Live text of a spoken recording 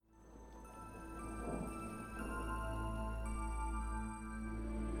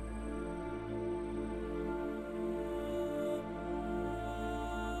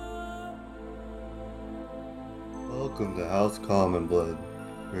welcome to House Common Blood,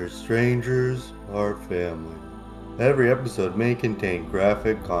 where strangers are family. Every episode may contain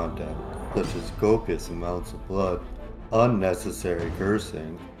graphic content, such as copious amounts of blood, unnecessary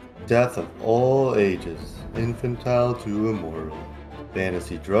cursing, death of all ages, infantile to immortal,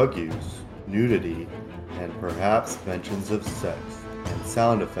 fantasy drug use, nudity, and perhaps mentions of sex, and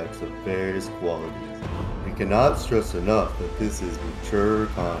sound effects of various qualities. We cannot stress enough that this is mature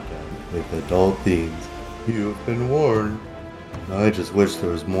content with adult themes. You have been warned. I just wish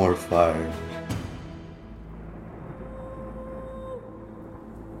there was more fire.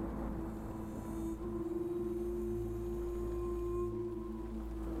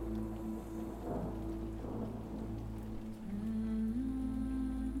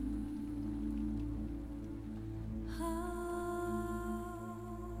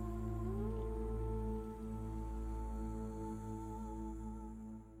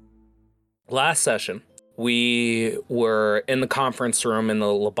 Last session, we were in the conference room in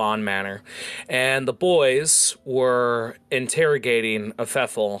the Laban Manor, and the boys were interrogating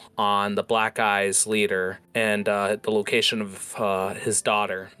Afethel on the Black Eyes leader and the location of his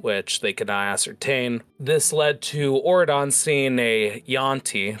daughter, which they could not ascertain. This led to Oridon seeing a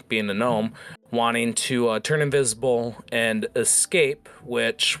Yanti, being a gnome, wanting to turn invisible and escape,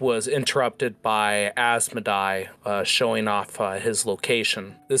 which was interrupted by Asmodai showing off his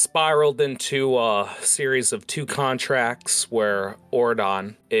location. This spiraled into a series of 2 contracts where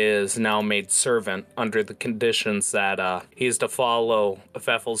Oridon is now made servant under the conditions that he is to follow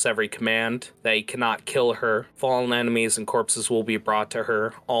Afethel's every command, that he cannot kill her, fallen enemies and corpses will be brought to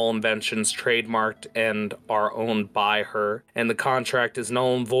her, all inventions trademarked and are owned by her, and the contract is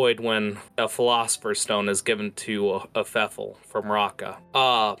null and void when a Philosopher's Stone is given to Afethel from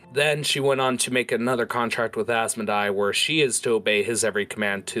Raqqa. Then she went on to make another contract with Asmodai where she is to obey his every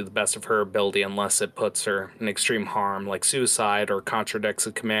command to the best of her ability unless it puts her in extreme harm, like suicide or contradicts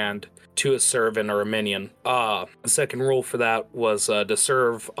a command to a servant or a minion. The second rule for that was to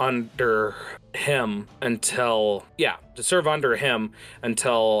serve under him until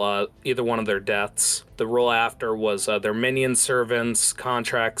either one of their deaths. The rule after was their minion servants'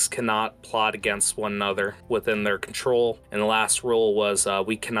 contracts cannot plot against one another within their control. And the last rule was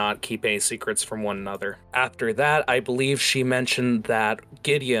we cannot keep any secrets from one another. After that, I believe she mentioned that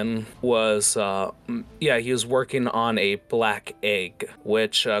Gideon was, he was working on a black egg,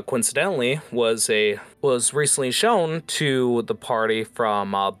 which coincidentally was recently shown to the party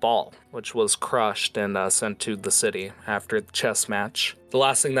from Ball, which was crushed and sent to the city after the chess match. The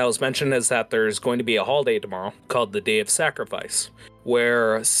last thing that was mentioned is that there's going to be a holiday tomorrow called the Day of Sacrifice,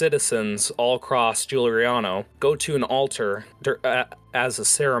 where citizens all across Giuliano go to an altar as a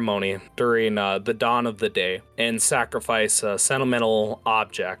ceremony during the dawn of the day and sacrifice a sentimental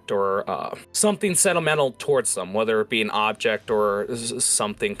object or something sentimental towards them, whether it be an object or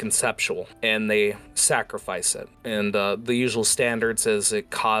something conceptual, and they sacrifice it. And the usual standards is it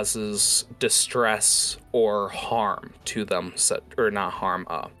causes distress or harm to them,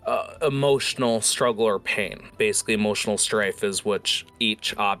 emotional struggle or pain. Basically, emotional strife is which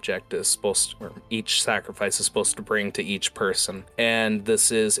each object is each sacrifice is supposed to bring to each person. And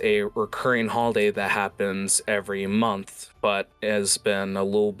this is a recurring holiday that happens every month, but has been a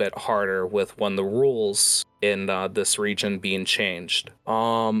little bit harder with when the rules in this region being changed.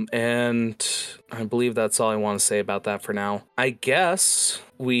 And I believe that's all I want to say about that for now. I guess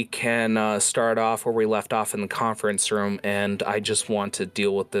we can start off where we left off in the conference room, and I just want to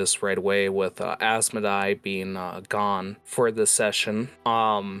deal with this right away with Asmodai being gone for this session.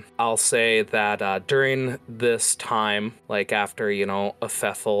 I'll say that during this time, like after,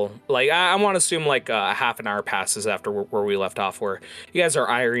 Afethel, like I want to assume like half an hour passes after where we left off, where you guys are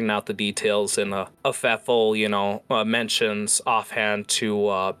ironing out the details, and Afethel, mentions offhand to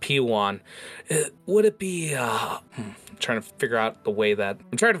P1, would it be, trying to figure out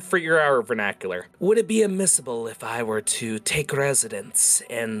our vernacular. Would it be admissible if I were to take residence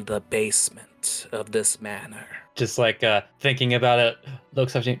in the basement of this manor? Just thinking about it,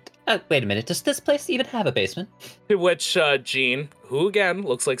 looks up to you. Wait a minute, does this place even have a basement? To which Jean, who again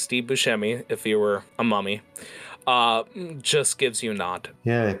looks like Steve Buscemi if he were a mummy, just gives you a nod.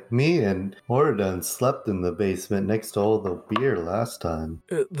 Yeah, me and Oridon slept in the basement next to all the beer last time.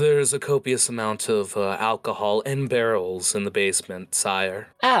 There's a copious amount of alcohol in barrels in the basement, sire.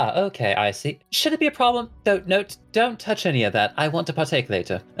 Ah, okay, I see. Should it be a problem? Don't touch any of that. I want to partake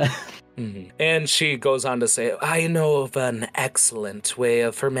later. Mm-hmm. And she goes on to say, I know of an excellent way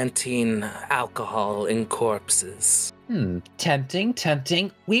of fermenting alcohol in corpses.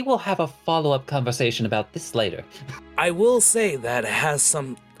 Tempting. We will have a follow-up conversation about this later. I will say that it has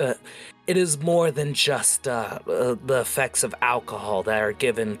some... it is more than just the effects of alcohol that are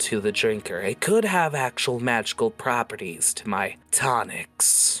given to the drinker. It could have actual magical properties to my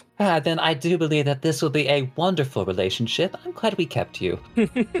tonics. Then I do believe that this will be a wonderful relationship. I'm glad we kept you.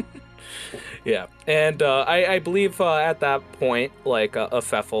 Yeah, and I believe at that point, like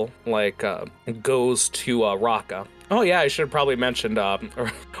Pfeffel, like goes to Raka. Oh yeah, I should have probably mentioned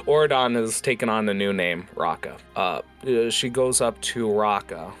Oradon has taken on a new name, Raka. She goes up to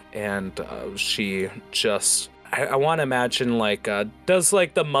Raka and she just. I want to imagine like does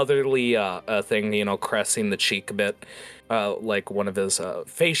like the motherly thing, you know, caressing the cheek a bit, like one of his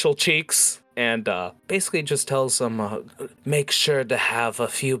facial cheeks. And basically just tells them, make sure to have a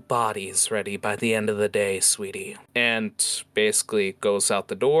few bodies ready by the end of the day, sweetie. And basically goes out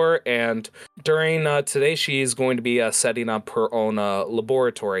the door. And during today, she's going to be setting up her own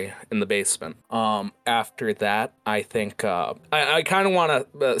laboratory in the basement. After that, I think I kind of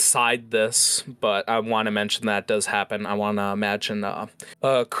want to side this, but I want to mention that does happen. I want to imagine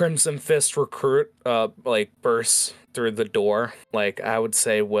Crimson Fist recruit like bursts through the door, like I would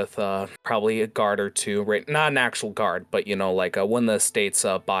say with probably a guard or two, right? Not an actual guard, but you know, like one of the state's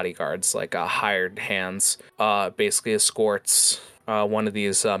bodyguards, like hired hands, basically escorts one of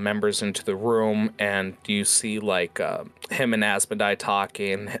these members into the room, and you see like him and Asmodai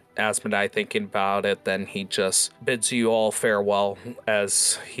talking, Asmodai thinking about it, then he just bids you all farewell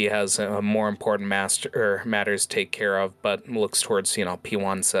as he has more important matters to take care of, but looks towards, you know,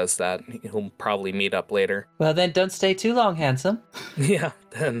 P1 says that he'll probably meet up later. Well then, don't stay too long, handsome. Yeah,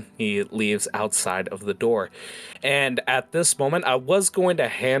 then he leaves outside of the door. And at this moment, I was going to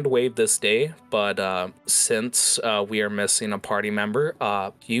hand wave this day, but since we are missing a party member,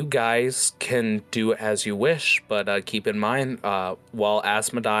 you guys can do as you wish, but keep in mind, while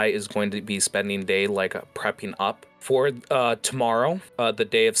Asmodai is going to be spending day like prepping up for tomorrow, the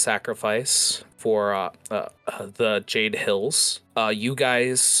day of sacrifice for the Jade Hills, you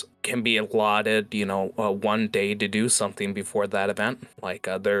guys can be allotted, you know, 1 day to do something before that event. Like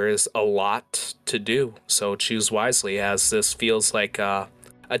there is a lot to do, so choose wisely, as this feels like a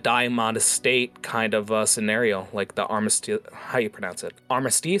Diamond Estate kind of scenario, like the armistice. How you pronounce it?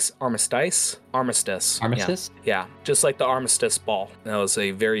 Armistice? Armistice. Yeah, just like the Armistice Ball. That was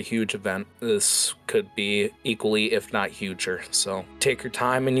a very huge event. This could be equally, if not huger. So take your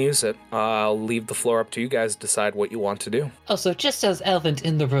time and use it. I'll leave the floor up to you guys to decide what you want to do. Also, just as Elvin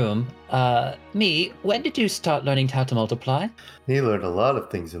in the room, me, when did you start learning how to multiply? He learned a lot of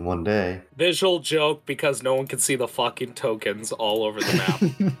things in one day. Visual joke because no one can see the fucking tokens all over the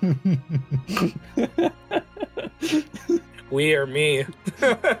map. We are me.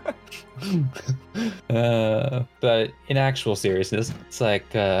 But in actual seriousness, it's like,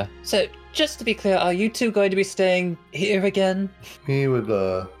 so just to be clear, are you two going to be staying here again? He would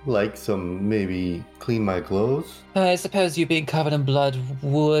like some, maybe clean my clothes. I suppose you being covered in blood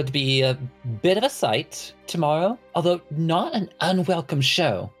would be a bit of a sight tomorrow, although not an unwelcome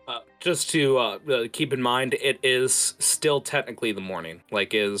show. Just to keep in mind, it is still technically the morning.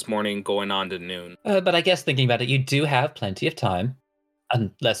 Like, it is morning going on to noon. But I guess thinking about it, you do have plenty of time.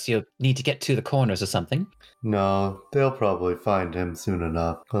 Unless you need to get to the corners or something. No, they'll probably find him soon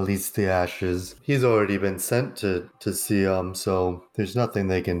enough. At least the ashes. He's already been sent to see him, so there's nothing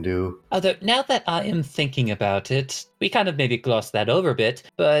they can do. Although, now that I am thinking about it, we kind of maybe glossed that over a bit,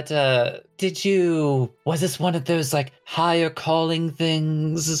 but was this one of those, like, higher calling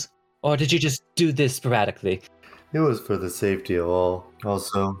things? Or did you just do this sporadically? It was for the safety of all.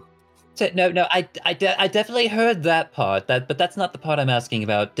 Also, So, no, I definitely heard that part. But that's not the part I'm asking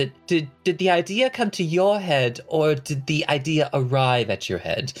about. Did the idea come to your head, or did the idea arrive at your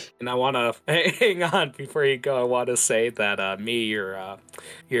head? And I want to hang on before you go. I want to say that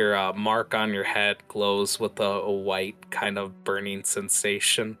your mark on your head glows with a white kind of burning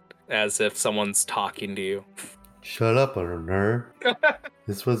sensation, as if someone's talking to you. shut up, Werner.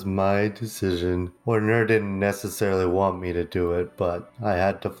 This was my decision. Werner didn't necessarily want me to do it, but I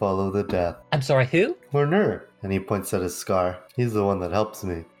had to follow the death. I'm sorry, who? Werner. And he points at his scar. He's the one that helps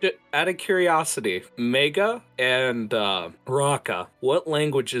me. Out of curiosity, Mega and Raka, what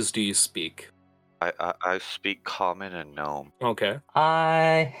languages do you speak? I speak Common and Gnome. Okay.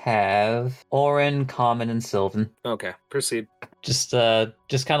 I have Orin, Common, and Sylvan. Okay, proceed. Just kind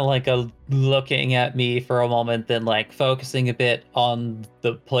of like looking at me for a moment, then like focusing a bit on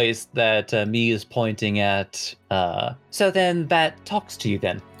the place that me is pointing at. So then that talks to you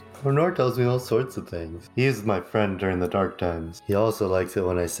then. Werner tells me all sorts of things. He is my friend during the dark times. He also likes it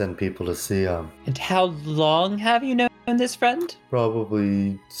when I send people to see him. And how long have you known this friend?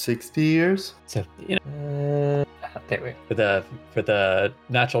 Probably 60 years. So, Okay, for the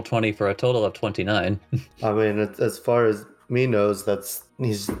natural 20 for a total of 29. I mean, as far as me knows,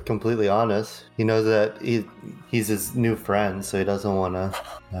 he's completely honest. He knows that he's his new friend, so he doesn't want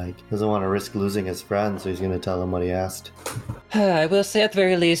to risk losing his friend. So he's gonna tell him what he asked. I will say at the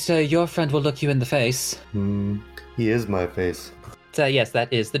very least, your friend will look you in the face. He is my face. So yes,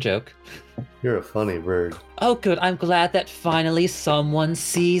 that is the joke. You're a funny bird. Oh good, I'm glad that finally someone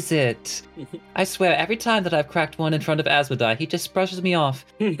sees it. I swear, every time that I've cracked one in front of Asmodai, he just brushes me off.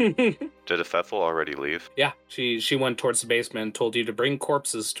 Did Ephephel already leave? Yeah, she went towards the basement and told you to bring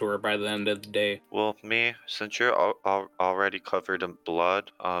corpses to her by the end of the day. Well, me, since you're already covered in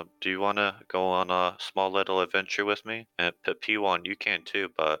blood, do you want to go on a small little adventure with me? And P1, you can too,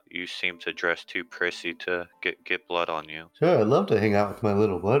 but you seem to dress too prissy to get blood on you. Sure, I'd love to hang out with my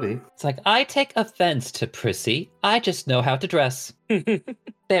little buddy. It's like, I take offense to prissy. I just know how to dress.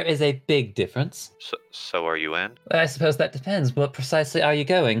 There is a big difference. So are you in? I suppose that depends. What precisely are you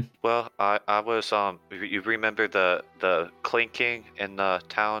going? Well, I was you remember the clinking in the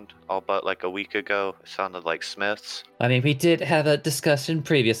town all but like a week ago? It sounded like Smiths. I mean, we did have a discussion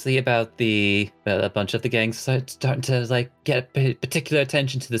previously about a bunch of the gangs starting to like get particular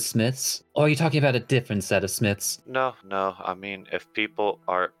attention to the Smiths. Or are you talking about a different set of Smiths? No. I mean, if people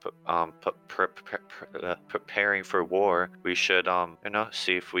are preparing for war, we should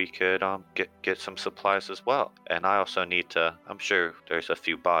see if we could get some supplies as well. And I also need to. I'm sure there's a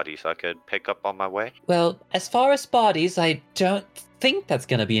few bodies I could pick up on my way. Well, as far as bodies, I don't think that's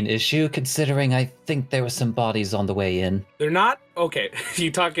going to be an issue, considering I think there were some bodies on the way in. They're not? Okay.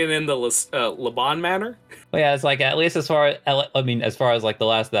 You talking in the Laban manner? Well, yeah, it's like, at least as far as like the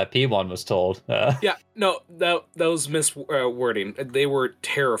last that P1 was told. Yeah, no, that was miswording. They were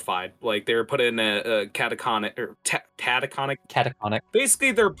terrified. Like, they were put in a catatonic, or catatonic. Catatonic.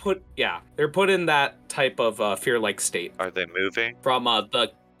 Basically, they're put in that type of fear-like state. Are they moving? From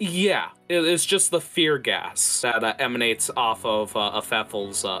Yeah, it's just the fear gas that emanates off of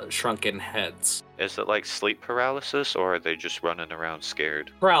Ephefel's shrunken heads. Is it like sleep paralysis, or are they just running around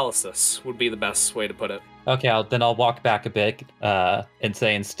scared? Paralysis would be the best way to put it. Okay, I'll walk back a bit and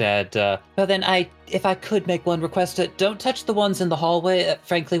say instead, well then, if I could make one request, don't touch the ones in the hallway.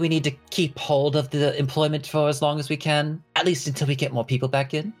 Frankly, we need to keep hold of the employment for as long as we can, at least until we get more people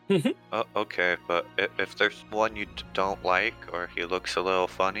back in. Okay, but if there's one you don't like, or he looks a little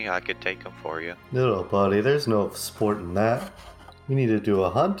funny, I could take him for you. Little buddy, there's no sport in that. You need to do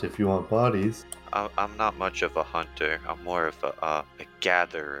a hunt if you want bodies. I'm not much of a hunter. I'm more of a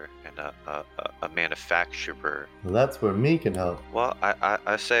gatherer and a manufacturer. Well, that's where me can help. Well,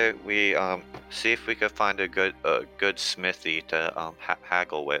 I say we see if we could find a good smithy to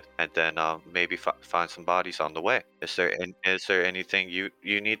haggle with, and then maybe find some bodies on the way. Is there anything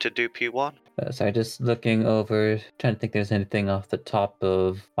you need to do, P1? Sorry, just looking over, trying to think if there's anything off the top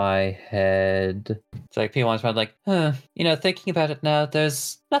of my head. It's like P1's probably like, thinking about it now,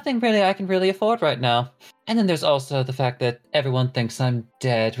 there's nothing really I can really afford right now. And then there's also the fact that everyone thinks I'm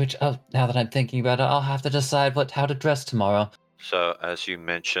dead, which, now that I'm thinking about it, I'll have to decide how to dress tomorrow. So, as you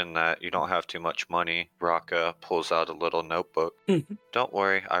mentioned that you don't have too much money, Raka pulls out a little notebook. Don't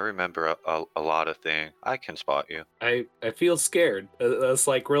worry, I remember a lot of things. I can spot you. I feel scared. That's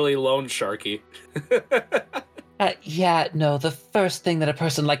like really loan sharky. The first thing that a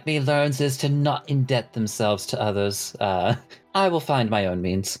person like me learns is to not indebt themselves to others. I will find my own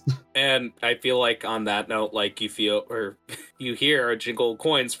means. And I feel like on that note, like you hear a jingle of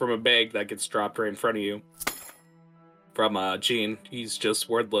coins from a bag that gets dropped right in front of you. From Gene. He's just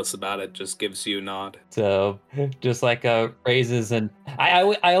wordless about it, just gives you a nod. So, just like raises, and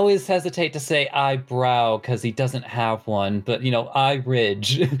I always hesitate to say eyebrow because he doesn't have one, but eye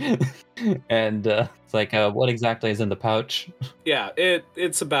ridge. And it's like, what exactly is in the pouch? Yeah,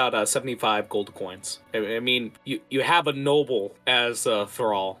 it's about 75 gold coins. I mean, you have a noble as a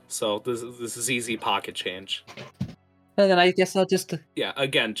thrall, so this is easy pocket change. And then I guess I'll just... Yeah,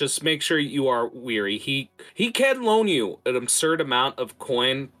 again, just make sure you are weary. He can loan you an absurd amount of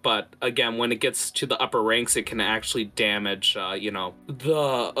coin, but again, when it gets to the upper ranks, it can actually damage,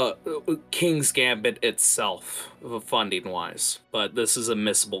 the King's Gambit itself, funding-wise. But this is a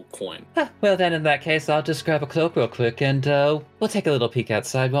missable coin. Well then, in that case, I'll just grab a cloak real quick, and we'll take a little peek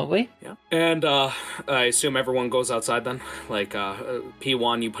outside, won't we? Yeah. And I assume everyone goes outside then? Like,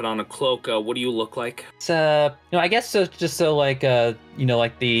 P1, you put on a cloak. What do you look like? I guess so. Just so like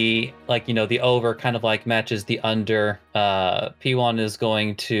like the over kind of like matches the under. P1 is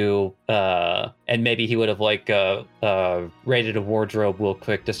going to and maybe he would have rated a wardrobe real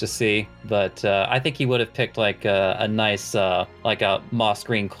quick just to see, but I think he would have picked like a nice like a moss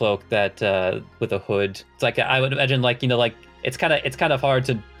green cloak that with a hood. It's like I would imagine it's kind of hard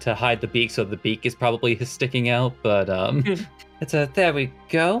to hide the beak, so the beak is probably sticking out, but there we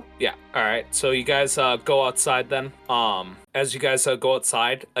go. Yeah. All right. So you guys go outside then. As you guys go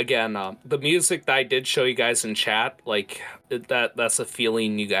outside again, the music that I did show you guys in chat, like that's a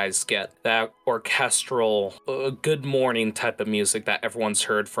feeling you guys get. That orchestral, good morning type of music that everyone's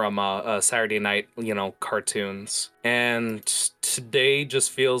heard from Saturday night, cartoons. And today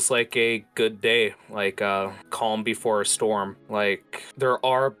just feels like a good day, like calm before a storm. Like there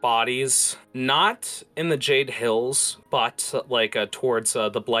are bodies, not in the Jade Hills, but like towards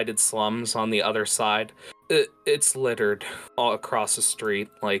the Blighted Slums on the other side. It's littered all across the street.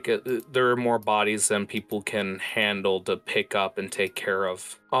 Like there are more bodies than people can handle to pick up and take care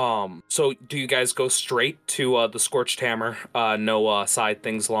of. So do you guys go straight to the Scorched Hammer? No side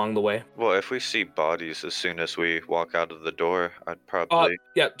things along the way? Well, if we see bodies as soon as we walk out of the door, I'd probably...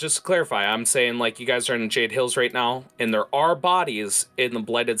 Yeah, just to clarify, I'm saying like you guys are in Jade Hills right now, and there are bodies in the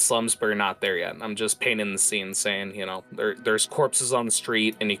Blighted Slums, but you're not there yet. I'm just painting the scene, saying, there's corpses on the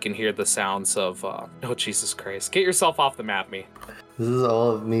street, and you can hear the sounds of, oh, Jesus Christ. Get yourself off the map, me. This is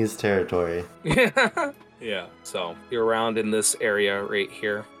all of me's territory. Yeah, so you're around in this area right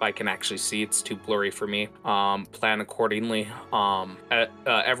here. I can actually see, it's too blurry for me. Plan accordingly.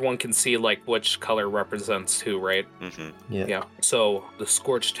 Everyone can see like which color represents who, right? Mm-hmm. Yeah. So the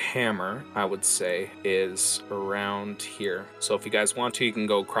Scorched Hammer, I would say, is around here. So if you guys want to, you can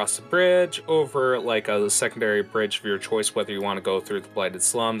go across the bridge over like a secondary bridge of your choice, whether you want to go through the Blighted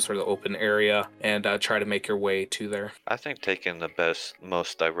Slums or the open area, and try to make your way to there. I think taking the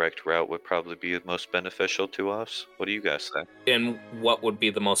most direct route would probably be the most beneficial to us. What do you guys think? And what would be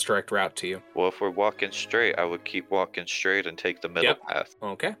the most direct route to you? Well, if we're walking straight, I would keep walking straight and take the middle path.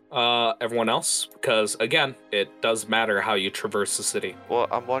 Okay. Everyone else? Because, again, it does matter how you traverse the city. Well,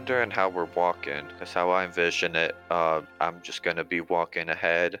 I'm wondering how we're walking, because how I envision it, I'm just going to be walking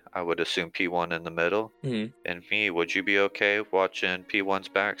ahead. I would assume P1 in the middle. Mm-hmm. And me, would you be okay watching P1's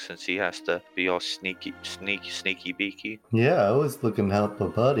back since he has to be all sneaky beaky? Yeah, I was looking to help a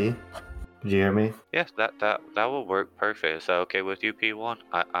buddy. Did you hear me? Yes, that will work perfect. Is that okay with you, P1?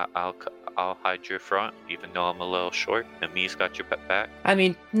 I'll hide your front, even though I'm a little short, and me's got your back. I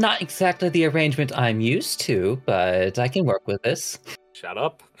mean, not exactly the arrangement I'm used to, but I can work with this. Shut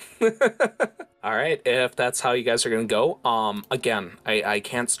up. All right, if that's how you guys are going to go, again, I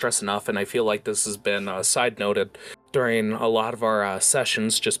can't stress enough, and I feel like this has been side noted during a lot of our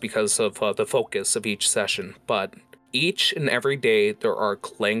sessions just because of the focus of each session, but each and every day there are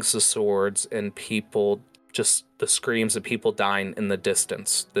clangs of swords and people, just the screams of people dying in the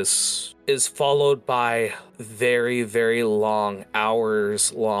distance. This is followed by very, very long,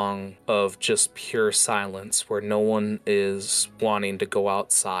 hours long of just pure silence where no one is wanting to go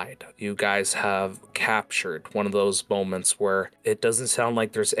outside. You guys have captured one of those moments where it doesn't sound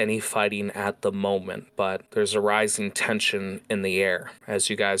like there's any fighting at the moment, but there's a rising tension in the air as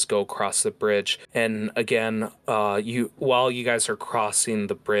you guys go across the bridge. And again, while you guys are crossing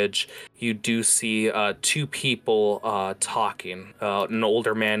the bridge, you do see two people talking, an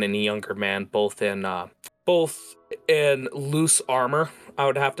older man and a younger man, both in loose armor. I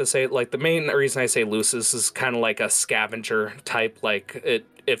would have to say, like, the main reason I say loose is kind of like a scavenger type. Like,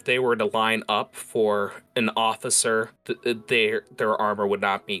 if they were to line up for an officer, their armor would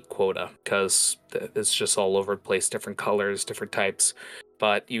not meet quota because it's just all over the place, different colors, different types.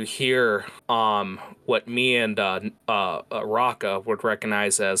 But you hear what me and Raka would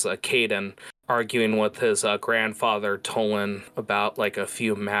recognize as Caden arguing with his grandfather Tolan about like a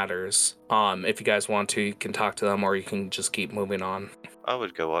few matters. If you guys want to, you can talk to them, or you can just keep moving on. I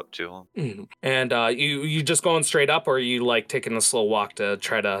would go up to him. And you just going straight up, or are you like taking a slow walk to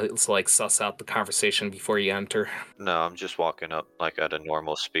try to like suss out the conversation before you enter? No, I'm just walking up like at a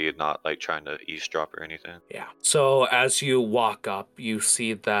normal speed, not like trying to eavesdrop or anything. Yeah. So as you walk up, you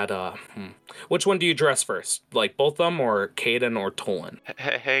see that which one do you dress first? Like both of them, or Caden or Tolan?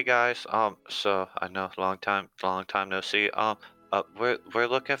 Hey guys. So I know long time no see. We're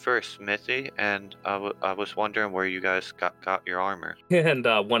looking for a smithy, and I was wondering where you guys got your armor. And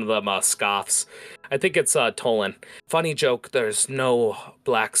one of them scoffs. I think it's Tolan. Funny joke, there's no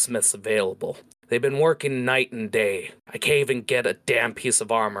blacksmiths available. They've been working night and day. I can't even get a damn piece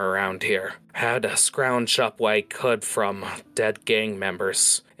of armor around here. had scrounged up what I could from dead gang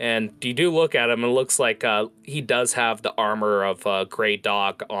members. And you do look at him, and it looks like he does have the armor of a gray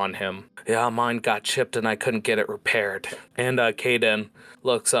dog on him. Yeah, mine got chipped and I couldn't get it repaired. And Kaden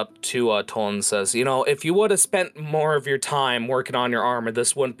looks up to Toll and says, you know, if you would have spent more of your time working on your armor,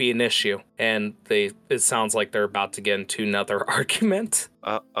 this wouldn't be an issue. And it sounds like they're about to get into another argument.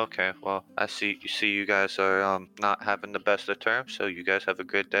 Okay. Well, I see. You see, you guys are not having the best of terms. So you guys have a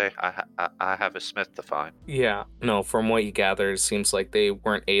good day. I have a smith to find. Yeah. No, from what you gather, it seems like they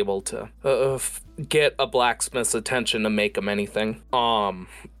weren't able to get a blacksmith's attention to make him anything.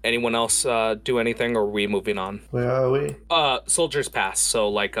 Anyone else do anything, or are we moving on? Where are we? Soldiers Pass. So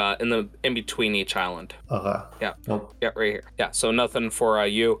like in between each island. Okay. Yeah. Nope. Yeah, right here. Yeah. So nothing for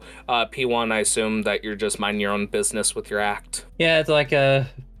you. P1, I assume that you're just minding your own business with your act. Yeah, it's like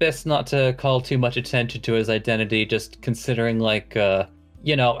best not to call too much attention to his identity, just considering like how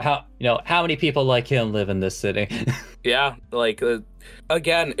many people like him live in this city. Yeah, like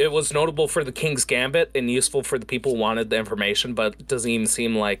again, it was notable for the King's Gambit and useful for the people who wanted the information, but it doesn't even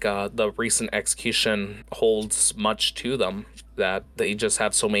seem like the recent execution holds much to them, that they just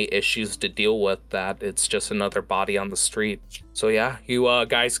have so many issues to deal with that it's just another body on the street. So yeah, you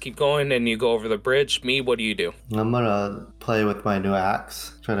guys keep going and you go over the bridge. Me, what do you do? I'm gonna play with my new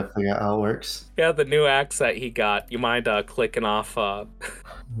axe, try to figure out how it works. Yeah, the new axe that he got. You mind clicking off? I'm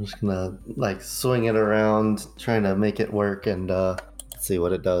just gonna like swing it around, trying to make it work and see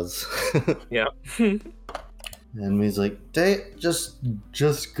what it does. Yeah. And he's like,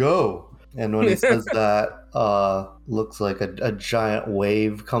 just go. And when he says that, looks like a giant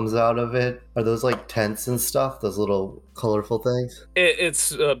wave comes out of it. Are those like tents and stuff? Those little colorful things?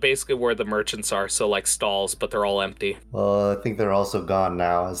 It's basically where the merchants are, so like stalls, but they're all empty. Well, I think they're also gone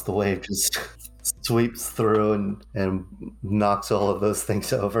now as the wave just sweeps through and knocks all of those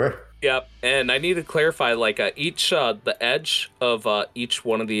things over. Yep, and I need to clarify, like, each, the edge of each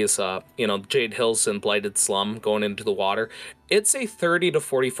one of these, Jade Hills and Blighted Slum going into the water, it's a 30 to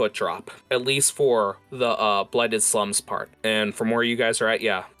 40 foot drop, at least for the Blighted Slums part. And from where you guys are at,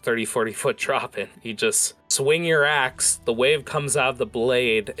 yeah, 30, 40 foot drop, and you just swing your axe, the wave comes out of the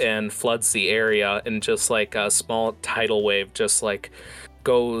blade and floods the area, and just like a small tidal wave just like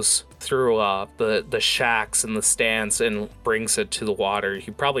goes through the shacks and the stands and brings it to the water.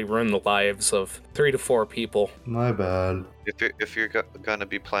 You probably ruined the lives of 3 to 4 people. My bad. If you're gonna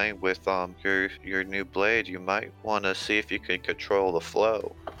be playing with your new blade, you might want to see if you can control the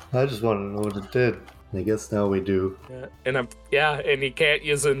flow. I just want to know what it did. I guess now we do. Yeah, and you can't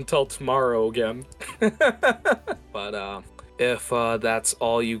use it until tomorrow again. But if that's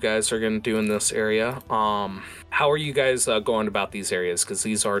all you guys are gonna do in this area, how are you guys going about these areas? Because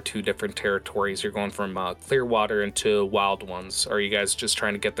these are 2 different territories. You're going from Clearwater into Wild Ones. Are you guys just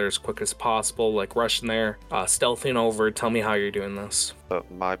trying to get there as quick as possible, like rushing there, stealthing over? Tell me how you're doing this.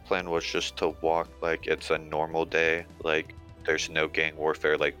 My plan was just to walk like it's a normal day, like there's no gang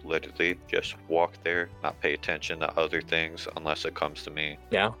warfare, like literally just walk there, not pay attention to other things unless it comes to me.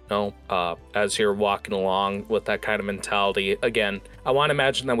 Yeah, no, as you're walking along with that kind of mentality, again, I want to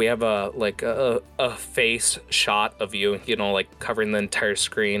imagine that we have a face shot of you, like covering the entire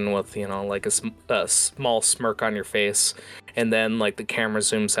screen with, like a small smirk on your face. And then like the camera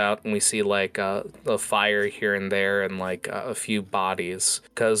zooms out and we see like the fire here and there and like a few bodies,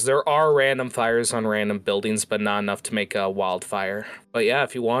 because there are random fires on random buildings, but not enough to make a wildfire. But yeah,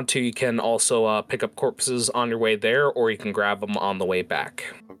 if you want to, you can also pick up corpses on your way there, or you can grab them on the way back.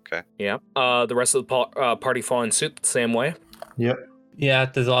 Okay. Yeah. The rest of the party fall in suit the same way. Yep.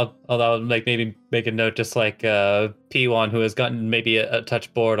 Yeah, although like maybe make a note, just like P1, who has gotten maybe a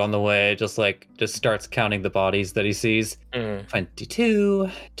touch bored on the way, just starts counting the bodies that he sees. 22,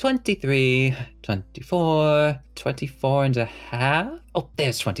 23, 24, 24 and a half. Oh,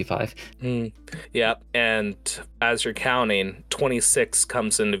 there's 25. Yeah, and as you're counting, 26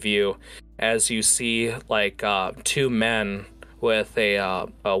 comes into view as you see like 2 men with a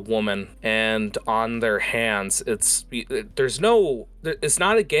woman, and on their hands, it's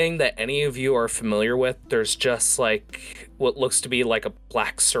not a gang that any of you are familiar with. There's just like what looks to be like a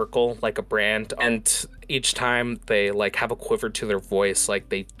black circle, like a brand, and each time they like have a quiver to their voice, like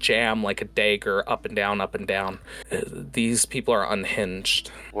they jam like a dagger up and down, up and down. These people are unhinged.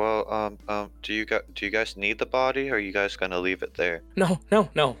 Well, do you guys need the body, or are you guys gonna leave it there? No,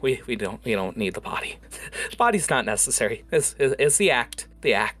 we don't need the body. The body's not necessary. It's the act.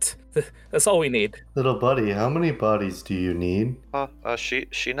 That's all we need. Little buddy, how many bodies do you need?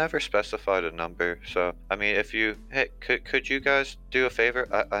 She never specified a number, so I mean, if you could you guys do a favor?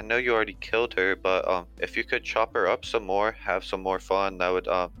 I know you already killed her, but if you could chop her up some more, have some more fun, that would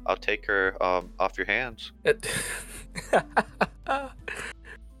I'll take her off your hands.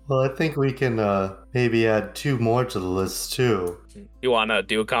 Well, I think we can maybe add 2 more to the list too. You wanna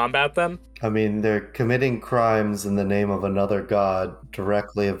do combat then? I mean, they're committing crimes in the name of another god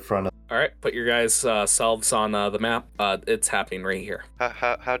directly in front of. All right, put your guys' selves on the map. It's happening right here.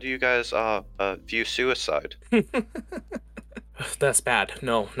 How do you guys view suicide? That's bad.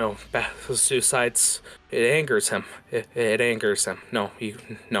 No. Suicides. It angers him. It angers him. No.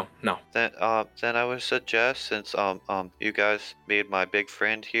 Then I would suggest, since you guys made my big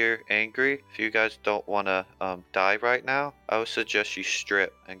friend here angry, if you guys don't want to die right now, I would suggest you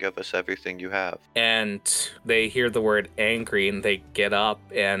strip and give us everything you have. And they hear the word angry and they get up,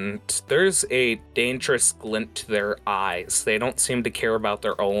 and there's a dangerous glint to their eyes. They don't seem to care about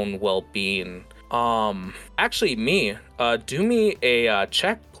their own well-being. Actually, do me a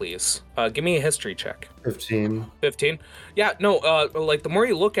check, please. Give me a history check. 15. 15? Yeah, no, like, the more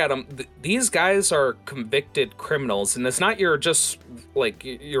you look at them, these guys are convicted criminals, and it's not your just, like,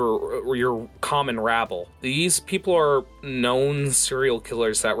 your common rabble. These people are known serial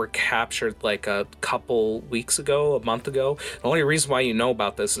killers that were captured, like, a couple weeks ago, a month ago. The only reason why you know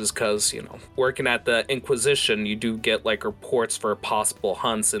about this is because, working at the Inquisition, you do get, like, reports for possible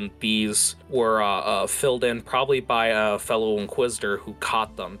hunts, and these were filled in probably by a fellow Inquisitor who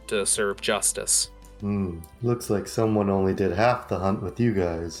caught them to serve justice. Looks like someone only did half the hunt with you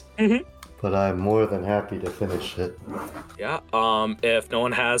guys. Mm-hmm. But I'm more than happy to finish it. Yeah, if no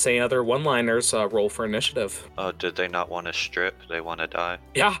one has any other one-liners, roll for initiative. Did they not want to strip? They want to die?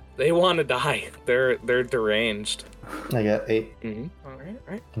 Yeah, they want to die. They're deranged. I got 8. Mm-hmm. All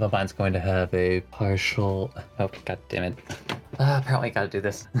right. Levine's going to have a partial. Oh, god damn it. Apparently, I gotta do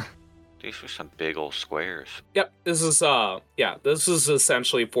this. These are some big old squares. Yep, this is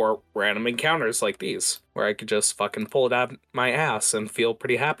essentially for random encounters like these, where I could just fucking pull it out my ass and feel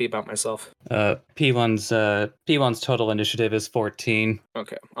pretty happy about myself. P1's total initiative is 14.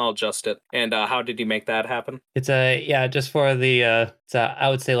 Okay, I'll adjust it. And how did you make that happen? It's just for the I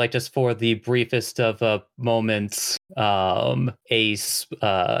would say, like, just for the briefest of moments, I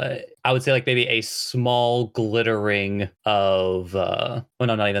would say, like, maybe a small glittering of well,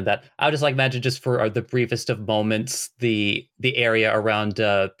 no, not even that. I would just, like, imagine just for the briefest of moments, the area around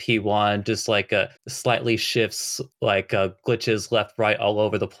P1 just, like, slightly shifts, like, glitches left, right, all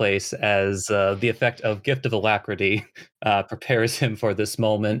over the place as the effect of Gift of Alacrity prepares him for this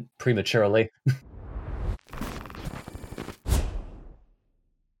moment prematurely.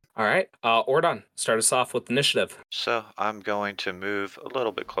 All right, Ordon, start us off with initiative. So I'm going to move a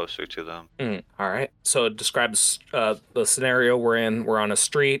little bit closer to them. All right, so it describes the scenario we're in. We're on a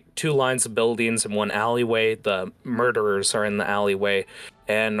street, 2 lines of buildings and 1 alleyway. The murderers are in the alleyway,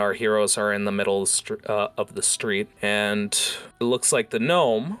 and our heroes are in the middle of the street. And it looks like the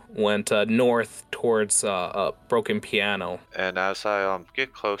gnome went north towards a broken piano. And as I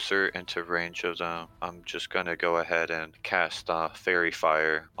get closer into range of them, I'm just gonna go ahead and cast Fairy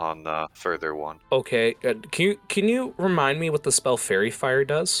Fire on the further one. Okay, can you remind me what the spell Fairy Fire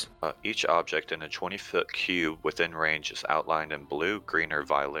does? Each object in a 20-foot cube within range is outlined in blue, green, or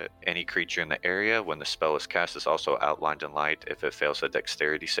violet. Any creature in the area when the spell is cast is also outlined in light if it fails a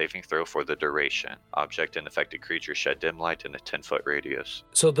dexterity saving throw for the duration. Object and affected creatures shed dim light in a 10-foot radius.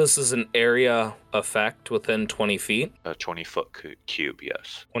 So this is an area effect within 20 feet? A 20-foot cube,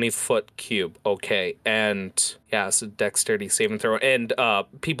 yes. 20-foot cube, okay. And yeah, it's a dexterity saving throw. And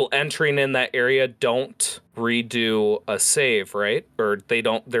people entering in that area don't redo a save, right? Or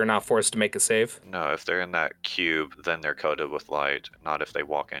they're not forced to make a save? No, if they're in that cube, then they're coated with light, not if they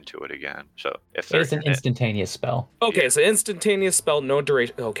walk into it again. So if they're It's an instantaneous spell. Okay, so instantaneous spell, no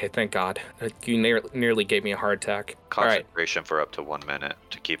duration. Okay, thank God. You nearly gave me a heart attack. Concentration for up to 1 minute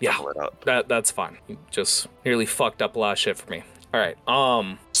to keep them lit up. That's fine. You just nearly fucked up a lot of shit for me. All right.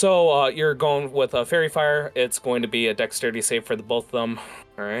 So you're going with a Fairy Fire. It's going to be a dexterity save for the both of them.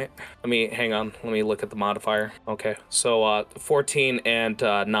 All right. Hang on. Let me look at the modifier. Okay. So 14 and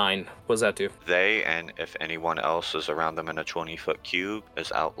 9. What does that do? They, and if anyone else is around them in a 20-foot cube,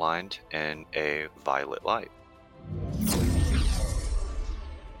 is outlined in a violet light.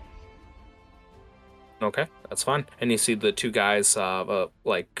 Okay, that's fine. And you see the two guys,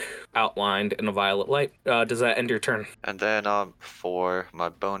 like outlined in a violet light. Does that end your turn? And then for my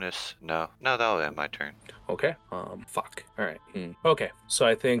bonus, no, that'll end my turn. Okay. Fuck. All right. Okay. So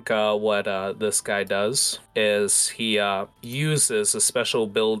I think what this guy does is he uses a special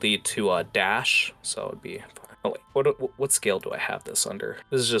ability to dash. So it'd be. Oh wait, what scale do I have this under?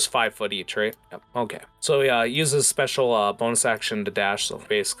 This is just 5 foot each, right? Yep. Okay. So he uses special bonus action to dash. So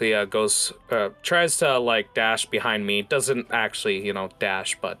basically, tries to like dash behind me. Doesn't actually,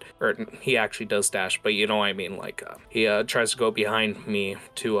 dash, or he actually does dash, but you know what I mean. Like he tries to go behind me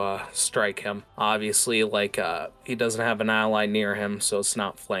to strike him. Obviously, like he doesn't have an ally near him, so it's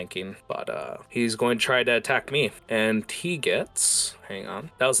not flanking. But he's going to try to attack me, and he gets. Hang on.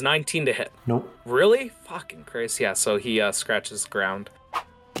 That was 19 to hit. Nope. Really? Fucking Christ. Yeah, so he scratches the ground.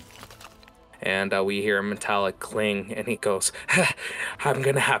 And we hear a metallic cling, and he goes, I'm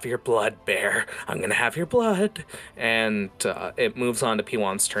gonna have your blood, bear. I'm gonna have your blood. And it moves on to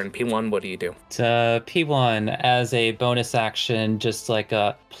P1's turn. P1, what do you do? P1, as a bonus action, just like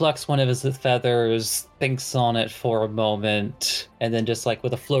plucks one of his feathers, thinks on it for a moment, and then just like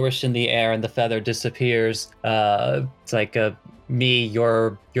with a flourish in the air and the feather disappears, it's like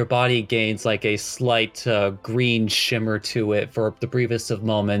your body gains like a slight green shimmer to it for the briefest of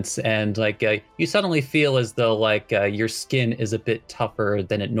moments, and like you suddenly feel as though like your skin is a bit tougher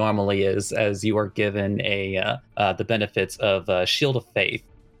than it normally is, as you are given the benefits of Shield of Faith.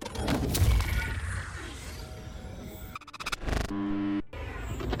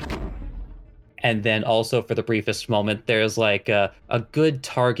 And then also for the briefest moment, there's like a good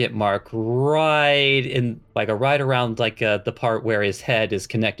target mark right around like the part where his head is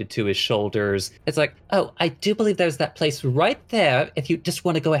connected to his shoulders. It's like, oh, I do believe there's that place right there. If you just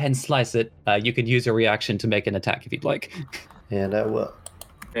want to go ahead and slice it, you can use your reaction to make an attack if you'd like. And I will.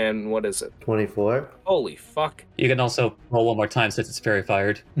 And what is it? 24. Holy fuck. You can also roll one more time since it's fairy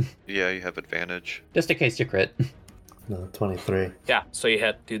fired. Yeah, you have advantage. Just in case you crit. No, 23. Yeah, so you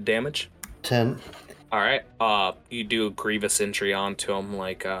hit. Do damage? 10. All right. You do a grievous injury onto him.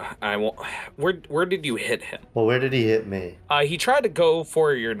 Like, I won't. Where did you hit him? Well, where did he hit me? He tried to go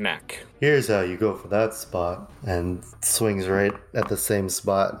for your neck. Here's how you go for that spot, and swings right at the same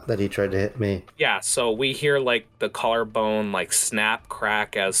spot that he tried to hit me. Yeah. So we hear like the collarbone like snap,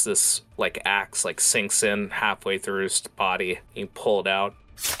 crack as this like axe like sinks in halfway through his body. You pull it out.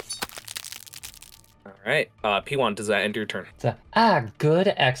 All right. P1, does that end your turn? So,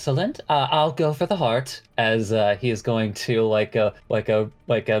 good, excellent. I'll go for the heart, as he is going to make what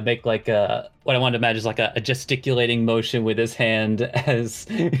I want to imagine is like a gesticulating motion with his hand as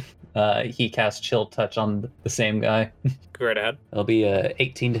he casts Chill Touch on the same guy. Go right ahead. It'll be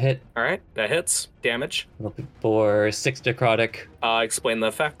 18 to hit. All right, that hits. Damage. It'll be for 6 necrotic. Explain the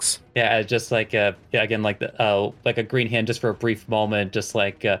effects. Yeah, just like again, like the like a green hand, just for a brief moment, just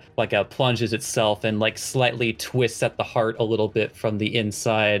like plunges itself and like slightly twists at the heart a little bit from the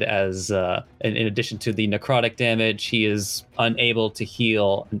inside. As in addition to the necrotic damage, he is unable to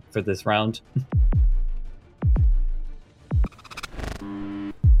heal for this round.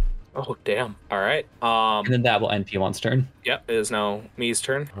 Oh damn! All right. And then that will end P1's turn. Yep, it is now me's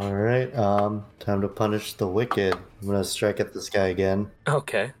turn. All right. Time to punish the wicked. I'm gonna strike at this guy again.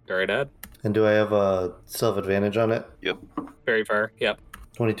 Okay, go right ahead. And do I have a self-advantage on it? Yep. Very far. Yep.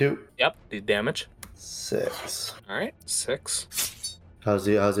 22. Yep. Do damage. 6. All right, 6. How's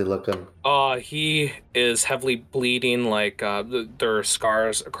he looking? He is heavily bleeding. Like there are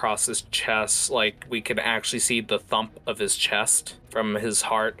scars across his chest. Like we can actually see the thump of his chest from his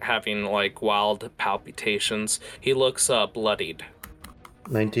heart having like wild palpitations. He looks bloodied.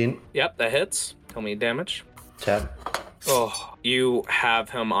 19. Yep, that hits. Tell me damage. 10. Oh, you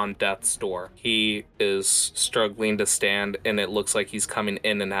have him on death's door. He is struggling to stand, and it looks like he's coming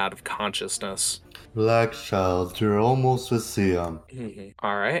in and out of consciousness. Relax, child. You're almost with Sion.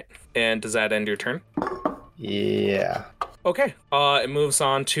 All right. And does that end your turn? Yeah. Okay. It moves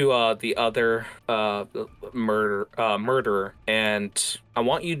on to the other murderer, and I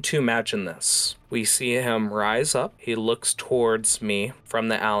want you to imagine this. We see him rise up. He looks towards me from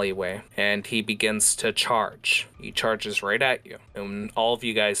the alleyway, and he begins to charge. He charges right at you, and all of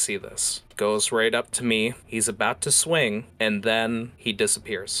you guys see this. Goes right up to me. He's about to swing, and then he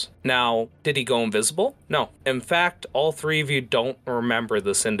disappears. Now, did he go invisible? No. In fact, all 3 of you don't remember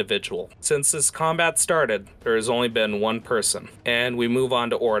this individual. Since this combat started, there has only been one person, and we move on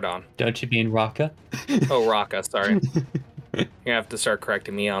to Ordon. Don't you mean Raka? Oh, Raka, sorry. You're gonna have to start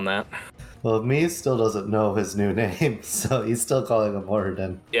correcting me on that. Well, me still doesn't know his new name, so he's still calling him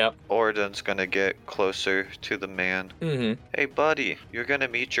Orden. Yep. Orden's gonna get closer to the man. Mm-hmm. Hey, buddy, you're gonna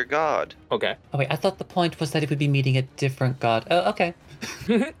meet your god. Okay. Oh wait, I thought the point was that he would be meeting a different god. Oh, okay.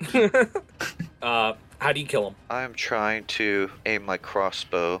 How do you kill him? I'm trying to aim my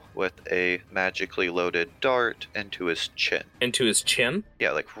crossbow with a magically loaded dart into his chin. Into his chin?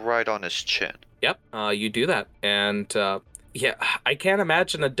 Yeah, like right on his chin. Yep. You do that. And, yeah, I can't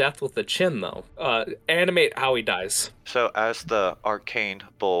imagine a death with a chin, though. Animate how he dies. So as the arcane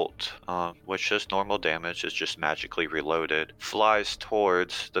bolt, which is normal damage, is just magically reloaded, flies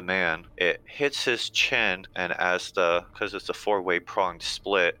towards the man, it hits his chin, and because it's a 4-way pronged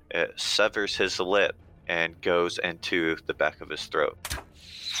split, it severs his lip and goes into the back of his throat.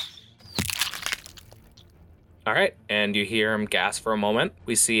 All right, and you hear him gasp for a moment.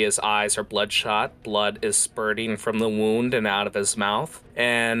 We see his eyes are bloodshot. Blood is spurting from the wound and out of his mouth.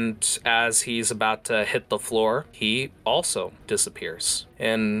 And as he's about to hit the floor, he also disappears.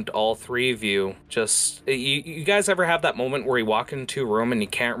 And all three of you just... You guys ever have that moment where you walk into a room and you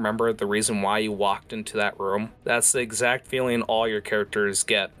can't remember the reason why you walked into that room? That's the exact feeling all your characters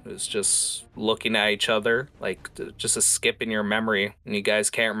get. It's just looking at each other, like just a skip in your memory. And you guys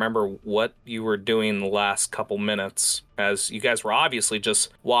can't remember what you were doing the last couple minutes, as you guys were obviously just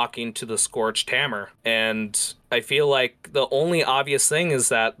walking to the Scorched Hammer. And I feel like the only obvious thing is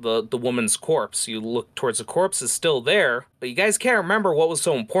that the woman's corpse. You look towards the corpse is still there, but you guys can't remember what was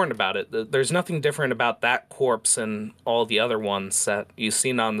so important about it. There's nothing different about that corpse and all the other ones that you've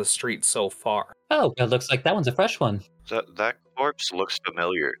seen on the street so far. Oh, it looks like that one's a fresh one. That corpse looks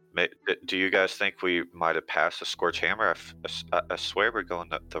familiar. Do you guys think we might have passed the Scorched Hammer? I swear we're going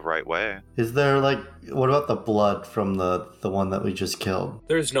the right way. Is there, what about the blood from the one that we just killed?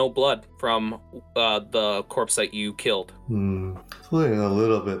 There's no blood from the corpse that you killed. Feeling a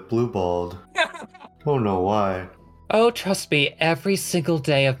little bit blue-balled. Don't know why. Oh, trust me, every single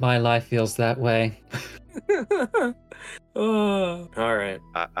day of my life feels that way. All right.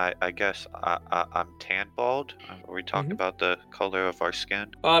 I guess I'm tan bald. Are we talking about the color of our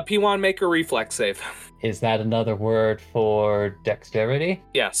skin? P1, make a reflex save. Is that another word for dexterity?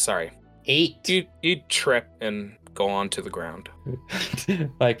 Yeah, sorry. 8. You trip and go onto the ground.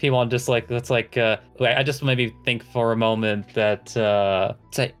 Like P1 just I just maybe think for a moment that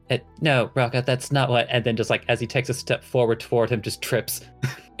say no, Raka, that's not what, and then just like as he takes a step forward toward him, just trips.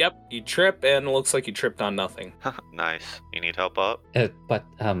 Yep, you trip and it looks like you tripped on nothing. Nice. You need help up? But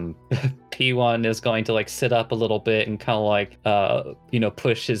P1 is going to like sit up a little bit and kind of like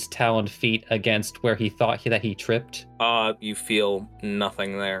push his taloned feet against where he thought that he tripped. You feel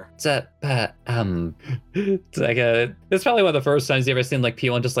nothing there. It's like it's probably one of the first times you ever seen like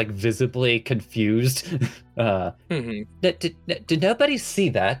P1 just like visibly confused. Did nobody see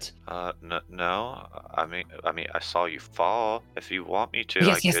that? No. I mean, I saw you fall. If you want me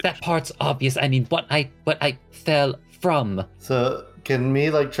to, Yes, that part's obvious. I mean, what I fell from. So, can me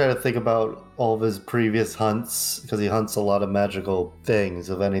try to think about all of his previous hunts? Because he hunts a lot of magical things,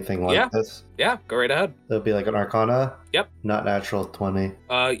 of anything like this. Yeah, go right ahead. That'd be like an Arcana? Yep. Not natural 20.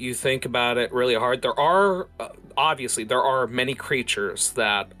 You think about it really hard. There are, obviously, there are many creatures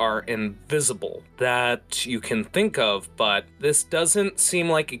that are invisible that you can think of, but this doesn't seem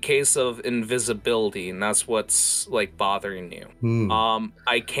like a case of invisibility, and that's what's, bothering you.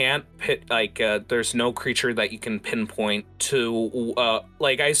 I can't there's no creature that you can pinpoint to,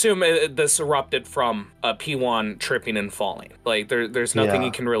 I assume this erupted from P1 tripping and falling. There's nothing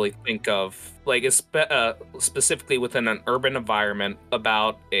you can really think of. Specifically within an urban environment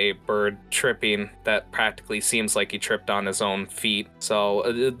about a bird tripping that practically seems like he tripped on his own feet.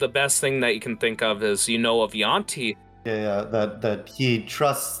 So the best thing that you can think of is, of Yuan-ti. Yeah, that he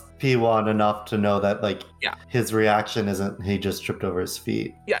trusts P1 enough to know that his reaction isn't he just tripped over his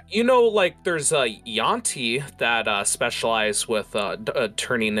feet. Yeah, there's a Yuan-ti that specialize with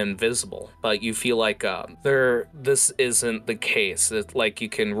turning invisible, but you feel like this isn't the case. It's you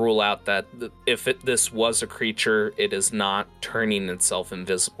can rule out that if this was a creature, it is not turning itself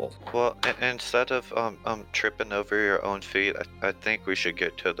invisible. Well, instead of tripping over your own feet, I think we should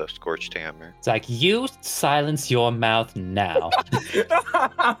get to the Scorched Hammer. It's like, you silence your mouth now.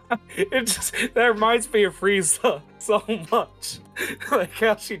 That reminds me of Frieza so much. Like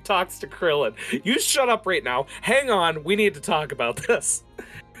how she talks to Krillin. You shut up right now. Hang on, we need to talk about this.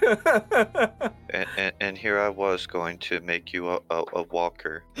 and here I was going to make you a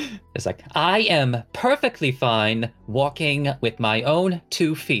walker. It's like, I am perfectly fine walking with my own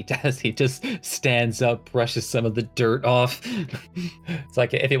 2 feet, as he just stands up, brushes some of the dirt off. It's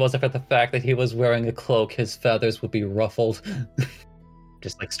like, if it wasn't for the fact that he was wearing a cloak, his feathers would be ruffled.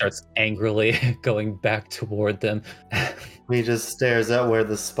 just like starts angrily going back toward them. He just stares at where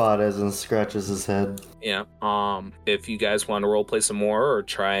the spot is and scratches his head. Yeah. If you guys want to roleplay some more or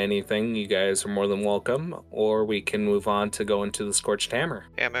try anything, you guys are more than welcome. Or we can move on to go into the Scorched Hammer.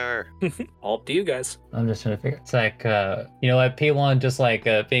 Hammer. All up to you guys. I'm just trying to figure. It's like, you know what, P1 just like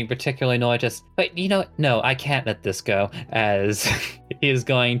being particularly annoyed. Just, but you know what? No, I can't let this go. As he is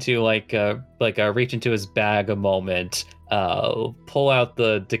going to reach into his bag a moment, pull out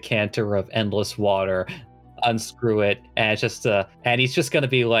the decanter of endless water, unscrew it, and just and he's just gonna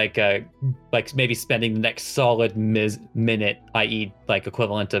be like maybe spending the next solid minute, i.e. like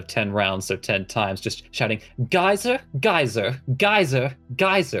equivalent of 10 rounds, so 10 times, just shouting geyser, geyser, geyser,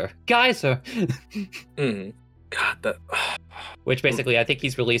 geyser, geyser. God, that. Which basically, I think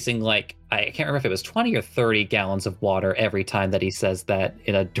he's releasing like, I can't remember if it was 20 or 30 gallons of water every time that he says that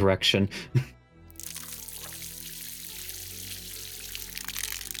in a direction.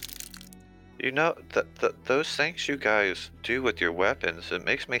 You know, those things you guys do with your weapons, it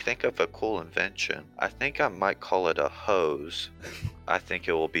makes me think of a cool invention. I think I might call it a hose. I think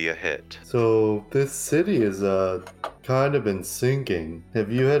it will be a hit. So this city is kind of been sinking.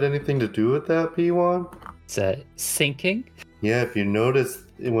 Have you had anything to do with that, P1? It's sinking. Yeah, if you noticed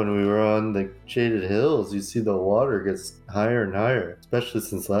when we were on the shaded hills, you see the water gets higher and higher, especially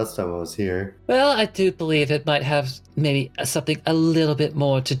since last time I was here. Well, I do believe it might have maybe something a little bit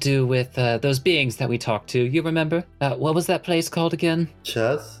more to do with those beings that we talked to. You remember? What was that place called again?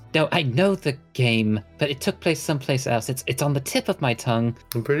 Chess? No, I know the game, but it took place someplace else. It's on the tip of my tongue.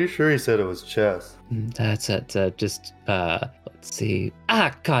 I'm pretty sure he said it was chess. That's it. Let's see.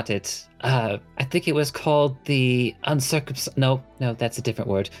 Got it. I think it was called the uncircumcised. No, that's a different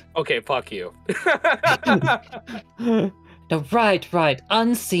word. Okay, fuck you. No, right.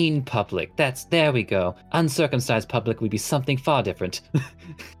 Unseen public. There we go. Uncircumcised public would be something far different.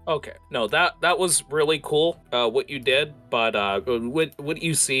 Okay, no, that was really cool, what you did, but what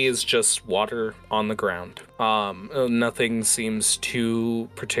you see is just water on the ground. Nothing seems too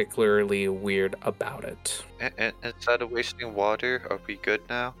particularly weird about it. And instead of wasting water, are we good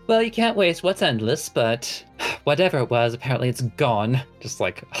now? Well, you can't waste what's endless, but whatever it was, apparently it's gone. Just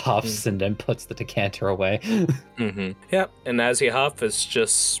like huffs and then puts the decanter away. Yep, and as you huff, it's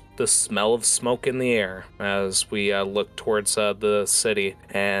just the smell of smoke in the air as we look towards the city,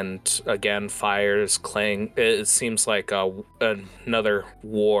 and again fires clang. It seems like another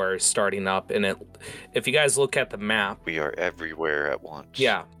war is starting up, and if you guys look at the map, We are everywhere at once.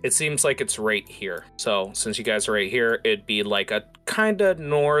 yeah, it seems like it's right here. So since you guys are right here, it'd be like a kind of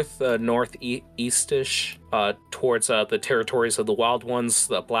northeastish towards the territories of the Wild Ones,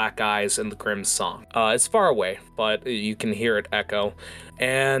 the Black Eyes, and the Grim Song. It's far away, but you can hear it echo.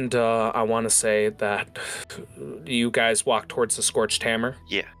 And I want to say that you guys walk towards the Scorched Hammer.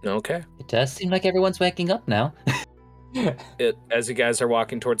 Yeah. Okay. It does seem like everyone's waking up now. As you guys are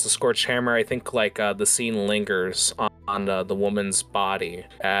walking towards the Scorched Hammer, I think like the scene lingers on the woman's body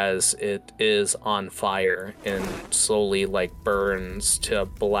as it is on fire and slowly like burns to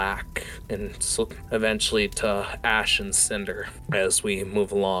black and eventually to ash and cinder as we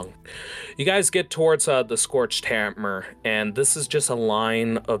move along. You guys get towards the Scorched Hammer, and this is just a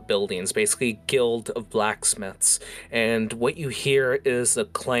line of buildings, basically guild of blacksmiths, and what you hear is the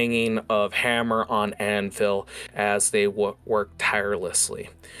clanging of hammer on anvil as they work tirelessly.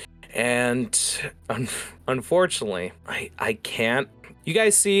 And unfortunately, I can't. You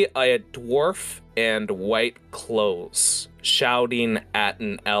guys see a dwarf and white clothes shouting at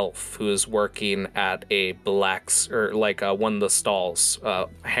an elf who is working at a one of the stalls,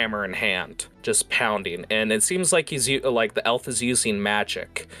 hammer in hand, just pounding. And it seems like the elf is using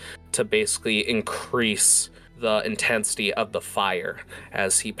magic to basically increase the intensity of the fire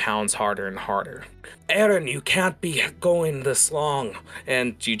as he pounds harder and harder. Aaron, you can't be going this long.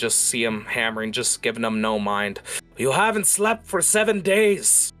 And you just see him hammering, just giving him no mind. You haven't slept for 7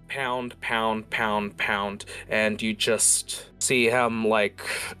 days. Pound, pound, pound, pound. And you just see him like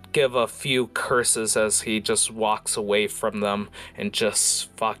give a few curses as he just walks away from them and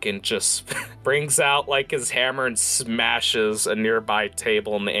just brings out like his hammer and smashes a nearby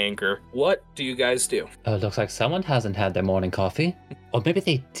table in anger. What do you guys do? Oh, it looks like someone hasn't had their morning coffee. Or maybe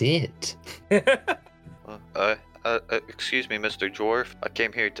they did. Excuse me, Mr. Dwarf. I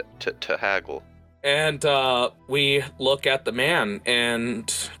came here to haggle. And we look at the man,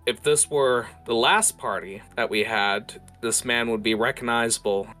 and if this were the last party that we had, this man would be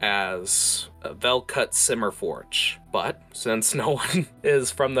recognizable as Velcut Simmerforge. But since no one is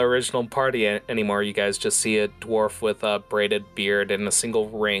from the original party anymore, you guys just see a dwarf with a braided beard and a single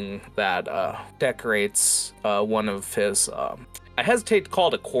ring that decorates one of his I hesitate to call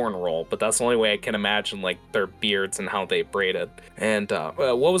it a corn roll, but that's the only way I can imagine like their beards and how they braided. And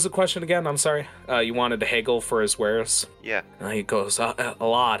what was the question again? I'm sorry. You wanted to haggle for his wares? Yeah. He goes, a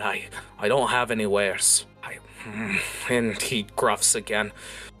lot. I don't have any wares. And he gruffs again.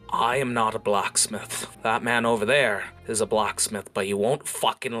 I am not a blacksmith. That man over there is a blacksmith, but you won't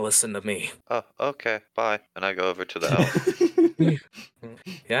fucking listen to me. Oh, okay, bye. And I go over to the elf.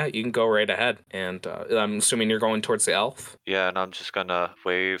 Yeah, you can go right ahead. And I'm assuming you're going towards the elf? Yeah, and I'm just gonna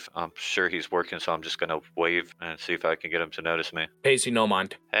wave. I'm sure he's working, so I'm just gonna wave and see if I can get him to notice me. Pays you no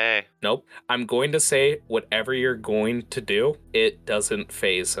mind. Hey. Nope. I'm going to say whatever you're going to do, it doesn't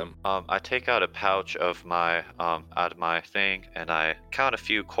phase him. I take out a pouch of my out of my thing, and I count a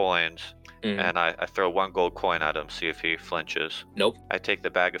few coins. And I throw 1 gold coin at him, see if he flinches. Nope. I take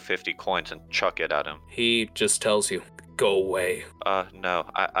the bag of 50 coins and chuck it at him. He just tells you, go away. No,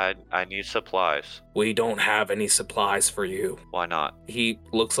 I need supplies. We don't have any supplies for you. Why not? He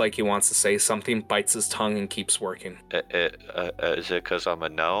looks like he wants to say something, bites his tongue, and keeps working. Is it because I'm a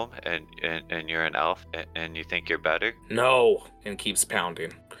gnome and you're an elf and you think you're better? No, and keeps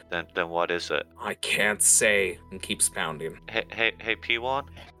pounding. Then what is it? I can't say, and keeps pounding. Hey, P1?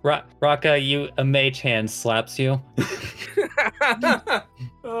 Raka, a mage hand slaps you.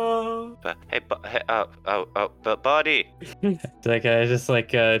 But buddy. It's like just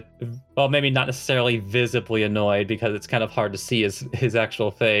like well, maybe not necessarily visibly annoyed because it's kind of hard to see his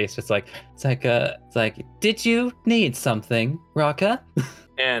actual face. It's like did you need something, Raka?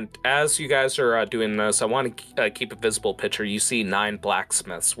 And as you guys are doing this, I want to keep a visible picture. You see 9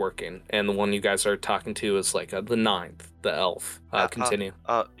 blacksmiths working, and the one you guys are talking to is like the 9th, the elf. Continue.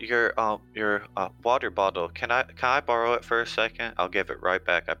 Your water bottle. Can I borrow it for a second? I'll give it right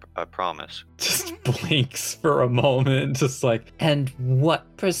back. I promise. Just blinks for a moment, just like. And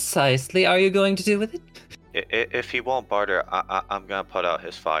what precisely are you going to do with it? If he won't barter, I'm gonna put out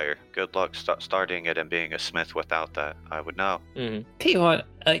his fire. Good luck starting it and being a smith without that. I would know. Mm-hmm. P1,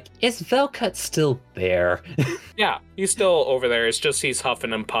 is Velcut still there? Yeah, he's still over there. It's just he's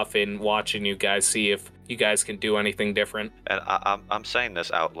huffing and puffing, watching you guys, see if you guys can do anything different. And I'm saying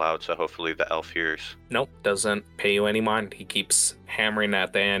this out loud, so hopefully the elf hears. Nope, doesn't pay you any mind. He keeps hammering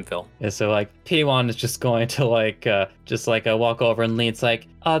at the anvil. Yeah, so like P1 is just going to walk over and leans like,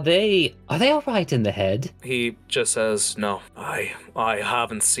 are they all right in the head? He just says, no, I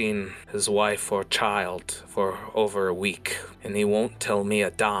haven't seen his wife or child for over a week, and he won't tell me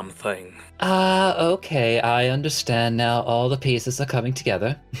a damn thing. Okay, I understand now. All the pieces are coming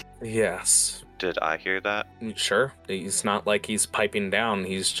together. Yes. Did I hear that? Sure. He's not like he's piping down.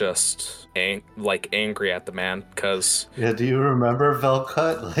 He's just angry at the man because... Yeah, do you remember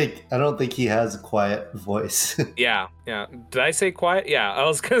Velcut? Like, I don't think he has a quiet voice. Yeah. Did I say quiet? Yeah, I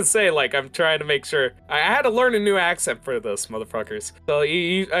was going to say, like, I'm trying to make sure. I had to learn a new accent for this, motherfuckers. So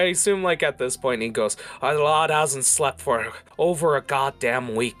I assume, like, at this point, he goes, our lord hasn't slept for over a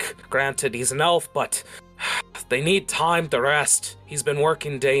goddamn week. Granted, he's an elf, but... they need time to rest. He's been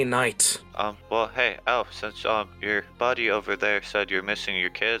working day and night. Well, hey, Elf, since your buddy over there said you're missing your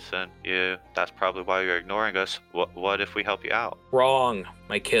kids, and that's probably why you're ignoring us. What if we help you out? Wrong.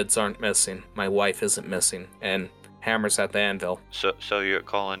 My kids aren't missing. My wife isn't missing. And hammers at the anvil. So you're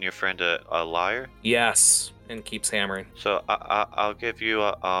calling your friend a liar? Yes. And keeps hammering. So I'll give you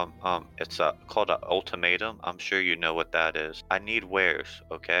it's called an ultimatum. I'm sure you know what that is. I need wares,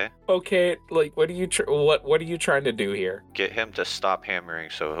 okay? Okay, like what are you what are you trying to do here? Get him to stop hammering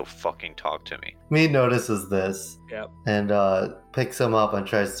so he'll fucking talk to me. Me notices this. Yep. And picks him up and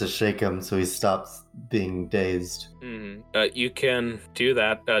tries to shake him so he stops being dazed. You can do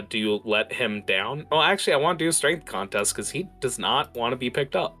that. Do you let him down? Oh, actually, I want to do a strength contest because he does not want to be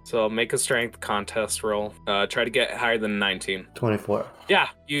picked up. So make a strength contest roll. Try to get higher than 19. 24. Yeah,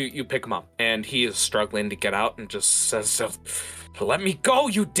 you pick him up, and he is struggling to get out and just says, let me go,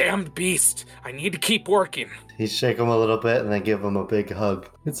 you damned beast. I need to keep working. He shake him a little bit and then give him a big hug.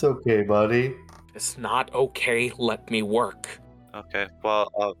 It's okay, buddy. It's not okay. Let me work. Okay,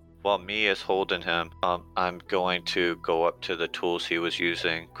 well, while me is holding him, I'm going to go up to the tools he was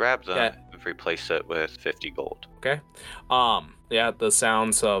using, grab them, and replace it with 50 gold. Okay. Yeah, the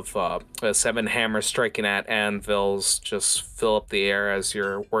sounds of 7 hammers striking at anvils just fill up the air as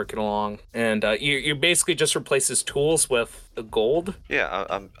you're working along. And you basically just replace his tools with the gold. Yeah,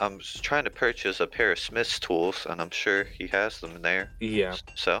 I'm trying to purchase a pair of smith's tools, and I'm sure he has them there. Yeah.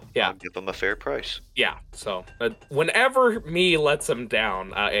 So yeah. I'll give him a fair price. Yeah, so whenever me lets him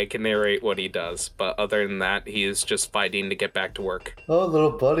down, I can narrate what he does. But other than that, he is just fighting to get back to work. Oh,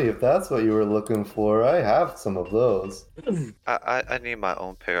 little buddy, if that's what you were looking for, I have some of those. I need my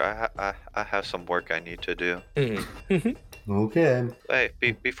own pair. I have some work I need to do. Okay. Hey,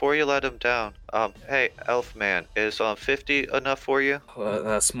 before you let him down, hey, Elfman, is 50 enough for you?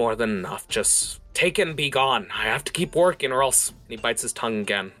 That's more than enough. Just take it and be gone. I have to keep working or else. And he bites his tongue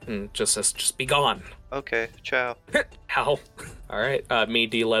again and just says, just be gone. Okay, ciao. How? All right. Me,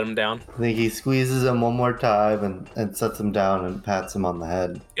 do you let him down? I think he squeezes him one more time and sets him down and pats him on the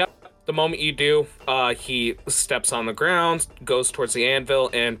head. Yep. The moment you do, he steps on the ground, goes towards the anvil,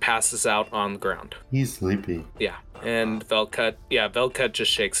 and passes out on the ground. He's sleepy. Yeah. And Velcut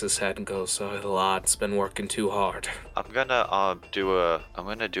just shakes his head and goes, "Oh, the lot's been working too hard." I'm gonna do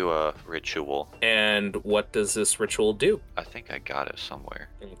a ritual. And what does this ritual do? I think I got it somewhere.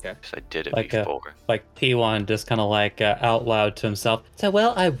 Okay. Because I did it Like, before. Like P1 just kind of like out loud to himself. So,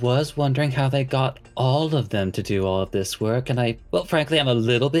 well, I was wondering how they got all of them to do all of this work, and well, frankly, I'm a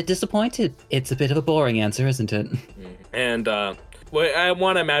little bit disappointed. It's a bit of a boring answer, isn't it? And I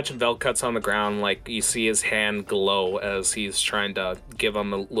want to imagine Velcut's on the ground, like you see his hand glow as he's trying to give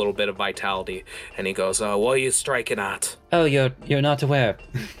him a little bit of vitality, and he goes, "What are you striking at?" Oh, you're not aware.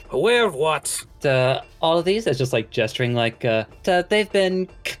 Aware of what? All of these is just like gesturing, like they've been.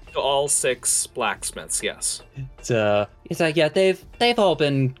 All 6 blacksmiths, yes. It's like, yeah, they've all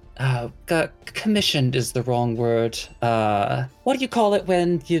been commissioned is the wrong word. What do you call it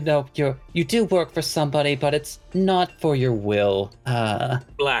when you do work for somebody, but it's not for your will?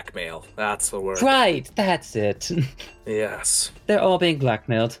 Blackmail, that's the word. Right, that's it. Yes. They're all being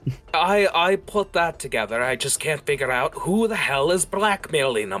blackmailed. I put that together. I just can't figure out who the hell is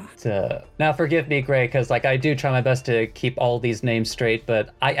blackmailing them. Now, forgive me, Gray, because like I do try my best to keep all these names straight, but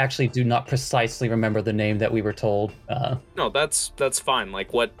I actually do not precisely remember the name that we were told. No, that's fine.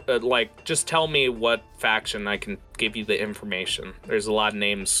 Like what? Just tell me what faction. I can give you the information. There's a lot of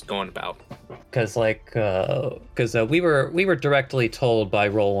names going about. Because we were directly told by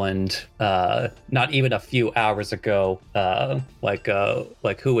Roland, not even a few hours ago,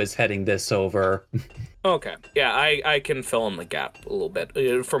 who is heading this over. Okay. Yeah, I can fill in the gap a little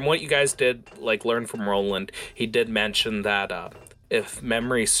bit. From what you guys did, learn from Roland, he did mention that, if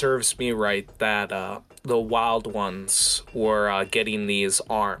memory serves me right, that the Wild Ones were getting these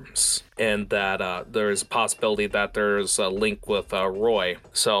arms, and that there's a possibility that there's a link with Roy.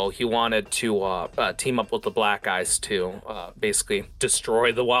 So he wanted to team up with the Black Eyes to basically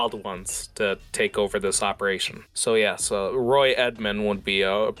destroy the Wild Ones to take over this operation. So Roy Edmond would be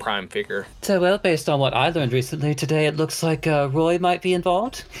a prime figure. So, well, based on what I learned recently today, it looks like Roy might be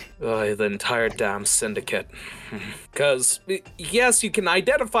involved. The entire damn syndicate. Because, yes, you can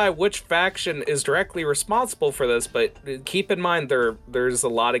identify which faction is directly responsible for this, but keep in mind there's a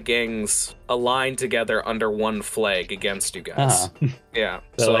lot of gangs aligned together under one flag against you guys. Uh-huh. Yeah.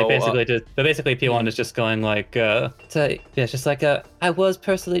 So basically P1 is just going like, it's just like, I was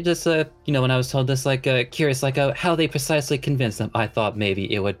personally just, when I was told this, curious, how they precisely convinced them. I thought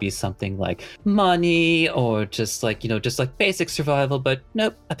maybe it would be something like money or just basic survival, but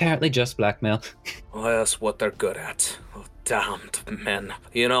nope, apparently just blackmail. Well, that's what they're good at. Oh, damned men.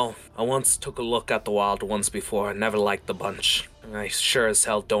 I once took a look at the Wild Ones before. I never liked the bunch. I sure as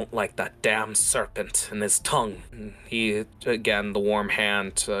hell don't like that damn serpent and his tongue. He, again, the warm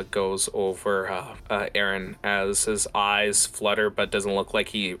hand goes over Aaron as his eyes flutter, but doesn't look like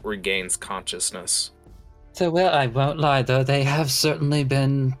he regains consciousness. So, well, I won't lie, though, they have certainly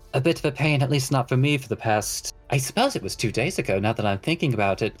been a bit of a pain, at least not for me, for the past, I suppose it was 2 days ago, now that I'm thinking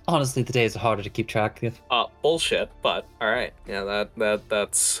about it. Honestly, the days are harder to keep track of. Bullshit, but alright. Yeah,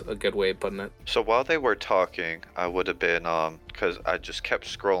 that's a good way of putting it. So while they were talking, I would have been, because I just kept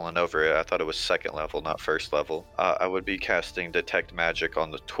scrolling over it, I thought it was 2nd level, not 1st level. I would be casting Detect Magic on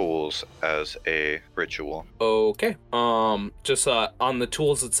the tools as a ritual. Okay. Just on the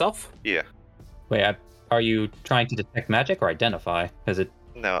tools itself? Yeah. Wait, are you trying to detect magic or identify?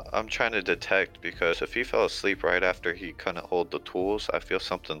 No, I'm trying to detect, because if he fell asleep right after he couldn't hold the tools, I feel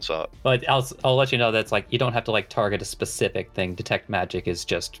something's up. But I'll let you know that's you don't have to target a specific thing. Detect magic is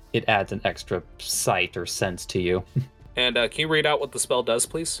just, it adds an extra sight or sense to you. And can you read out what the spell does,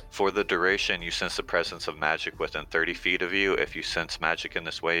 please? For the duration, you sense the presence of magic within 30 feet of you. If you sense magic in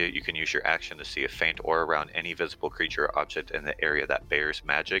this way, you can use your action to see a faint aura around any visible creature or object in the area that bears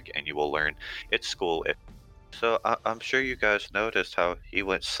magic, and you will learn its school. So I'm sure you guys noticed how he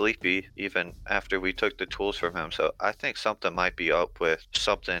went sleepy even after we took the tools from him. So I think something might be up with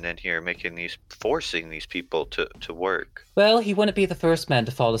something in here forcing these people to work. Well, he wouldn't be the first man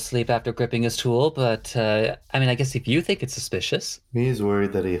to fall asleep after gripping his tool, but I guess if you think it's suspicious. He's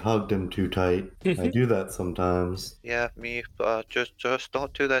worried that he hugged him too tight. I do that sometimes. Yeah, me. Just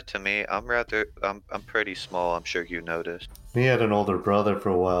don't do that to me. I'm pretty small. I'm sure you noticed. Me had an older brother for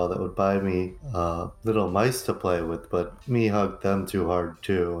a while that would buy me little mice to play with, but me hugged them too hard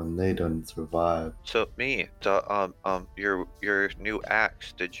too, and they didn't survive. So your new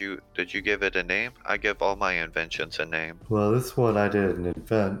axe, did you give it a name? I give all my inventions a name. Well, this one I didn't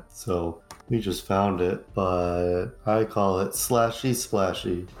invent, so we just found it, but I call it Slashy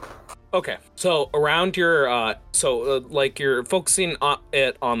Splashy. Okay, so around your, like you're focusing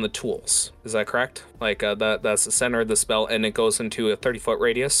on the tools. Is that correct? Like that's the center of the spell, and it goes into a 30-foot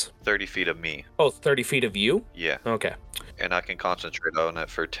radius. 30 feet of me. Oh, 30 feet of you. Yeah. Okay, And I can concentrate on it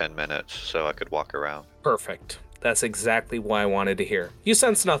for 10 minutes, so I could walk around. perfect. That's exactly what I wanted to hear. You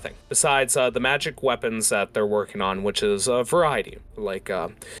sense nothing besides the magic weapons that they're working on, which is a variety. Like,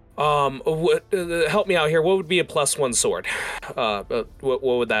 help me out here. What would be a +1 sword? What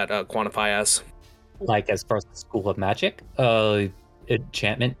would that quantify as? Like as far as the School of Magic,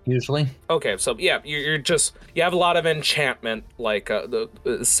 enchantment usually. Okay, so yeah, you have a lot of enchantment, like the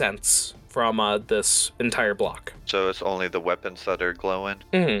sense from this entire block. So it's only the weapons that are glowing?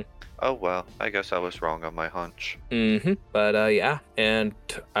 Mm-hmm. Oh well, I guess I was wrong on my hunch. Mm-hmm. But yeah, and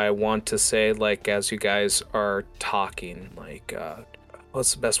I want to say, like, as you guys are talking, like,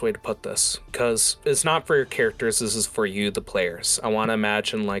 what's the best way to put this? Because it's not for your characters, this is for you, the players. I want to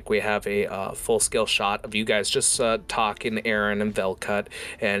imagine, like, we have a full-scale shot of you guys just talking, Aaron and Velcut,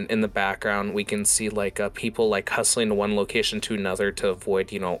 and in the background we can see, like, people, like, hustling to one location to another to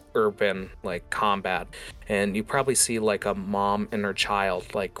avoid, urban, like, combat. And you probably see, like, a mom and her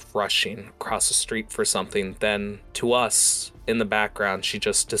child, like, rushing across the street for something. Then, to us, in the background, she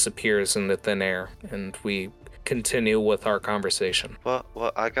just disappears into thin air, and we continue with our conversation. Well,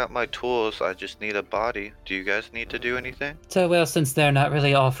 I got my tools. I just need a body. Do you guys need to do anything? So, well, since they're not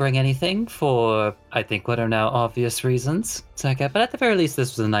really offering anything for, I think, what are now obvious reasons, but at the very least,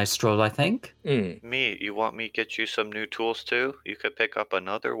 this was a nice stroll, I think. Me, you want me to get you some new tools too? You could pick up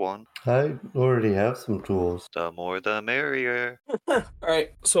another one. I already have some tools. The more the merrier. All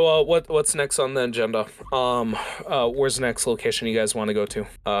right. So, what's next on the agenda? Where's the next location you guys want to go to?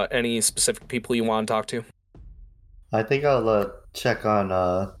 Any specific people you want to talk to? I think I'll check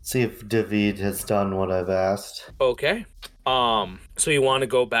on, see if David has done what I've asked. Okay. So you want to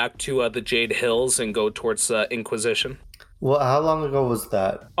go back to the Jade Hills and go towards Inquisition? Well, how long ago was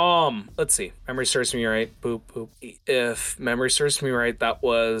that? Let's see. Memory serves me right. Boop, boop. If memory serves me right, that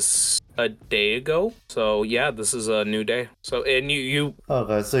was a day ago. So yeah, this is a new day. So, and you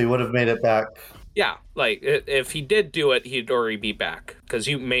Okay, so you would have made it back. yeah, like if he did do it, he'd already be back because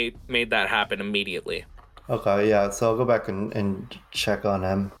you made that happen immediately. Okay, yeah, so I'll go back and check on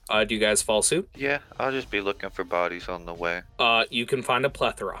him. Do you guys fall suit? Yeah, I'll just be looking for bodies on the way. You can find a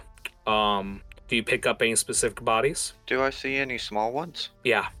plethora. Do you pick up any specific bodies? Do I see any small ones?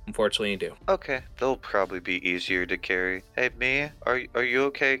 Yeah, unfortunately you do. Okay, they'll probably be easier to carry. Hey, Mia, are you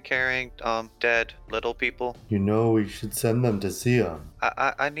okay carrying dead little people? You know we should send them to Sion.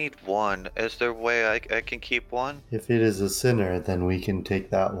 I need one. Is there a way I can keep one? If it is a sinner, then we can take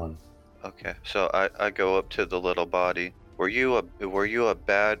that one. Okay, so I go up to the little body. Were you a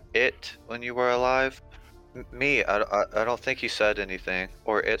bad it when you were alive? Me, I don't think he said anything,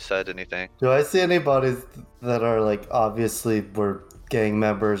 or it said anything. Do I see any bodies that are, like, obviously were gang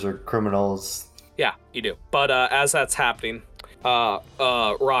members or criminals? Yeah, you do. But as that's happening,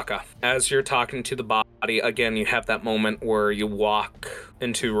 Raka, as you're talking to the body, again, you have that moment where you walk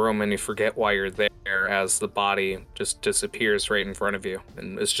into a room and you forget why you're there as the body just disappears right in front of you.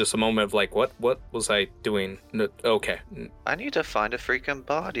 And it's just a moment of like, what was I doing? Okay. I need to find a freaking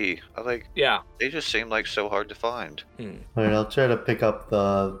body. Yeah. They just seem like so hard to find. Alright, I'll try to pick up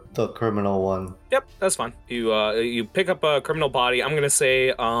the criminal one. Yep, that's fine. You pick up a criminal body. I'm gonna say,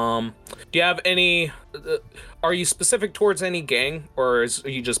 do you have any? Are you specific towards any gang, or are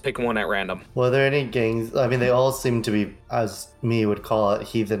you just picking one at random? Well, are there any gangs? I mean, they all seem to be, as me would call it,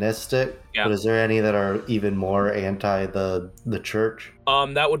 heathenistic. Yeah. But is there any that are even more anti the church?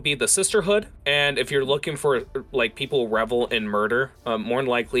 That would be the Sisterhood, and if you're looking for like people who revel in murder, more than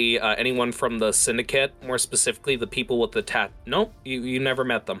likely anyone from the Syndicate, more specifically the people with the tat. Nope, you never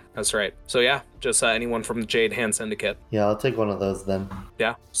met them. That's right. So yeah, just anyone from the Jade Hand Syndicate. Yeah, I'll take one of those then.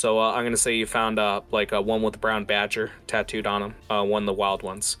 Yeah. So I'm gonna say you found like one with a brown badger tattooed on him, one of the wild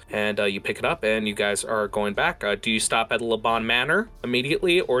ones, and you pick it up, and you guys are going back. Do you stop at Laban Manor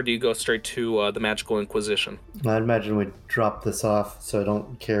immediately, or do you go straight to the Magical Inquisition? I'd imagine we'd drop this off so I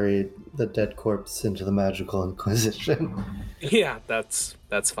don't carry the dead corpse into the Magical Inquisition. Yeah, that's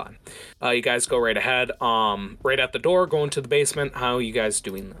that's fine. You guys go right ahead. Right at the door, going to the basement. How are you guys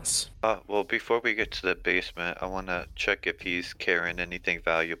doing this? Well, before we get to the basement, I want to check if he's carrying anything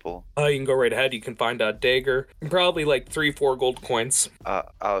valuable. You can go right ahead. You can find a dagger, probably like 3-4 gold coins.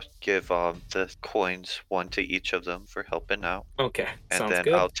 I'll give the coins, one to each of them for helping out. Okay, And sounds then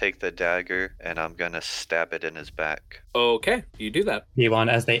good. I'll take the dagger and I'm gonna stab it in his back. Okay, you do that. P1,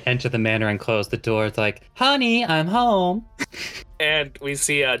 as they enter the manor and close the door, it's like, honey, I'm home. And we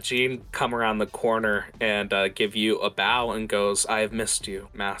see Jean come around the corner and give you a bow and goes, I have missed you,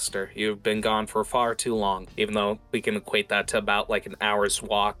 master. You've been gone for far too long, even though we can equate that to about like an hour's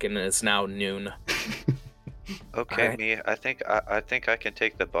walk, and it's now noon. Okay, Alright. me. I think I can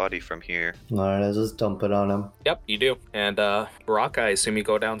take the body from here. Alright, I just dump it on him. Yep, you do. And Baraka, I assume you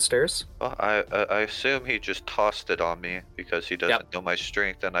go downstairs? Well, I assume he just tossed it on me because he doesn't know my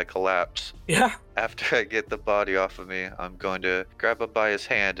strength, and I collapse. Yeah. After I get the body off of me, I'm going to grab him by his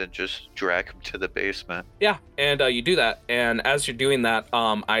hand and just drag him to the basement. Yeah, and you do that. And as you're doing that,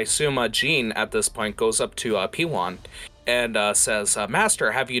 I assume Jean at this point goes up to P1 and says,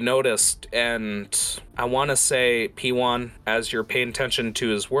 Master, have you noticed? And I want to say, P1, as you're paying attention to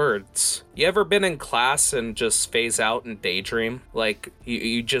his words, you ever been in class and just phase out and daydream? Like,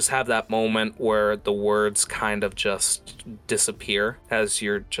 you just have that moment where the words kind of just disappear as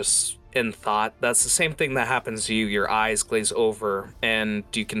you're just in thought. That's the same thing that happens to you. Your eyes glaze over and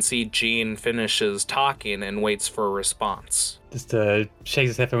you can see Jean finishes talking and waits for a response. Just shakes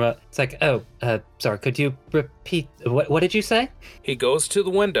his head from a... It's like, sorry, could you repeat... What did you say? He goes to the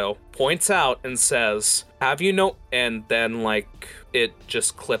window, points out and says, have you no... And then, like, it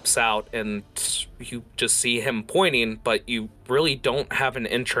just clips out and you just see him pointing, but you really don't have an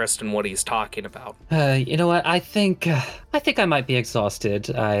interest in what he's talking about. You know what? I think I might be exhausted.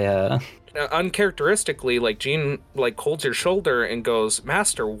 Uncharacteristically, like, Jean, like, holds your shoulder and goes,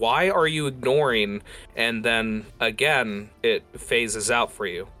 Master, why are you ignoring? And then, again, it phases out for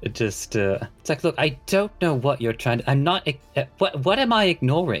you. It just, it's like, look, I don't know what you're trying to... I'm not... What am I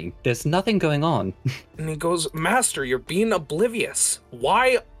ignoring? There's nothing going on. And he goes, Master, you're being oblivious.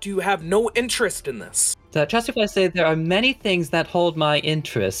 Why do you have no interest in this? Trust if I say there are many things that hold my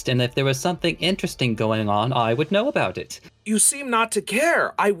interest, and if there was something interesting going on, I would know about it. You seem not to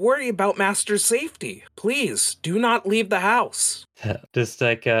care. I worry about Master's safety. Please, do not leave the house. Just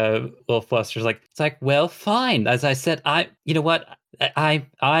like, Wolf Buster's like, it's like, well, fine. As I said, you know what? I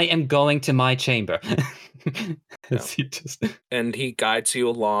am going to my chamber. And he guides you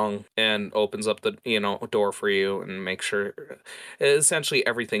along and opens up the door for you and makes sure essentially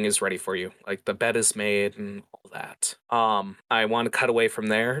everything is ready for you, like the bed is made and all that. I want to cut away from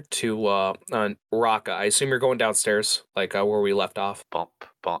there to Raka. I assume you're going downstairs, like where we left off. Bump,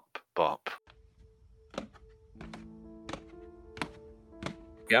 bump, bump.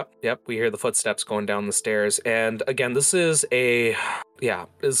 Yep. We hear the footsteps going down the stairs. And again, this is a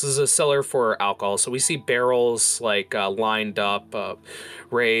cellar for alcohol. So we see barrels like lined up,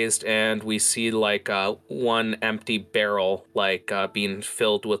 raised, and we see like one empty barrel like being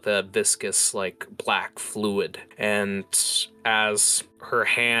filled with a viscous like black fluid. And as her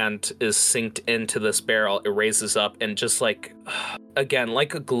hand is synced into this barrel, it raises up and just like, again,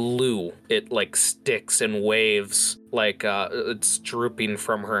 like a glue, it like sticks and waves, like it's drooping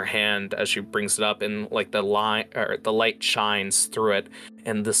from her hand as she brings it up, and like the light shines through it,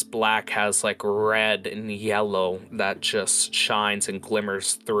 and this black has like red and yellow that just shines and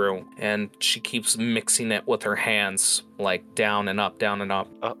glimmers through, and she keeps mixing it with her hands, like down and up, down and up.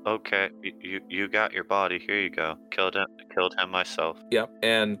 Oh, okay. You got your body. Here you go. Killed him myself. Yep,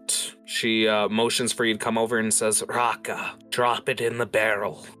 and she motions for you to come over and says, Raka, drop it in the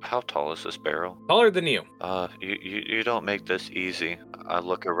barrel. How tall is this barrel? Taller than you. You don't make this easy. I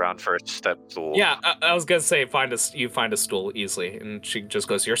look around for a step stool. Yeah, I was gonna say you find a stool easily, and she just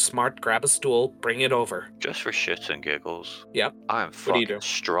goes, "You're smart. Grab a stool, bring it over." Just for shits and giggles. Yep. I'm What do you fucking do?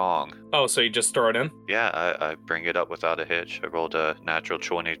 strong. Oh, so you just throw it in? Yeah, I bring it up without a hitch. I rolled a natural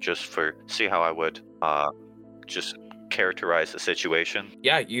 20 just for see how I would just characterize the situation.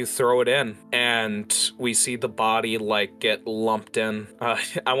 Yeah, you throw it in, and we see the body like get lumped in.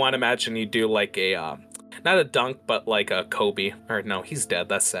 I want to imagine you do like a not a dunk, but like a Kobe. Or no, he's dead.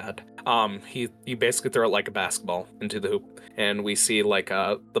 That's sad. You basically throw it like a basketball into the hoop, and we see like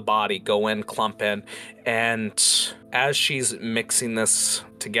the body go in, clump in, and as she's mixing this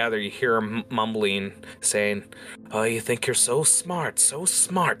together, you hear her mumbling, saying, "Oh, you think you're so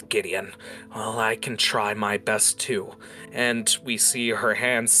smart, Gideon. Well, I can try my best too." And we see her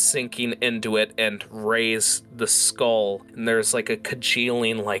hands sinking into it and raise the skull. And there's like a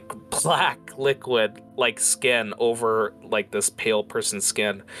congealing, like black liquid, like skin over like this pale person's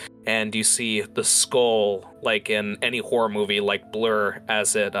skin. And you see the skull, like in any horror movie, like blur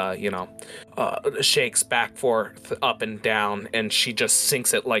as it, shakes back, forth, up and down, and she just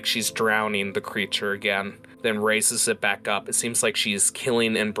sinks it like she's drowning the creature again, then raises it back up. It seems like she's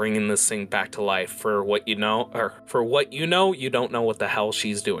killing and bringing this thing back to life. For what you know, you don't know what the hell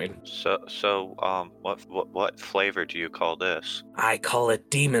she's doing. What flavor do you call this? I call it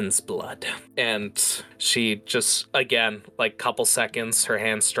demon's blood. And she just, again, like couple seconds, her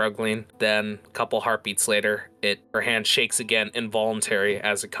hand struggling, then a couple heartbeats later, her hand shakes again, involuntary,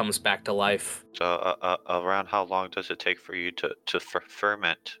 as it comes back to life. So around how long does it take for you to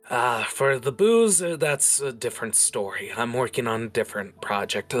ferment? For the booze, that's a different story. I'm working on a different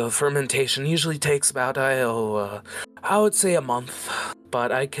project. Fermentation usually takes about, I would say a month.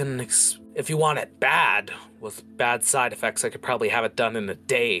 But I can, if you want it bad, with bad side effects, I could probably have it done in a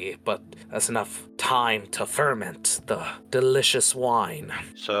day, but that's enough time to ferment the delicious wine.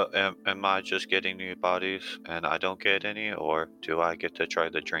 So am I just getting new bodies and I don't get any, or do I get to try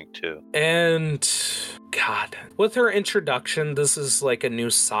the drink too? And God, with her introduction, this is like a new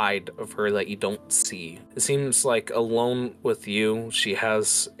side of her that you don't see. It seems like alone with you, she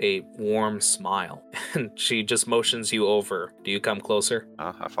has a warm smile, and she just motions you over. Do you come closer?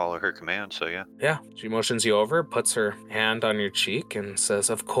 I follow her command, so yeah. Yeah, she motions you over, puts her hand on your cheek, and says,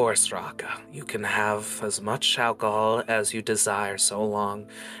 "Of course, Raka, you can have as much alcohol as you desire so long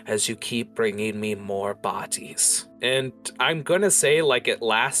as you keep bringing me more bodies." And I'm gonna say, like, it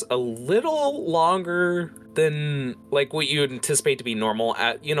lasts a little longer than, like, what you would anticipate to be normal.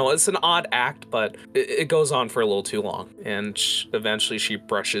 It's an odd act, but it goes on for a little too long. And eventually she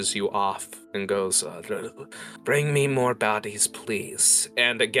brushes you off and goes, "Bring me more bodies, please."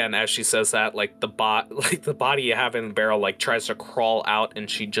 And again, as she says that, like the body you have in the barrel, like, tries to crawl out, and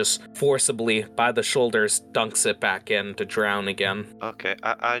she just forcibly, by the shoulders, dunks it back in to drown again. Okay,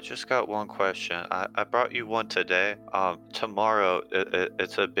 I just got one question. I brought you one today. Tomorrow,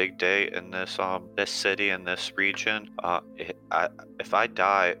 it's a big day in this city, in this region. If I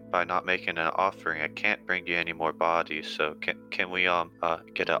die by not making an offering, I can't bring you any more bodies. So can we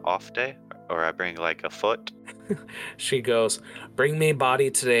get an off day? Or I bring like a foot? She goes, "Bring me body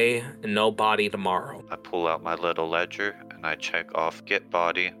today and no body tomorrow." I pull out my little ledger and I check off get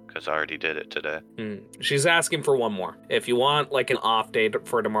body, because I already did it today. She's asking for one more. If you want like an off day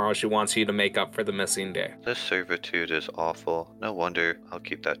for tomorrow, she wants you to make up for the missing day. This servitude is awful. No wonder I'll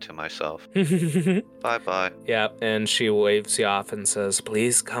keep that to myself. Bye-bye. Yeah, and she waves you off and says,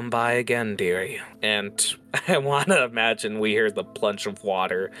 "Please come by again, dearie." And I want to imagine we hear the plunge of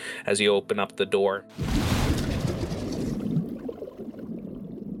water as you open up the door.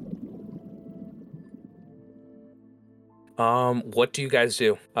 What do you guys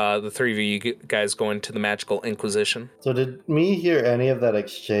do? The three of you guys go into the Magical Inquisition. So did me hear any of that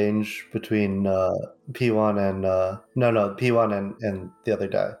exchange between P1 and P1 and the other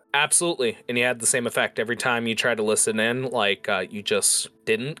guy? Absolutely, and he had the same effect every time you tried to listen in. Like you just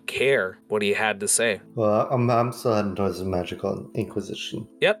didn't care what he had to say. Well, I'm still heading towards the Magical Inquisition.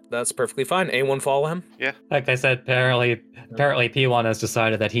 Yep, that's perfectly fine. Anyone follow him? Yeah. Like I said, apparently P1 has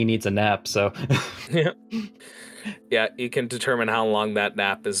decided that he needs a nap, so... Yeah. Yeah, you can determine how long that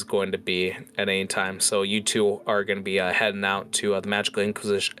nap is going to be at any time. So you two are going to be heading out to the Magical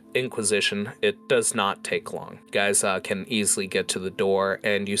Inquisition. It does not take long. You guys can easily get to the door,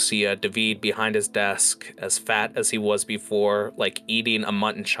 and you see David behind his desk, as fat as he was before, like eating a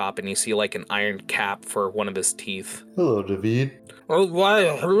mutton chop, and you see like an iron cap for one of his teeth. Hello, David. Oh, why,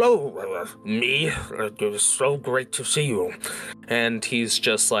 hello, me. It was so great to see you. And he's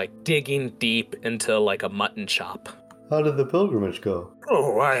just like digging deep into like a mutton chop. How did the pilgrimage go?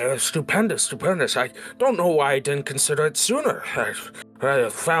 Oh, why, stupendous. I don't know why I didn't consider it sooner. I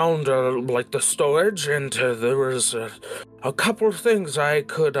found, like, the storage, and there was a couple of things I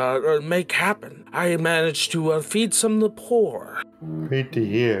could make happen. I managed to feed some of the poor. Great to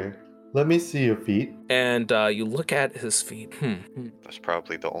hear. Let me see your feet. And you look at his feet. That's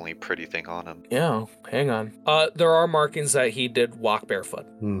probably the only pretty thing on him. Yeah, hang on. There are markings that he did walk barefoot.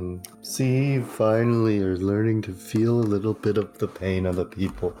 See, finally you're learning to feel a little bit of the pain of the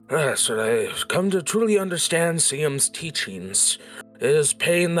people. Yes, I've come to truly understand Siam's teachings. It is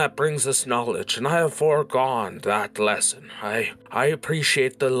pain that brings us knowledge, and I have foregone that lesson. I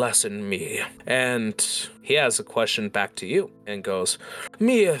appreciate the lesson, me. And he has a question back to you and goes,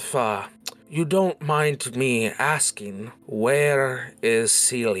 me, if you don't mind me asking, where is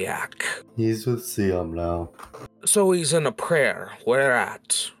Celiac? He's with Siam now. So he's in a prayer. Where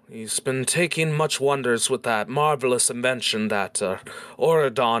at? He's been taking much wonders with that marvelous invention that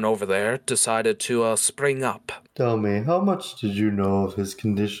Oradon over there decided to spring up. Tell me, how much did you know of his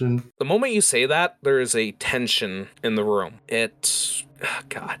condition? The moment you say that, there is a tension in the room.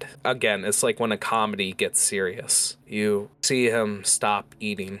 God. Again, it's like when a comedy gets serious. You see him stop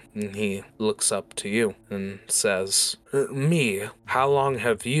eating, and he looks up to you and says, me, how long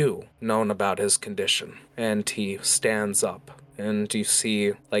have you known about his condition? And he stands up, and you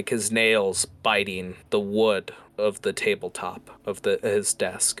see, like, his nails biting the wood of the tabletop of his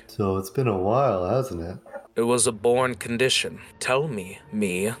desk. So it's been a while, hasn't it? It was a born condition. Tell me,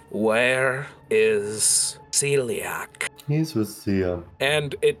 where is Celiac? He's with Siam.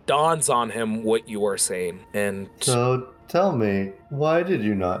 And it dawns on him what you are saying. And So tell me, why did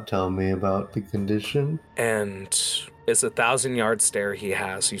you not tell me about the condition? and it's a 1,000-yard stare he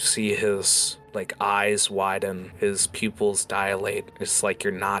has. You see his eyes widen, his pupils dilate. It's like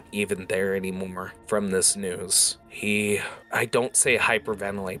you're not even there anymore from this news. I don't say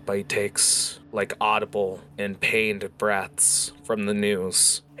hyperventilate, but he takes audible and pained breaths from the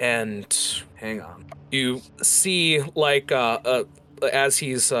news. And hang on. You see as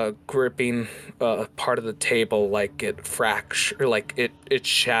he's gripping part of the table, it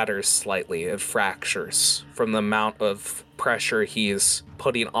shatters slightly. It fractures from the amount of pressure he's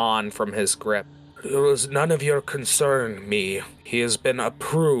putting on from his grip. It was none of your concern, me. He has been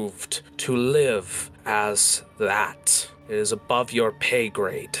approved to live as that. It is above your pay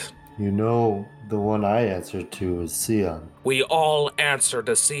grade. You know, the one I answer to is Siam. We all answer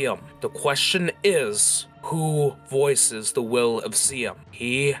to Siam. The question is, who voices the will of Siam?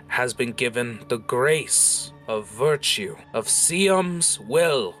 He has been given the grace of virtue, of Siam's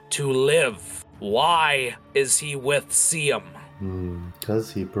will to live. Why is he with Siam?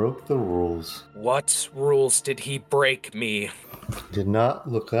 Because he broke the rules. What rules did he break, me? Did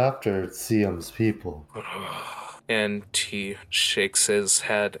not look after Siam's people. And he shakes his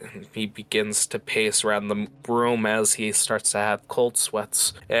head and he begins to pace around the room as he starts to have cold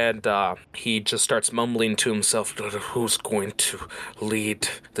sweats. And he just starts mumbling to himself, who's going to lead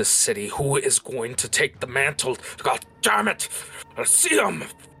the city? Who is going to take the mantle? God damn it! Siam!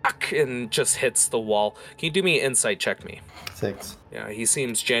 And just hits the wall. Can you do me an insight check, me? 6. Yeah, he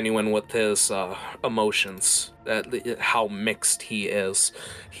seems genuine with his emotions, how mixed he is.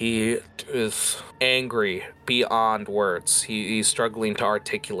 He is angry beyond words. He's struggling to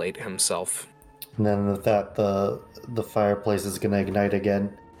articulate himself. And then with that, the fireplace is gonna ignite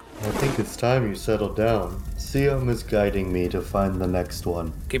again. I think it's time you settle down. Siam is guiding me to find the next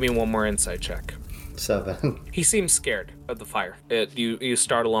one. Give me one more insight check. 7. He seems scared of the fire. You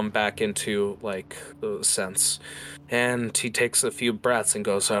startle him back into, sense. And he takes a few breaths and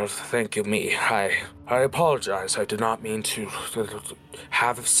goes, thank you, me. I apologize. I did not mean to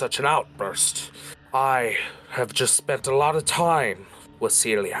have such an outburst. I have just spent a lot of time with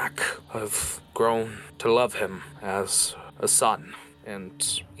Celiac. I've grown to love him as a son.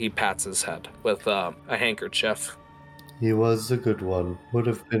 And he pats his head with a handkerchief. He was a good one. Would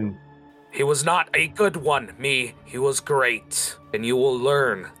have been... He was not a good one, me. He was great. And you will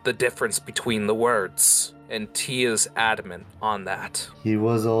learn the difference between the words. And he is adamant on that. He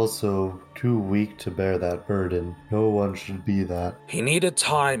was also too weak to bear that burden. No one should be that. He needed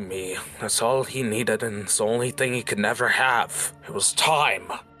time, me. That's all he needed, and it's the only thing he could never have. It was time.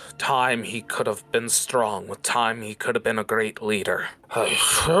 Time he could have been strong. With time he could have been a great leader.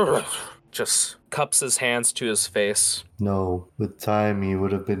 Just cups his hands to his face. No, with time he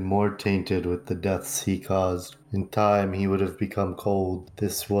would have been more tainted with the deaths he caused. In time he would have become cold.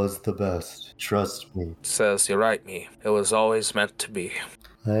 This was the best. Trust me. Says, you're right, me. It was always meant to be.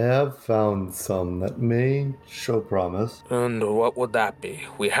 I have found some that may show promise. And what would that be?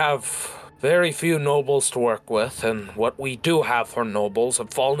 We have very few nobles to work with, and what we do have for nobles have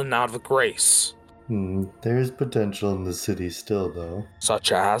fallen out of grace. There's potential in the city still, though.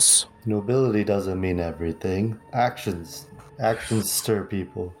 Such as? Nobility doesn't mean everything. Actions stir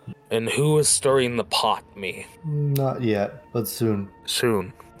people. And who is stirring the pot, me? Not yet, but soon.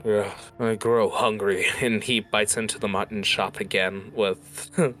 Soon. Yeah, I grow hungry. And he bites into the mutton chop again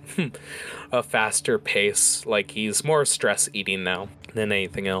with a faster pace, like he's more stress eating now than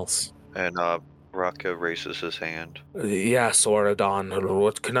anything else. And Raka raises his hand. Yes, Oradon,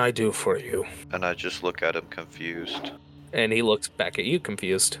 what can I do for you? And I just look at him confused. And he looks back at you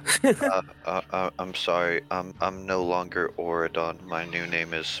confused. I'm sorry. I'm no longer Oridon. My new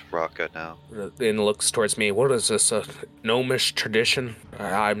name is Raka now. And looks towards me. What is this, a gnomish tradition?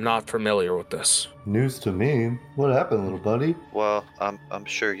 I'm not familiar with this. News to me. What happened, little buddy? Well, I'm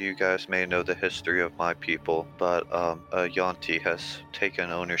sure you guys may know the history of my people, but Yanti has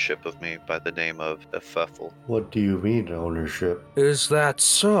taken ownership of me by the name of Efethel. What do you mean, ownership? Is that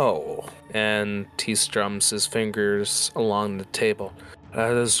so? And he strums his fingers along the table.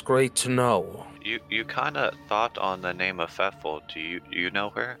 That is great to know. You kind of thought on the name of Efethel. Do you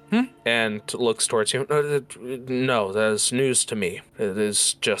know her? And looks towards you. No, that is news to me. It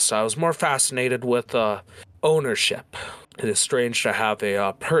is just, I was more fascinated with ownership. It is strange to have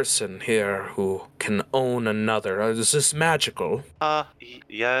a person here who can own another. Is this magical?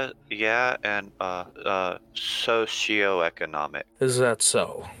 Yeah, and socioeconomic. Is that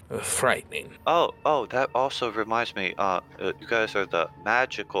so? Frightening. Oh, that also reminds me. You guys are the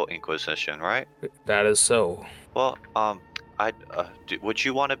Magical Inquisition, right? That is so. Well, would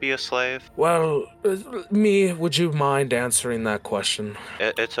you want to be a slave? Well, would you mind answering that question?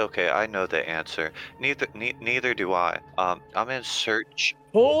 It's okay. I know the answer. Neither do I. I'm in search.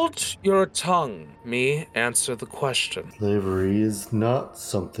 Hold your tongue. Answer the question. Slavery is not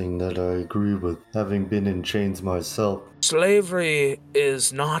something that I agree with, having been in chains myself. Slavery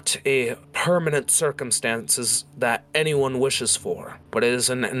is not a permanent circumstance that anyone wishes for, but it is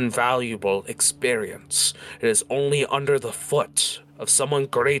an invaluable experience. It is only under the foot of someone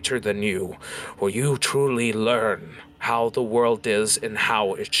greater than you where you truly learn how the world is and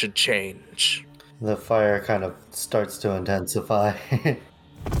how it should change. The fire kind of starts to intensify.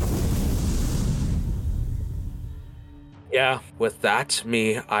 Yeah, with that,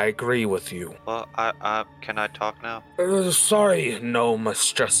 I agree with you. Well, can I talk now? Sorry, gnome,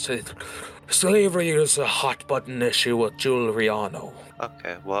 just slavery is a hot button issue with Giuliano.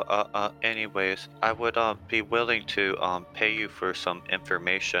 Okay, well, anyways, I would be willing to pay you for some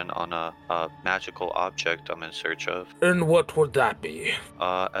information on a magical object I'm in search of. And what would that be?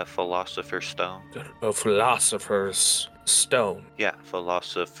 A philosopher's stone. A philosopher's stone. Yeah,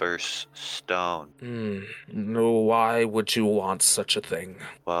 philosopher's stone. Why would you want such a thing?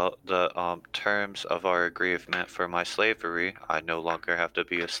 Well, the terms of our agreement for my slavery, I no longer have to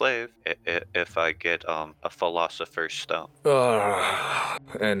be a slave if I get a philosopher's stone.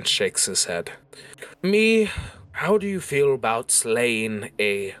 And shakes his head. How do you feel about slaying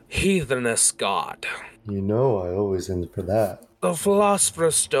a heathenous god? You know I always end for that. The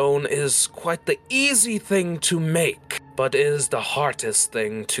Philosopher's Stone is quite the easy thing to make, but is the hardest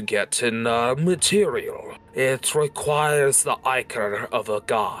thing to get in material. It requires the ichor of a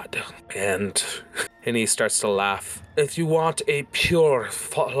god. And he starts to laugh. If you want a pure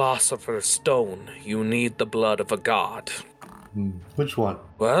Philosopher's Stone, you need the blood of a god. Which one?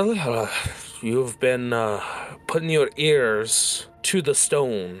 Well, you've been putting your ears to the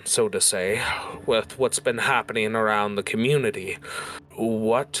stone, so to say, with what's been happening around the community.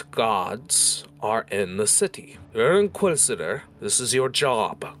 What gods are in the city? You're an inquisitor. This is your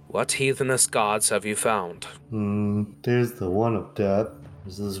job. What heathenous gods have you found? There's the one of death.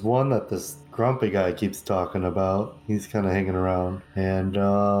 There's this one that this grumpy guy keeps talking about. He's kind of hanging around. And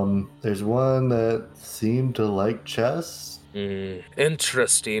there's one that seemed to like chess.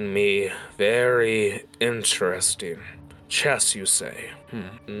 Interesting, very interesting. Chess, you say?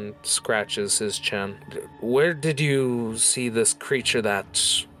 And scratches his chin. Where did you see this creature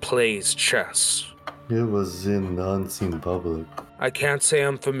that plays chess? It was in the unseen public. I can't say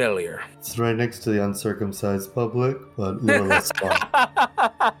I'm familiar. It's right next to the uncircumcised public, but a little less fun.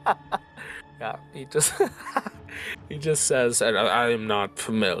 Yeah, he just says, I am not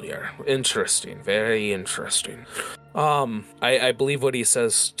familiar. Interesting, very interesting. I believe what he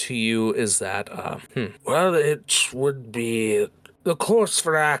says to you is that, well, it would be, the course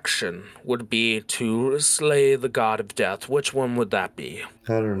for action would be to slay the god of death. Which one would that be?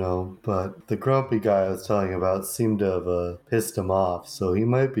 I don't know, but the grumpy guy I was telling you about seemed to have pissed him off, so he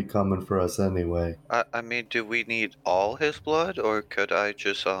might be coming for us anyway. I mean, do we need all his blood, or could I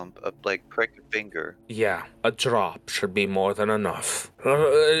just prick a finger? Yeah, a drop should be more than enough.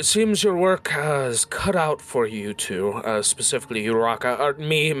 It seems your work is cut out for you two, specifically you, Raka.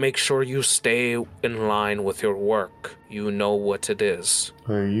 Make sure you stay in line with your work. You know what it is.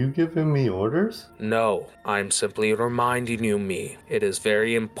 Are you giving me orders? No, I'm simply reminding you, It is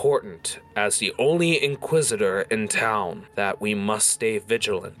very important, as the only Inquisitor in town, that we must stay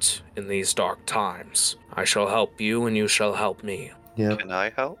vigilant in these dark times. I shall help you, and you shall help me. Yep. Can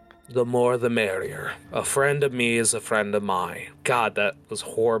I help? The more the merrier. A friend of me is a friend of mine. God, that was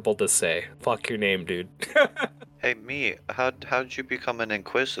horrible to say. Fuck your name, dude. Hey, me, how did you become an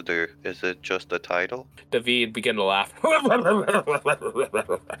Inquisitor? Is it just a title? David began to laugh.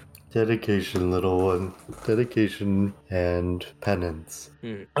 Dedication, little one. Dedication and penance.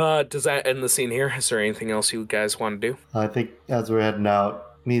 Does that end the scene here? Is there anything else you guys want to do? I think as we're heading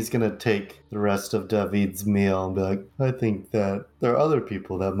out, me's gonna take the rest of David's meal and be like, I think that there are other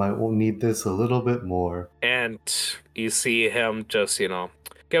people that might need this a little bit more. And you see him just,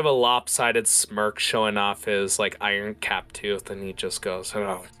 give a lopsided smirk showing off his iron cap tooth, and he just goes,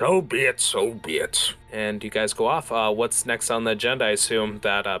 "Oh, so be it, so be it." And you guys go off. What's next on the agenda? I assume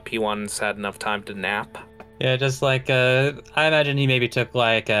that P1's had enough time to nap. Yeah, just I imagine he maybe took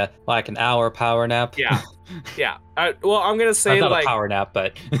an hour power nap. Yeah. Yeah. Well, I'm gonna say not a power nap,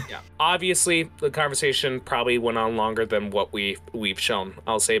 but yeah. Obviously, the conversation probably went on longer than what we've shown.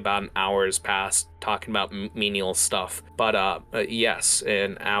 I'll say about an hour has passed talking about menial stuff. But yes,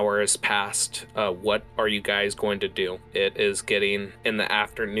 an hour has passed. What are you guys going to do? It is getting in the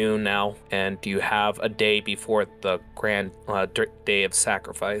afternoon now, and do you have a day before the grand day of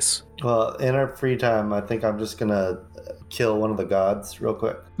sacrifice? Well, in our free time, I think I'm just gonna kill one of the gods real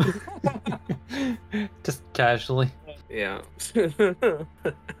quick. just casually. Yeah.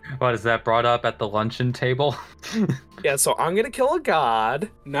 What is that brought up at the luncheon table? Yeah, so I'm gonna kill a god.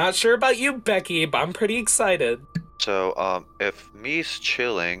 Not sure about you, Becky, but I'm pretty excited. So, if me's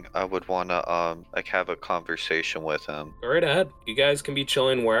chilling, I would wanna have a conversation with him. Go right ahead. You guys can be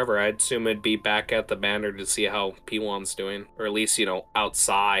chilling wherever. I'd assume it'd be back at the banner to see how P1's doing, or at least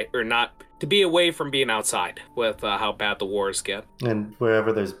outside, or not to be away from being outside with how bad the wars get. And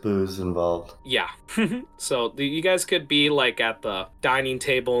wherever there's booze involved. Yeah. So you guys could be at the dining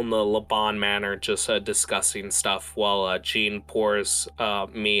table in the Laban Manor just discussing stuff while Jean pours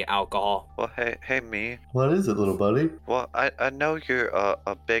me alcohol. Well, hey, me. What is it, little buddy? Well, I know you're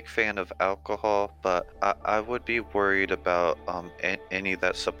a big fan of alcohol, but I would be worried about any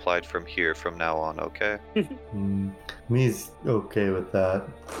that's supplied from here from now on, okay? Me's okay with that.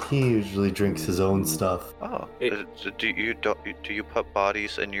 He usually drinks his own stuff. Oh, do you put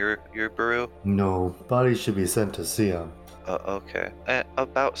bodies in your brew? No, bodies should be sent to Siam. Okay. And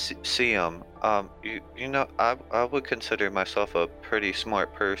about Siam, I would consider myself a pretty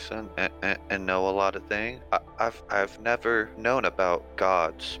smart person and know a lot of things. I've never known about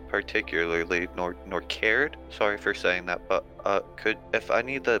gods particularly, nor cared. Sorry for saying that, but if I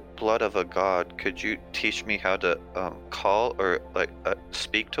need the blood of a god, could you teach me how to call or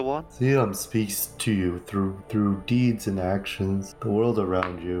speak to one? Siam speaks to you through deeds and actions, the world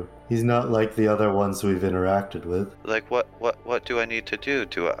around you. He's not like the other ones we've interacted with. What do I need to do?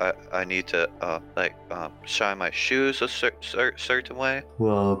 Do I need to shine my shoes a certain way?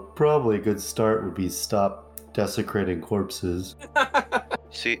 Well, probably a good start would be stop desecrating corpses.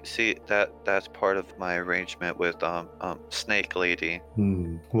 See that's part of my arrangement with Snake Lady.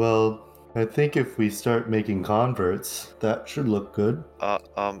 Well, I think if we start making converts, that should look good.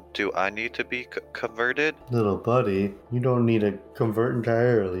 Do I need to be converted? Little buddy, you don't need to convert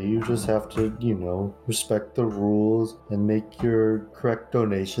entirely. You just have to, respect the rules and make your correct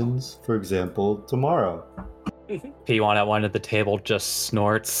donations. For example, tomorrow. P1 at one of the table just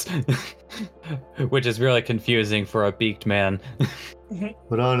snorts, which is really confusing for a beaked man.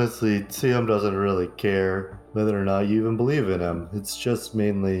 But honestly, Siam doesn't really care whether or not you even believe in him. It's just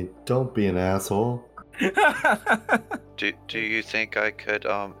mainly, don't be an asshole. Do you think I could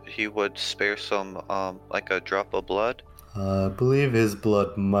he would spare some a drop of blood? I believe his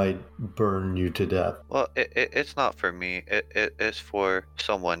blood might burn you to death. Well, it's not for me. It's for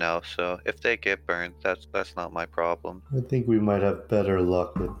someone else. So if they get burned, that's not my problem. I think we might have better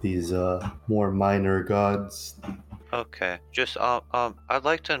luck with these more minor gods. Okay. Just I'd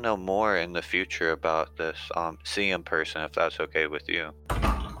like to know more in the future about this Siam person, if that's okay with you.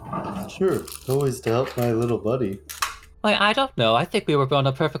 Sure, always to help my little buddy. I don't know. I think we were on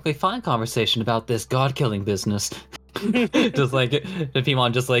a perfectly fine conversation about this god-killing business. Just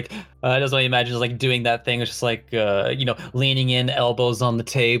Pimon just I just want to imagine just doing that thing, just leaning in, elbows on the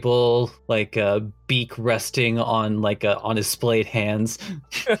table, beak resting on on his splayed hands.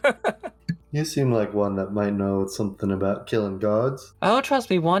 You seem like one that might know something about killing gods. Oh, trust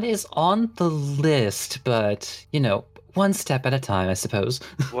me, one is on the list, but one step at a time, I suppose.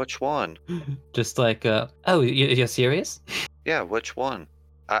 Which one? Just oh, you're serious? Yeah, which one?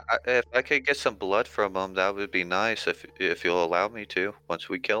 If I could get some blood from him, that would be nice. If you'll allow me to, once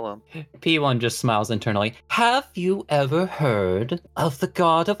we kill him. P1 just smiles internally. Have you ever heard of the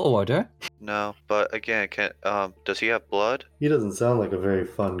God of Order? No, but again, does he have blood? He doesn't sound like a very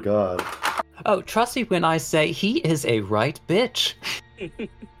fun god. Oh, trust me when I say he is a right bitch.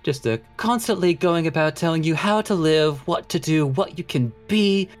 Just constantly going about telling you how to live, what to do, what you can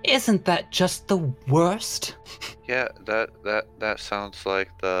be. Isn't that just the worst? Yeah, that sounds like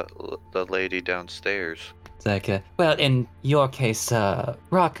the lady downstairs. It's like, well, in your case,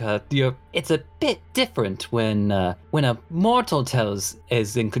 Raka, it's a bit different when a mortal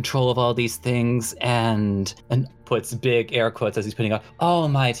is in control of all these things and puts big air quotes as he's putting out,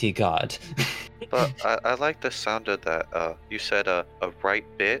 Almighty God. But I like the sound of that. You said a right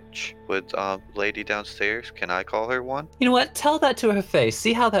bitch with lady downstairs. Can I call her one? You know what? Tell that to her face.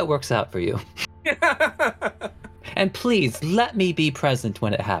 See how that works out for you. And please, let me be present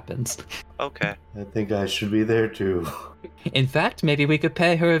when it happens. Okay. I think I should be there too. In fact, maybe we could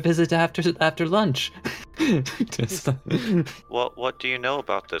pay her a visit after lunch. Just, What do you know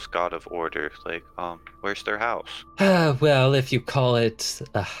about this god of order? Like, where's their house? well, if you call it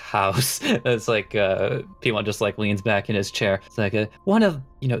a house, it's like P1 just like leans back in his chair. It's like one of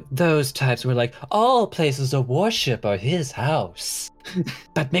those types where like all places of worship are his house.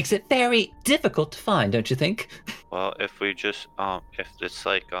 That makes it very difficult to find, don't you think? Well, if we just if it's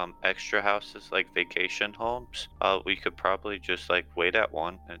like extra houses like vacation homes, we could probably just like wait at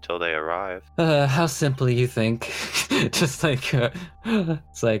one until they arrive. How simply you think. Just like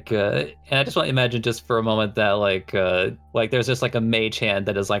it's like and I just want to imagine just for a moment that like there's just like a mage hand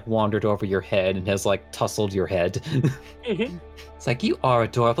that has like wandered over your head and has like tussled your head. It's like, you are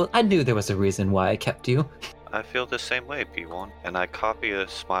adorable. I knew there was a reason why I kept you. I feel the same way, P1. And I copy a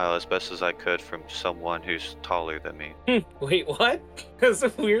smile as best as I could from someone who's taller than me. Wait, what? That's a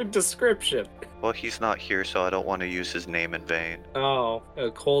weird description. Well, he's not here, so I don't want to use his name in vain. Oh, a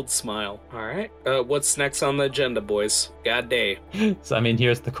cold smile. All right. What's next on the agenda, boys? God day. So, I mean,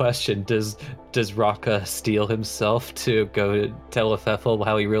 here's the question. Does Raka steel himself to go tell Ephephel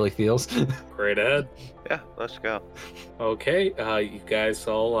how he really feels? Great ahead. Yeah, let's go. Okay, you guys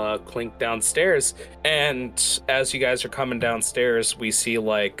all clink downstairs, and as you guys are coming downstairs, we see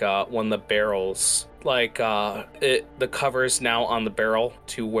like one of the barrels, like the cover's now on the barrel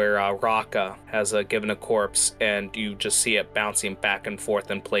to where Raka has given a corpse, and you just see it bouncing back and forth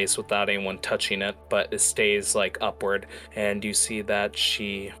in place without anyone touching it, but it stays like upward, and you see that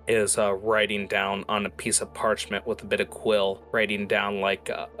she is writing down on a piece of parchment with a bit of quill, writing down like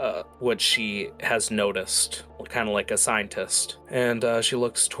what she has noticed, kind of like a scientist. And she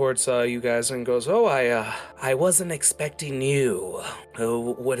looks towards you guys and goes, "Oh, I wasn't expecting you.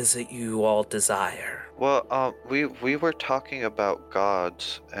 Oh, what is it you all desire?" Well, we were talking about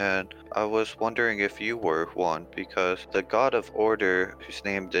gods, and I was wondering if you were one, because the god of order, whose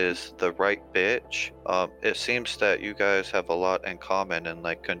name is the right bitch, it seems that you guys have a lot in common in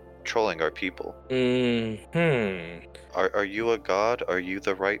like controlling our people. Are you a god? Are you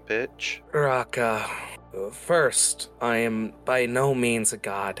the right bitch? Raka, first, I am by no means a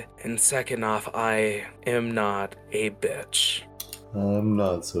god, and second off, I am not a bitch. I'm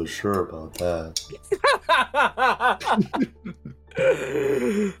not so sure about that.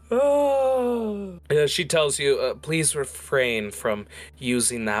 She tells you, please refrain from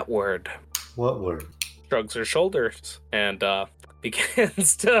using that word. What word? Shrugs her shoulders and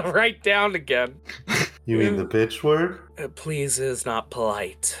begins to write down again. You mean the bitch word? Please is not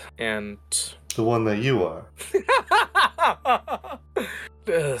polite. And The one that you are.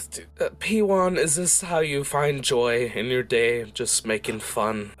 P1, is this how you find joy in your day, just making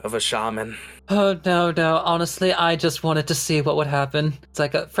fun of a shaman? Oh, no. Honestly, I just wanted to see what would happen. It's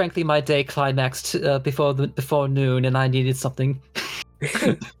like, frankly, my day climaxed before noon, and I needed something.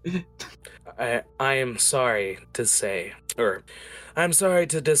 I am sorry to say, or I'm sorry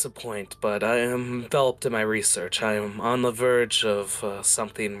to disappoint, but I am enveloped in my research. I am on the verge of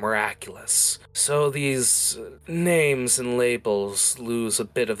something miraculous. So these names and labels lose a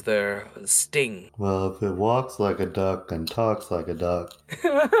bit of their sting. Well, if it walks like a duck and talks like a duck,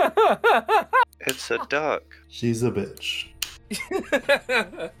 It's a duck. she's a bitch.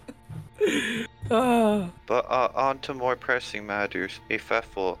 But on to more pressing matters.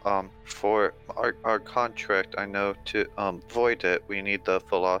 Ephephel, for our contract, I know to void it, we need the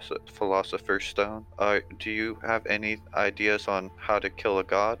Philosopher's Stone. Do you have any ideas on how to kill a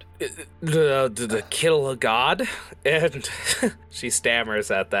god? To kill a god? And she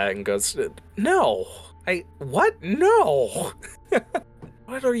stammers at that and goes, "No. What? No.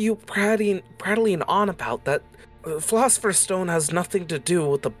 What are you prattling on about? That Philosopher's Stone has nothing to do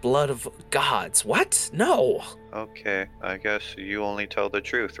with the blood of gods. What? No." Okay, I guess you only tell the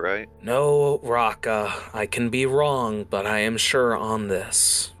truth, right? No, Raka, I can be wrong, but I am sure on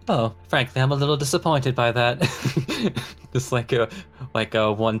this. Oh, frankly, I'm a little disappointed by that. Just like a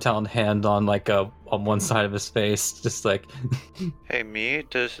one-town hand on on one side of his face, just like. Hey, me?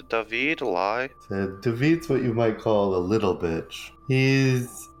 Does David lie? Said David's what you might call a little bitch.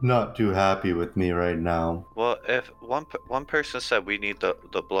 He's not too happy with me right now. Well, if one person said we need the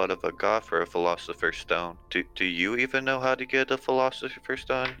blood of a god for a philosopher's stone, do you even know how to get a philosopher's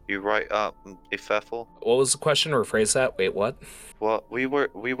stone? You right up, Ifefel? What was the question? Rephrase that. Wait, what? Well, we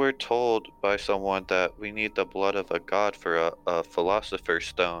were told by someone that we need the blood of a god for a philosopher's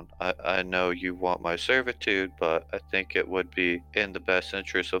stone. I know you want my servitude, but I think it would be in the best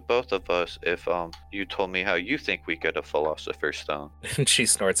interest of both of us if you told me how you think we get a philosopher's stone. And she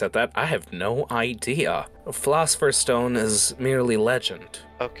snorts at that. I have no idea. A philosopher's stone is merely legend.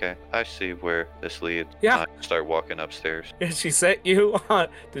 Okay, I see where this leads. Yeah. I start walking upstairs. She set you on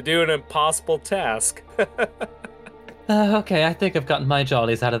to do an impossible task. Okay, I think I've gotten my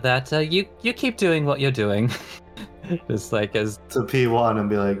jollies out of that. You keep doing what you're doing. Just like as To P1 and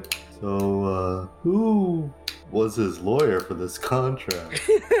be like, so, who was his lawyer for this contract?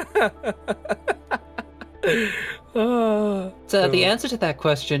 the answer to that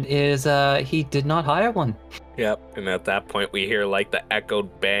question is he did not hire one. Yep, and at that point we hear like the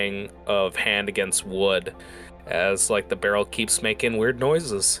echoed bang of hand against wood as like the barrel keeps making weird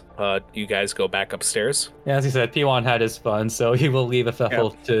noises. You guys go back upstairs. Yeah, as you said, P1 had his fun, so he will leave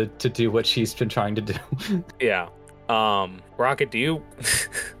Ifefel to do what she's been trying to do. Yeah. Rocket, do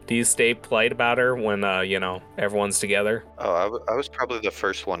you stay polite about her when everyone's together? Oh, I was probably the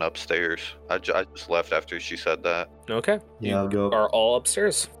first one upstairs. I just left after she said that. Okay. Yeah, I'll go. Are all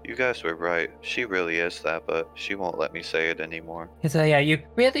upstairs. You guys were right. She really is that, but she won't let me say it anymore. So yeah, you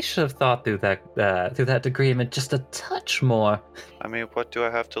really should have thought through that agreement just a touch more. I mean, what do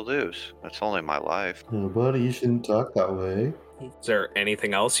I have to lose? It's only my life. Oh, buddy, you shouldn't talk that way. Is there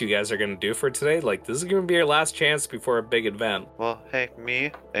anything else you guys are going to do for today? Like, this is going to be your last chance before a big event. Well, hey,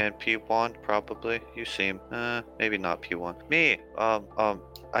 me and P1 probably. You seem, maybe not P1. Me,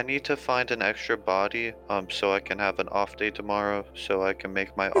 I need to find an extra body, so I can have an off day tomorrow, so I can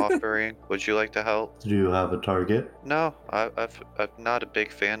make my offering. Would you like to help? Do you have a target? No, I'm not a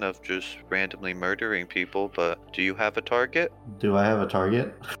big fan of just randomly murdering people, but do you have a target? Do I have a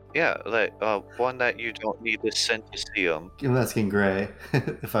target? Yeah, like, one that you don't need to send to see them. I'm asking Gray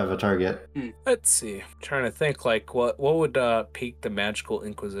if I have a target. Let's see. I'm trying to think, like, what would pique the Magical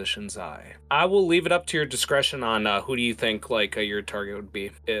Inquisition's eye? I will leave it up to your discretion on who do you think, like, your target would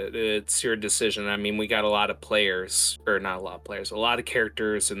be. It's your decision. I mean, we got a lot of players, or not a lot of players, a lot of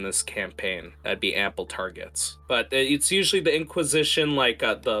characters in this campaign. That'd be ample targets. But it's usually the Inquisition, like,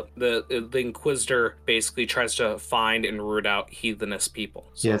 the Inquisitor basically tries to find and root out heathenous people.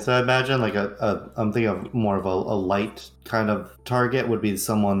 So. Yeah, so I imagine like I'm thinking of more of a light kind of target would be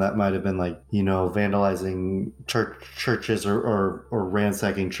someone that might have been like, vandalizing churches or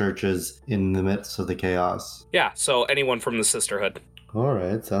ransacking churches in the midst of the chaos. Yeah, so anyone from the Sisterhood.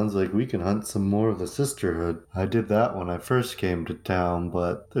 Alright, sounds like we can hunt some more of the Sisterhood. I did that when I first came to town,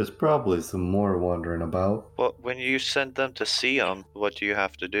 but there's probably some more wandering about. Well, when you send them to see them, what do you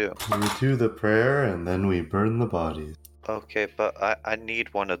have to do? We do the prayer and then we burn the bodies. Okay, but I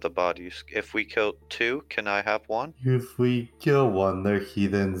need one of the bodies. If we kill 2, can I have one? If we kill one, they're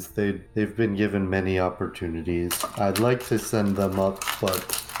heathens. They've been given many opportunities. I'd like to send them up, but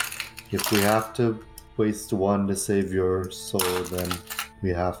if we have to waste one to save your soul, then we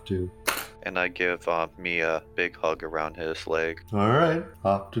have to. And I give me a big hug around his leg. Alright,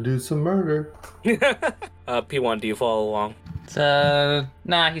 off to do some murder. P1, do you follow along?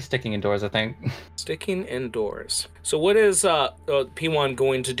 Nah, he's sticking indoors, I think. Sticking indoors. So what is P1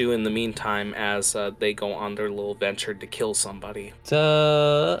 going to do in the meantime as they go on their little venture to kill somebody?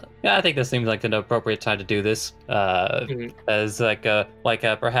 So yeah, I think this seems like an appropriate time to do this. As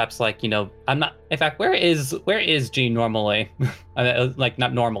perhaps I'm not. In fact, where is Gene normally? I mean, like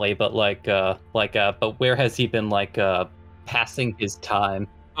not normally, but but where has he been passing his time?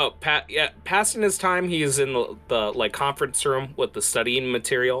 Oh, passing his time, he is in the conference room with the studying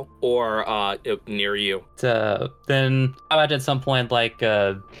material, or near you. Then I imagine at some point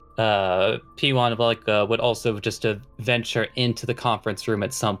P1 would also just venture into the conference room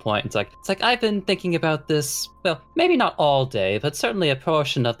at some point. It's like I've been thinking about this. Well, maybe not all day, but certainly a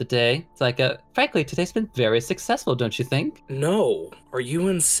portion of the day. It's like frankly, today's been very successful, don't you think? No, are you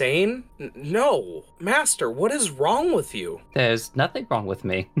insane? No, Master, what is wrong with you? There's nothing wrong with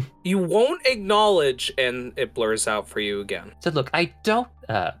me. You won't acknowledge, and it blurs out for you again. So look, I don't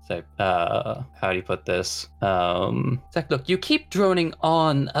how do you put this? It's like, look, you keep droning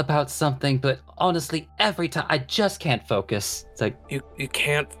on about something, but honestly, every time I just can't focus. It's like, You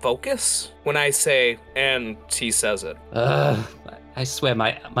can't focus? When I say, and he says it. I swear,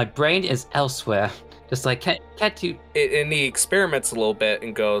 my brain is elsewhere. Just like, can't you And he experiments a little bit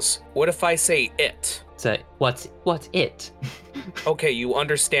and goes, what if I say it? say, what's it? Okay, you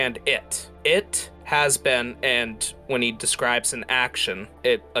understand it. It has been, and when he describes an action,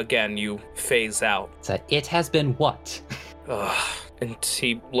 it, again, you phase out. So it has been what? Ugh. And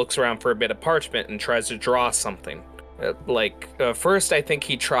he looks around for a bit of parchment and tries to draw something. First I think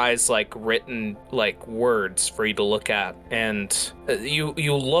he tries like written like words for you to look at, and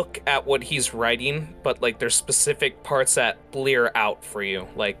you look at what he's writing, but like there's specific parts that blur out for you,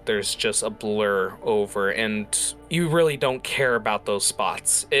 like there's just a blur over, and you really don't care about those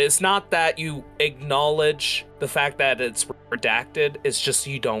spots. It's not that you acknowledge the fact that it's redacted, it's just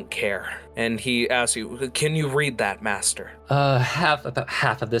you don't care. And he asks you, can you read that, Master? About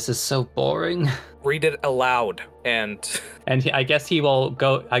half of this is so boring. Read it aloud. And I guess he'll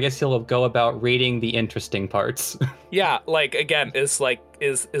go about reading the interesting parts. yeah, like again, is like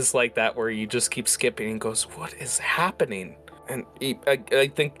that where you just keep skipping and goes, what is happening? And I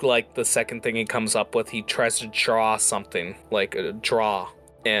think like the second thing he comes up with, he tries to draw something, like a draw,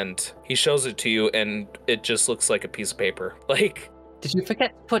 and he shows it to you, and it just looks like a piece of paper. Like, did you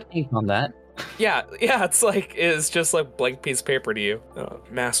forget to put ink on that? yeah, it's just like blank piece of paper to you.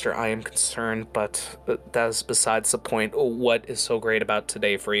 Master, I am concerned, but that is besides the point. What is so great about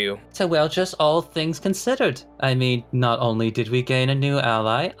today for you? So, well, just all things considered. I mean, not only did we gain a new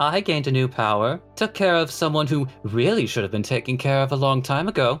ally, I gained a new power, took care of someone who really should have been taken care of a long time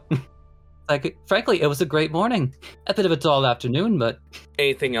ago. Like, frankly, it was a great morning. A bit of a dull afternoon, but...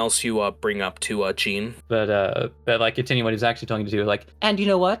 Anything else you bring up to Gene? But like, continue what he's actually talking to do, like, and you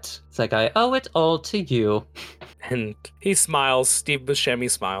know what? It's like, I owe it all to you. And he smiles, Steve Buscemi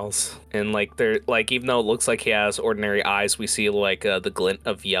smiles. And like, they're like, even though it looks like he has ordinary eyes, we see like the glint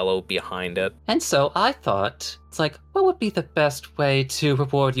of yellow behind it. And so I thought, it's like, what would be the best way to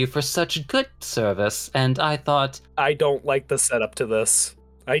reward you for such good service? And I thought... I don't like the setup to this.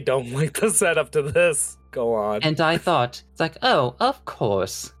 Go on. And I thought, it's like, oh, of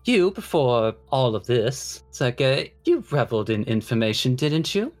course. You, before all of this, it's like, you reveled in information,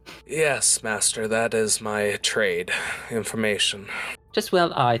 didn't you? Yes, Master, that is my trade. Information. Just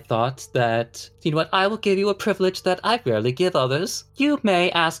well, I thought that, you know what, I will give you a privilege that I rarely give others. You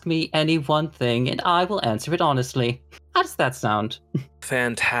may ask me any one thing, and I will answer it honestly. How does that sound?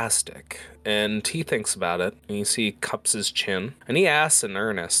 Fantastic. And he thinks about it, and you see he cups his chin, and he asks in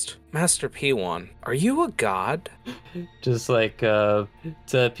earnest, Master P1, are you a god? Just like,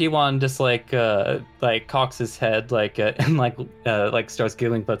 P1 just like cocks his head, like, and like starts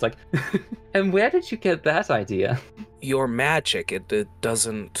giggling, but it's like, and where did you get that idea? Your magic, it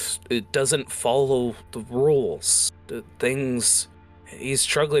doesn't follow the rules. The things... He's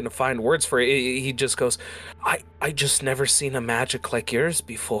struggling to find words for it. He just goes, I just never seen a magic like yours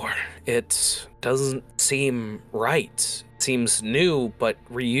before. It doesn't seem right. It seems new, but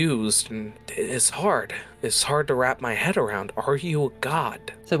reused, and it's hard. It's hard to wrap my head around. Are you a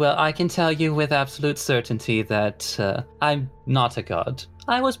god? So, well, I can tell you with absolute certainty that I'm not a god.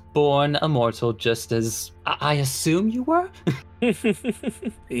 I was born a mortal just as I assume you were?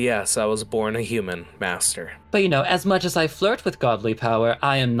 Yes, I was born a human, Master. But you know, as much as I flirt with godly power,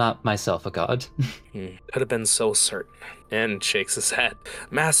 I am not myself a god. Could have been so certain. And shakes his head.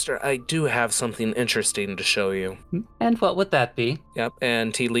 Master, I do have something interesting to show you. And what would that be? Yep,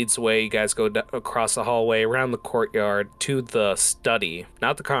 and he leads the way. You guys go across the hallway, around the courtyard, to the study.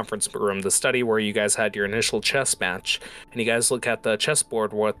 Not the conference room, the study where you guys had your initial chess match. And you guys look at the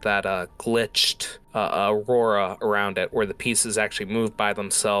chessboard with that glitched aurora around it, where the pieces actually move by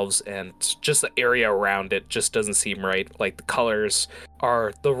themselves, and just the area around it just doesn't seem right. Like the colors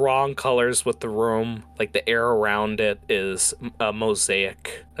are the wrong colors with the room. Like the air around it is a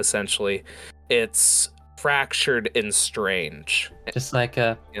mosaic, essentially. It's fractured and strange. Just like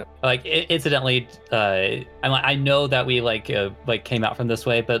like incidentally, I know that we like came out from this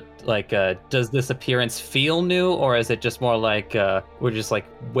way, but like does this appearance feel new, or is it just more like we're just like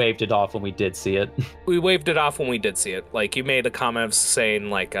waved it off when we did see it? We waved it off when we did see it. Like you made a comment of saying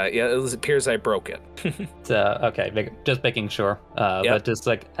like yeah, it appears I broke it. Okay, just making sure. But just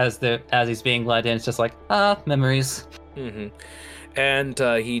like as he's being led in, it's just like memories. Mm-hmm. And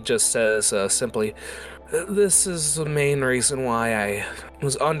he just says simply, this is the main reason why I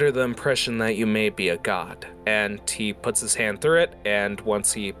was under the impression that you may be a god. And he puts his hand through it, and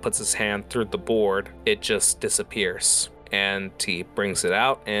once he puts his hand through the board, it just disappears. And he brings it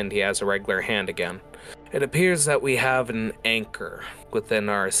out, and he has a regular hand again. It appears that we have an anchor within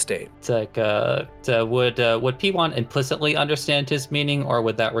our estate. It's like, would P1 implicitly understand his meaning, or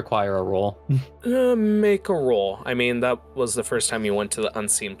would that require a roll? Make a roll. I mean, that was the first time you went to the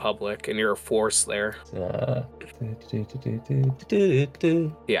unseen public, and you're a force there.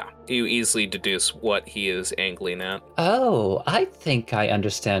 Yeah, you easily deduce what he is angling at. Oh, I think I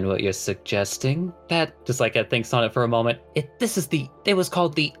understand what you're suggesting. That, just like Ed thinks on it for a moment, it was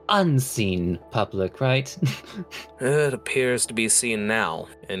called the unseen public, right? It appears to be seen now,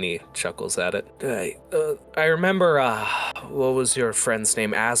 and he chuckles at it. I remember, what was your friend's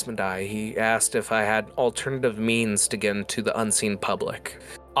name? Asmodai. He asked if I had alternative means to get into the unseen public.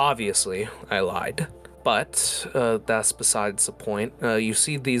 Obviously, I lied. But that's besides the point. You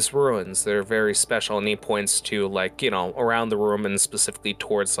see these ruins, they're very special, and he points to, like, around the room and specifically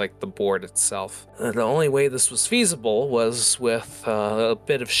towards, like, the board itself. The only way this was feasible was with a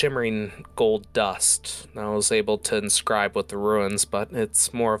bit of shimmering gold dust. I was able to inscribe with the ruins, but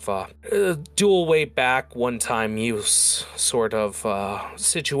it's more of a dual way back, one-time use sort of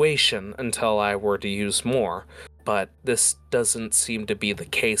situation until I were to use more. But this doesn't seem to be the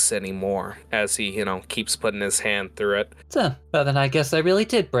case anymore, as he, keeps putting his hand through it. So, well then I guess I really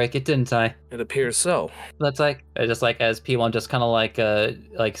did break it, didn't I? It appears so. That's just like as P1 just kind of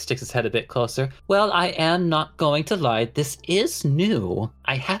like sticks his head a bit closer. Well, I am not going to lie, this is new.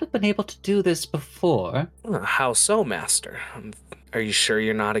 I haven't been able to do this before. How so, Master? Are you sure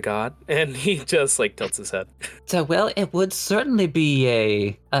you're not a god? And he just, tilts his head. So, well, it would certainly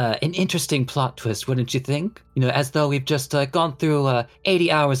be an interesting plot twist, wouldn't you think? As though we've just gone through 80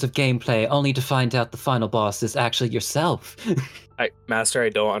 hours of gameplay only to find out the final boss is actually yourself. Master, I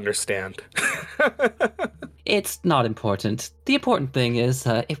don't understand. It's not important. The important thing is,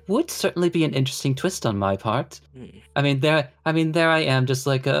 it would certainly be an interesting twist on my part. I mean, there I am, just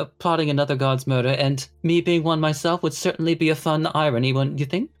plotting another god's murder, and me being one myself would certainly be a fun irony, wouldn't you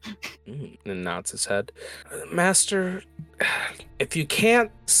think? And nods his head. Master, if you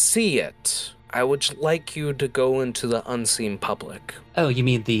can't see it, I would like you to go into the unseen public. Oh, you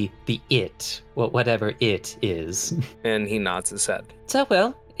mean the it, whatever it is. And he nods his head. So,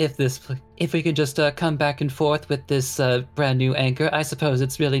 well, if we can just come back and forth with this brand new anchor, I suppose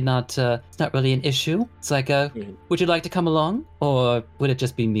it's really not really an issue. It's like, would you like to come along, or would it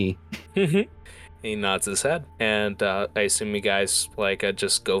just be me? He nods his head, and I assume you guys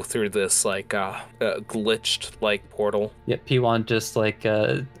just go through this glitched portal. Yep, P1 just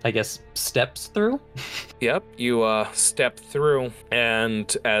I guess steps through. Yep, you step through,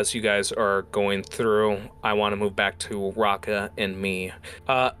 and as you guys are going through, I want to move back to Raka and me.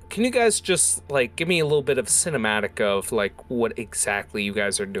 Can you guys just give me a little bit of cinematic of what exactly you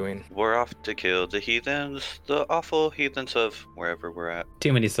guys are doing? We're off to kill the heathens, the awful heathens of wherever we're at.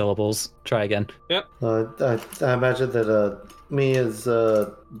 Too many syllables. Try again. Yep. I imagine that me is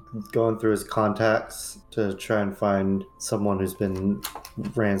going through his contacts to try and find someone who's been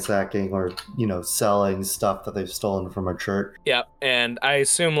ransacking or selling stuff that they've stolen from our church. Yep, and I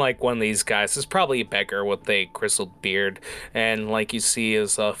assume one of these guys is probably a beggar with a grizzled beard, and you see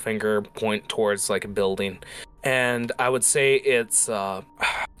his finger point towards a building, and I would say it's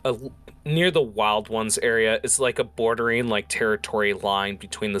near the Wild Ones area. It's a bordering territory line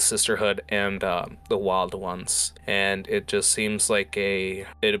between the Sisterhood and the Wild Ones, and it just seems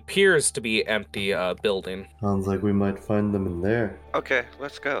it appears to be empty building. Sounds like we might find them in there. Okay,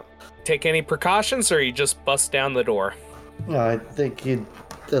 let's go. Take any precautions, or you just bust down the door? I think you'd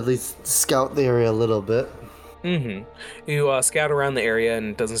at least scout the area a little bit. Mm-hmm. You scout around the area,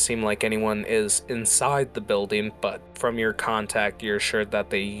 and it doesn't seem like anyone is inside the building, but from your contact, you're sure that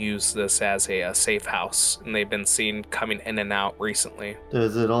they use this as a safe house, and they've been seen coming in and out recently.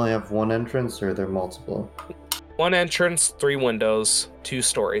 Does it only have one entrance, or are there multiple? One entrance, 3 windows, 2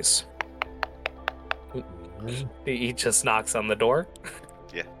 stories. He just knocks on the door.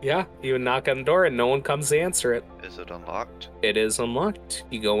 Yeah. Yeah, you knock on the door and no one comes to answer it. Is it unlocked? It is unlocked.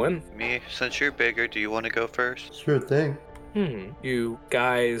 You go in. Me, since you're bigger, do you want to go first? Sure thing. You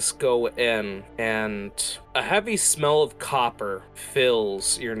guys go in, and a heavy smell of copper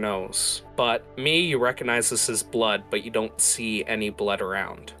fills your nose. But you recognize this as blood, but you don't see any blood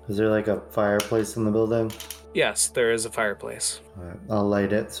around. Is there a fireplace in the building? Yes, there is a fireplace. Alright, I'll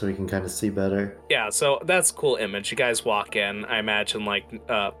light it so we can kind of see better. Yeah, so that's a cool image. You guys walk in. I imagine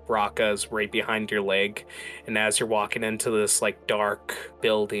Raka is right behind your leg, and as you're walking into this dark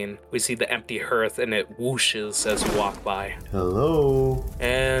building, we see the empty hearth, and it whooshes as you walk by. Hello.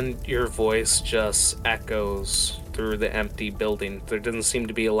 And your voice just echoes through the empty building. There doesn't seem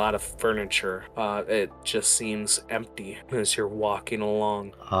to be a lot of furniture. It just seems empty as you're walking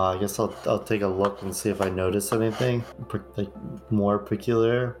along. I guess I'll take a look and see if I notice anything like more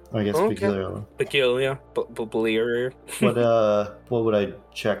peculiar. I guess Okay. peculiar. Peculiar. Peculiar. What would I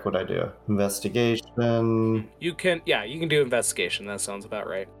check? Would I do investigation? You can do investigation. That sounds about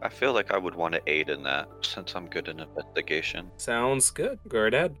right. I feel like I would want to aid in that since I'm good in investigation. Sounds good. Go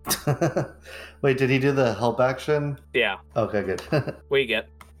right ahead. Wait, did he do the help action? Yeah. Okay, good. What you get?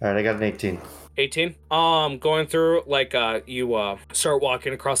 All right, I got an 18. 18. Going through, like, you start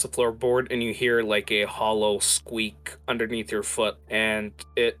walking across the floorboard and you hear like a hollow squeak underneath your foot, and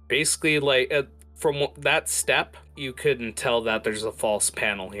it basically, like, from that step you couldn't tell that there's a false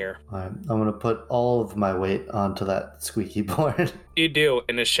panel here. All right, I'm gonna put all of my weight onto that squeaky board. You do,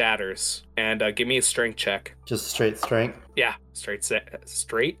 and it shatters. And give me a strength check. Just straight strength. Yeah, straight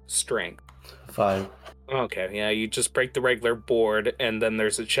strength. 5. Okay, yeah, you just break the regular board, and then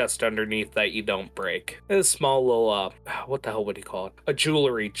there's a chest underneath that you don't break. It's a small little, what the hell would you call it? A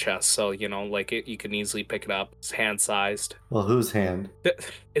jewelry chest, so, you know, like, you can easily pick it up. It's hand-sized. Well, whose hand?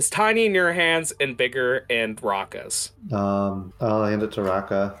 It's tiny in your hands and bigger in Raka's. I'll hand it to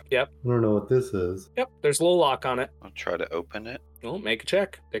Raka. Yep. I don't know what this is. Yep, there's a little lock on it. I'll try to open it. Well, make a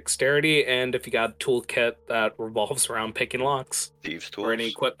check. Dexterity, and if you got a toolkit that revolves around picking locks. Thieves' tools. Or any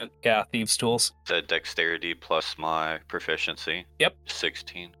equipment. Yeah, thieves' tools. The dexterity plus my proficiency. Yep.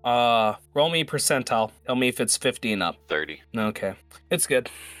 16. Roll me percentile. Tell me if it's 50 and up. 30. Okay. It's good.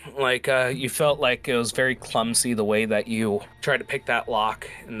 Like, you felt like it was very clumsy the way that you tried to pick that lock,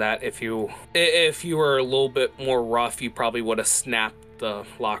 and that if you were a little bit more rough, you probably would have snapped the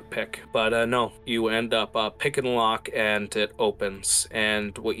lock pick, but no, you end up picking the lock and it opens,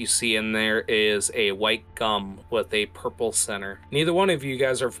 and what you see in there is a white gum with a purple center. Neither one of you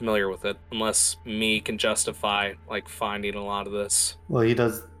guys are familiar with it, unless me can justify like finding a lot of this. Well, he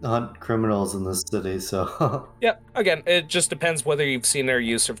does hunt criminals in this city, so... Yeah, again, it just depends whether you've seen their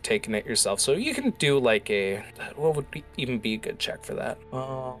use or taken it yourself. So you can do like what would even be a good check for that?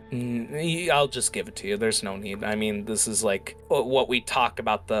 I'll just give it to you. There's no need. I mean, this is like what we talk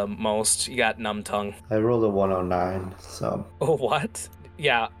about the most. You got numb tongue. I rolled a 109, so... Oh, what?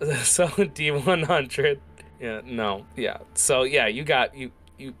 Yeah, so D100. Yeah, no, yeah. So yeah,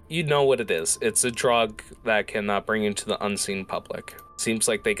 you know what it is. It's a drug that can bring you to the unseen public. Seems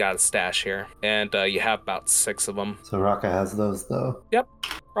like they got a stash here, and you have about 6 of them. So Raka has those, though. Yep,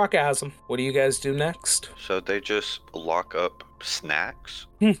 Raka has them. What do you guys do next? So they just lock up snacks?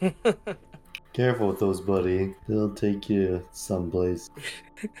 Careful with those, buddy. They'll take you someplace.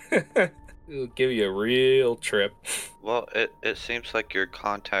 It'll give you a real trip. Well, it seems like your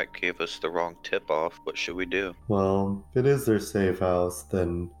contact gave us the wrong tip-off. What should we do? Well, if it is their safe house,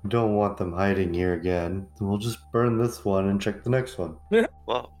 then we don't want them hiding here again. Then we'll just burn this one and check the next one.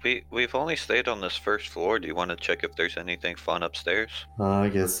 Well, we've only stayed on this first floor. Do you want to check if there's anything fun upstairs? I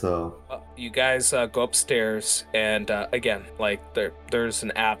guess so. You guys go upstairs, and again, like there's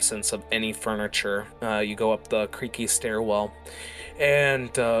an absence of any furniture. You go up the creaky stairwell,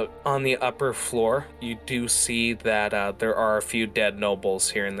 and on the upper floor, you do see that there are a few dead nobles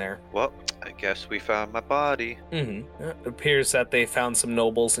here and there. Well, I guess we found my body. It appears that they found some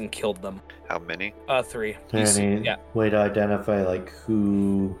nobles and killed them. How many? 3. Any Yeah. way to identify,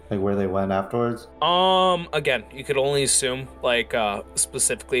 where they went afterwards? Again, you could only assume,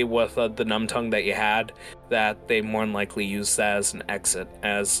 specifically with the numb tongue that you had, that they more than likely used that as an exit,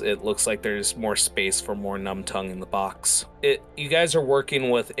 as it looks like there's more space for more numb tongue in the box. You guys are working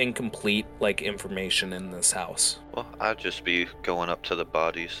with incomplete, information in this house. Well, I'd just be going up to the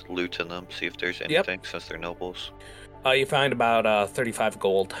bodies, looting them, see if there's anything, since they're nobles. You find about 35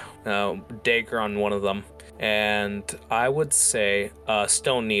 gold, dagger on one of them, and I would say a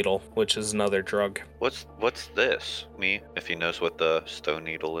stone needle, which is another drug. What's this? Me, if he knows what the stone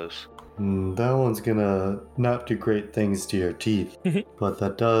needle is. That one's gonna not do great things to your teeth. But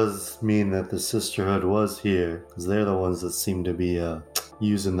that does mean that the Sisterhood was here, because they're the ones that seem to be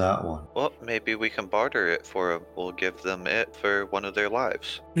using that one. Well, maybe we can barter it for them. We'll give them it for one of their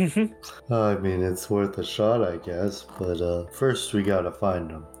lives. I mean, it's worth a shot, I guess, but first we gotta find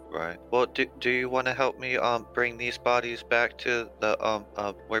them. Right. Well, do you want to help me bring these bodies back to the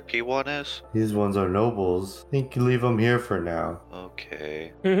where P1 is? These ones are nobles. I think you leave them here for now.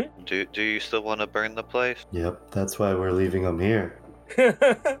 Okay. Mhm. Do you still want to burn the place? Yep, that's why we're leaving them here.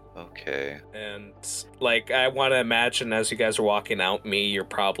 Okay. And I want to imagine as you guys are walking out, you're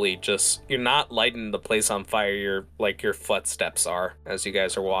probably you're not lighting the place on fire. Your footsteps are as you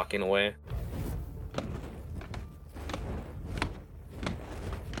guys are walking away.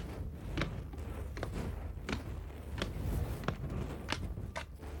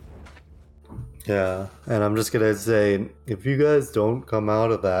 Yeah, and I'm just gonna say, if you guys don't come out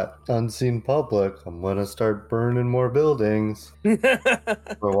of that unseen public, I'm gonna start burning more buildings. We're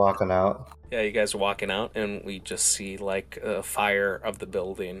walking out. Yeah, you guys are walking out, and we just see like a fire of the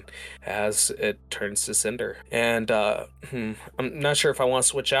building as it turns to cinder. And I'm not sure if I want to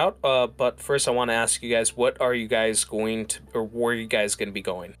switch out, but first I want to ask you guys, what are you guys going to, or where are you guys going to be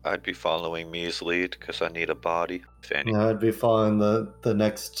going? I'd be following Me's lead because I need a body. If any. Yeah, I'd be following the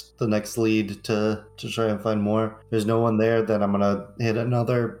next lead to try and find more. If there's no one there, then I'm gonna hit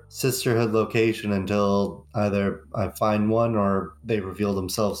another sisterhood location until either I find one or they reveal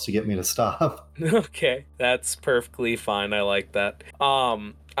themselves to get me to stop. Okay, that's perfectly fine. I like that.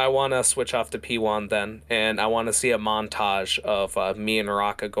 I want to switch off to P1 then, and I want to see a montage of me and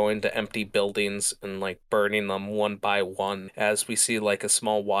Raka going to empty buildings and like burning them one by one as we see like a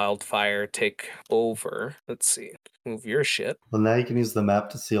small wildfire take over. Let's see. Move your shit. Well, now you can use the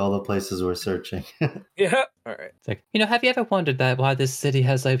map to see all the places we're searching. Yeah. All right. It's like, have you ever wondered that why this city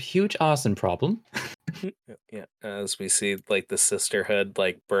has a huge arson problem? Yeah. As we see like the sisterhood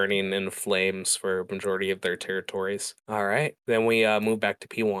like burning in flames for a majority of their territories. All right. Then we move back to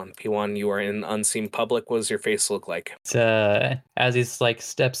P1. P1, you are in unseen public. What does your face look like? As he's like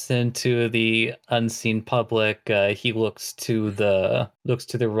steps into the unseen public, he looks to the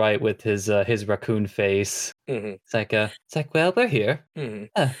right with his raccoon face. Mm-hmm. It's like, well, we're here.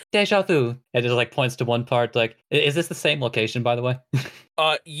 Mm-hmm. Deja vu. And it like points to one part. Like, is this the same location, by the way?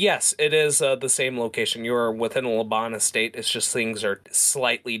 Yes, it is the same location. You are within a Laban estate. It's just things are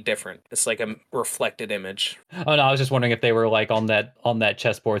slightly different. It's like a reflected image. Oh no, I was just wondering if they were like on that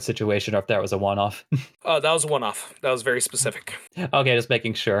chessboard situation or if that was a one-off. That was a one-off. That was very specific. Okay, just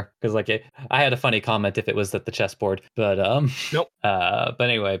making sure because like I had a funny comment if it was at the chessboard, but Nope. But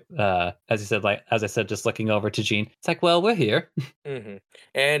anyway, as I said, just looking over to Jean, it's like, well, we're here. Mm-hmm.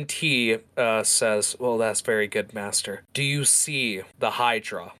 And he says, "Well, that's very good, Master. Do you see the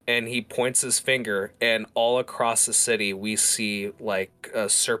Hydra?" And he points his finger, and all across the city, we see like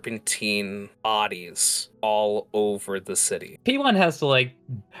serpentine bodies all over the city. P1 has to like,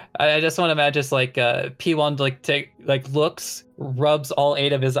 I just want to imagine just like P1 like looks, rubs all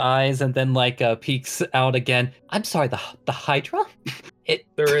 8 of his eyes, and then like peeks out again. I'm sorry, the Hydra?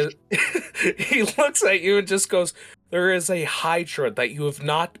 There is. He looks at you and just goes, "There is a Hydra that you have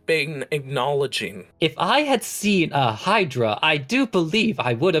not been acknowledging." If I had seen a Hydra, I do believe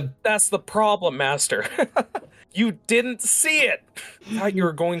I would have. That's the problem, Master. You didn't see it. I thought you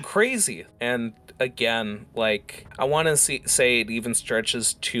were going crazy. And again, like, I want to say it even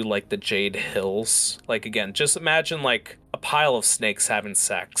stretches to like the Jade Hills. Like, again, just imagine like a pile of snakes having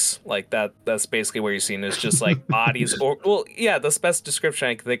sex. Like that's basically what you're seeing is just like bodies, or well, yeah, that's the best description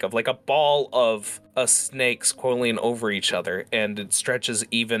I can think of. Like a ball of snakes coiling over each other, and it stretches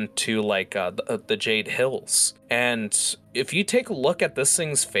even to like the Jade Hills. And if you take a look at this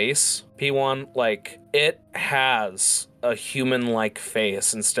thing's face, P1, like it has a human-like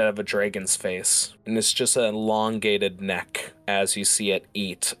face instead of a dragon's face, and it's just an elongated neck as you see it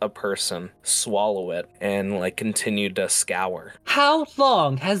eat a person, swallow it, and like continue to scour. How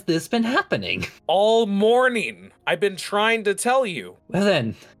long has this been happening? All morning. I've been trying to tell you. Well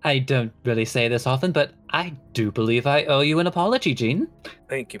then, I don't really say this often, but I do believe I owe you an apology, Jean.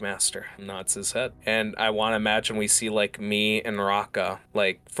 Thank you, Master. Nods his head. And I want to imagine we see like me and Raka,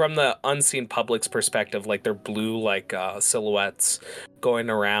 like from the unseen public's perspective, like they're blue like silhouettes going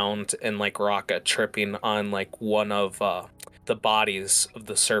around, and like Raka tripping on like one of the bodies of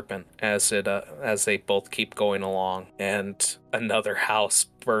the serpent as they both keep going along, and another house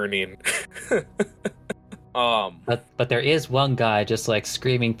burning. But there is one guy just like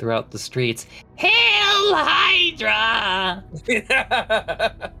screaming throughout the streets, "Hail Hydra!"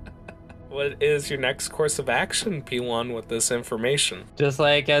 What is your next course of action, P1, with this information? Just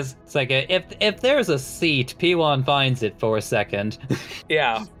like if there's a seat, P1 finds it for a second.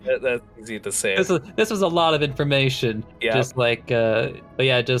 Yeah, that's easy to say. This was a lot of information. Yeah. Just like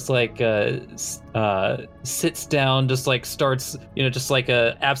sits down, just like starts, just like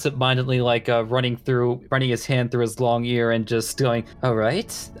absentmindedly like running his hand through his long ear and just going, "All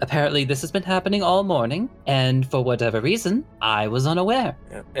right, apparently this has been happening all morning, and for whatever reason, I was unaware."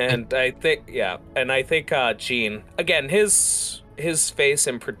 Yeah. And I think Jean, again, his face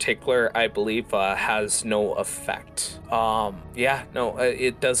in particular, I believe, has no effect.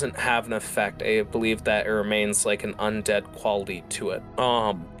 It doesn't have an effect. I believe that it remains like an undead quality to it.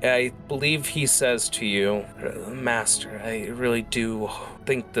 I believe he says to you, "Master, I really do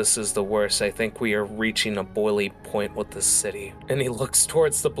think this is the worst. I think we are reaching a boiling point with this city. And he looks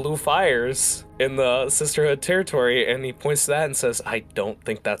towards the blue fires in the Sisterhood territory, and he points to that and says, I don't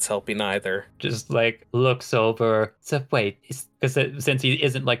think that's helping either. Just like looks over. So wait, because since he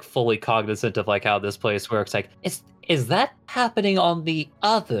isn't like fully cognizant of like how this place works, like is that happening on the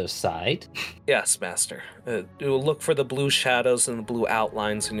other side? Yes, Master. You'll look for the blue shadows and the blue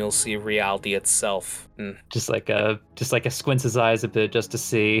outlines, and you'll see reality itself. Just like squints his eyes a bit just to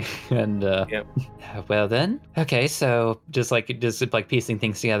see, and Yep. Well then, okay. So just like piecing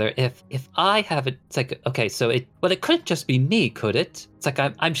things together. If I have it, it's like okay. So it couldn't just be me, could it? It's like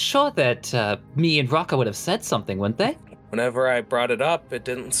I'm sure that me and Rocco would have said something, wouldn't they? Whenever I brought it up, it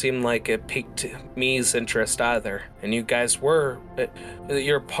didn't seem like it piqued me's interest either. And you guys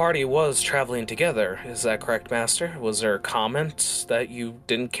your party was traveling together. Is that correct, Master? Was there a comment that you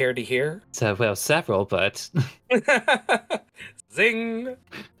didn't care to hear? So, well, several, but... Zing!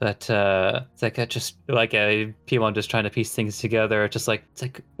 But, it's like P1 just trying to piece things together. It's like,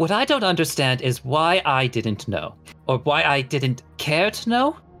 what I don't understand is why I didn't know. Or why I didn't care to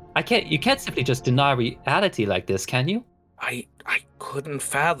know? You can't simply just deny reality like this, can you? I couldn't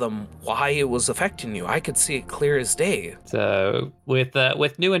fathom why it was affecting you. I could see it clear as day. So with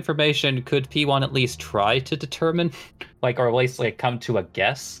new information, could P1 at least try to determine, or at least come to a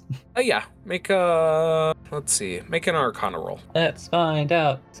guess? Yeah, make an Arcana roll. Let's find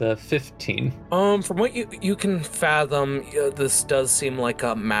out. It's a 15. From what you can fathom, this does seem like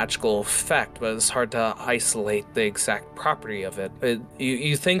a magical effect, but it's hard to isolate the exact property of it.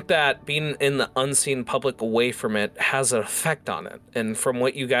 You think that being in the unseen public away from it has an effect on it, and from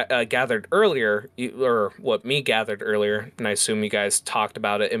what you gathered earlier, or what me gathered earlier, and I assume you guys talked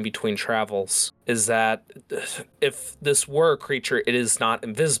about it in between travels, is that if this were a creature, it is not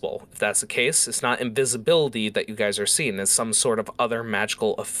invisible. If that's the case, it's not invisibility that you guys are seeing. It's some sort of other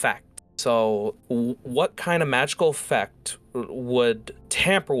magical effect. So what kind of magical effect would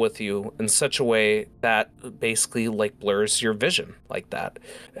tamper with you in such a way that basically blurs your vision like that?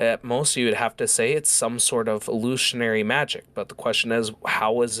 At most, you would have to say it's some sort of illusionary magic. But the question is,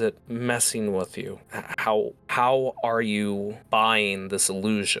 how is it messing with you? How are you buying this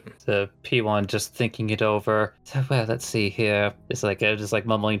illusion? The P1 just thinking it over. So, well, let's see here. It's just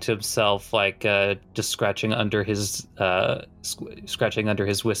mumbling to himself, just scratching under his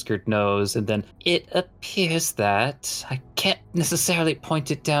whiskered nose, and then it appears that I can't necessarily point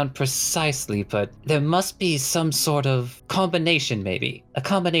it down precisely, but there must be some sort of combination, maybe. A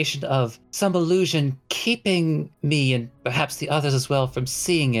combination of some illusion keeping me and perhaps the others as well from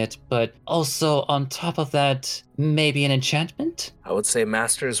seeing it, but also on top of that, maybe an enchantment? I would say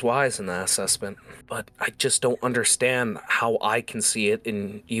Master is wise in that assessment, but I just don't understand how I can see it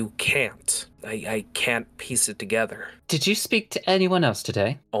and you can't. I can't piece it together. Did you speak to anyone else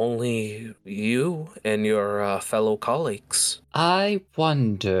today? Only you and your fellow colleagues. I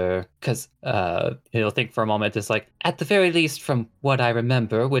wonder, because he'll think for a moment, it's at the very least from what I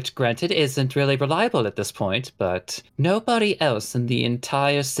remember, which granted isn't really reliable at this point, but nobody else in the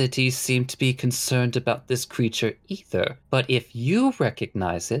entire city seemed to be concerned about this creature either. But if you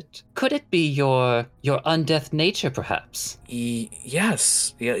recognize it, could it be your undeath nature, perhaps?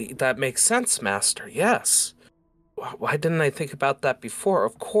 Yes, yeah, that makes sense, Master, yes. Why didn't I think about that before?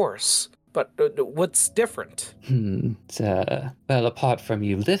 Of course. But what's different? Well, apart from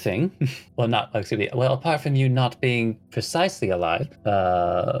you living, apart from you not being precisely alive,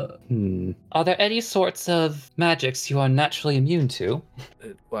 are there any sorts of magics you are naturally immune to?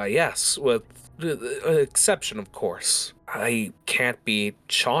 Why, yes, with exception, of course. I can't be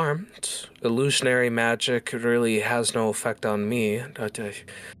charmed. Illusionary magic really has no effect on me.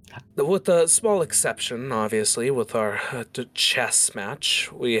 With a small exception, obviously, with our chess match,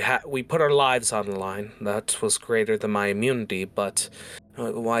 we put our lives on the line. That was greater than my immunity, but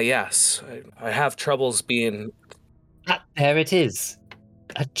why, yes, I have troubles being... There it is.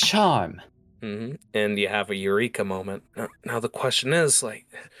 A charm. Mm-hmm. And you have a eureka moment. Now the question is,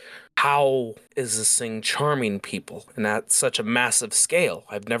 how is this thing charming people and at such a massive scale?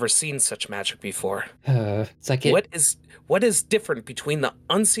 I've never seen such magic before. What is different between the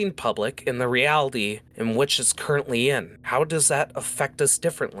unseen public and the reality in which it's currently in? How does that affect us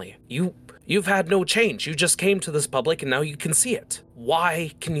differently? You've had no change. You just came to this public and now you can see it.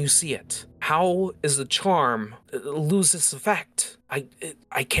 Why can you see it? How is the charm lose its effect?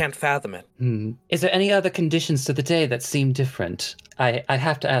 I can't fathom it. Is there any other conditions to the day that seem different? I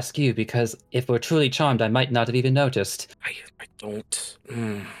have to ask you, because if we're truly charmed, I might not have even noticed. I don't...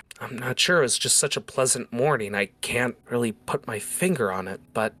 I'm not sure. It was just such a pleasant morning. I can't really put my finger on it,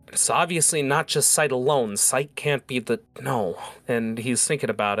 but it's obviously not just sight alone. Sight can't be no. And he's thinking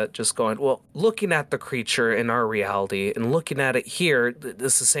about it, just going, well, looking at the creature in our reality and looking at it here,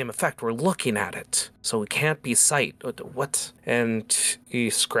 this is the same effect. We're looking at it. So it can't be sight. What? And he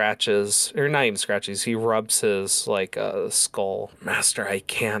scratches, or not even scratches, he rubs his, skull. Master, I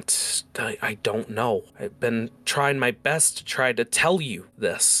can't, I don't know. I've been trying my best to try to tell you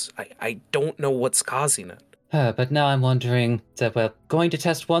this. I don't know what's causing it. But now I'm wondering that we're going to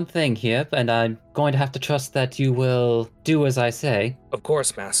test one thing here, and I'm going to have to trust that you will do as I say. Of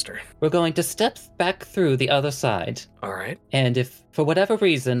course, Master. We're going to step back through the other side. All right. And if, for whatever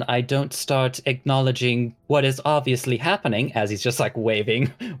reason, I don't start acknowledging what is obviously happening, as he's just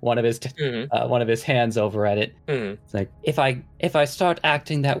waving one of his hands over at it. Mm-hmm. It's like if I start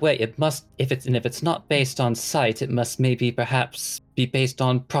acting that way, it must if it's not based on sight, it must maybe perhaps be based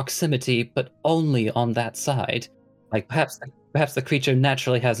on proximity, but only on that side. Like perhaps the creature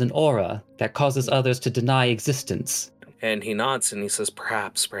naturally has an aura that causes others to deny existence. And he nods and he says,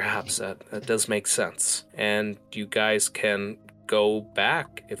 perhaps, that does make sense. And you guys can go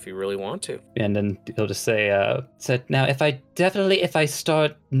back if you really want to. And then he'll just say, now if I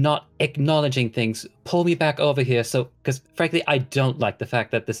start not acknowledging things, pull me back over here. So, because frankly, I don't like the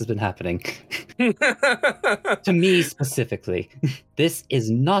fact that this has been happening. To me specifically, this is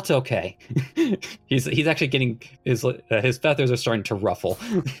not okay. He's actually getting his feathers are starting to ruffle.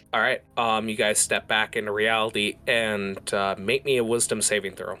 All right, you guys step back into reality and make me a wisdom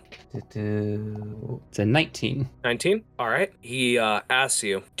saving throw. It's a 19. 19. All right. He asks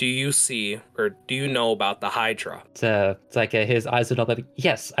you, do you see or do you know about the Hydra? It's like his eyes would open.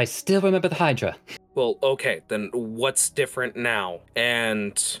 Yes, I still remember the Hydra. Well, okay, then what's different now?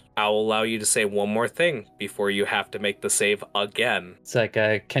 And I'll allow you to say one more thing before you have to make the save again. It's like,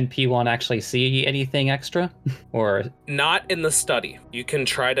 can P1 actually see anything extra? Or... Not in the study. You can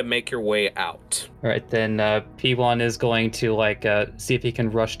try to make your way out. All right, then P1 is going to, see if he can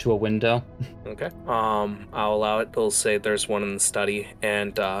rush to a window. Okay. I'll allow it. It'll say there's one in the study,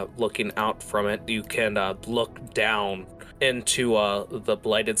 and looking out from it, you can look down into the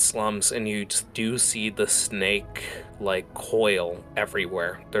blighted slums, and you do see the snake coil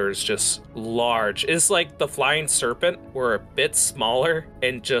everywhere. There's just large, it's like the flying serpent were a bit smaller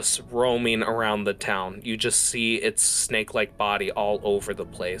and just roaming around the town. You just see its snake-like body all over the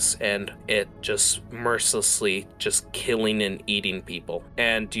place, and it just mercilessly just killing and eating people.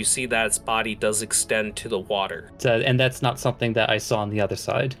 And you see that its body does extend to the water. And that's not something that I saw on the other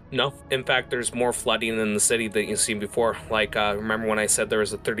side? No. In fact, there's more flooding in the city than you've seen before. Remember when I said there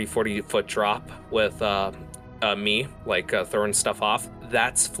was a 30-40 foot drop with me throwing stuff off?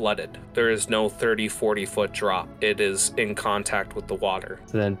 That's flooded. There is no 30-40 foot drop. It is in contact with the water.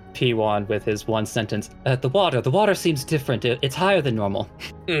 So then P1 with his one sentence, the water seems different. It's higher than normal.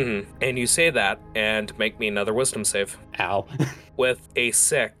 Mm-hmm. And you say that and make me another wisdom save. Ow. With a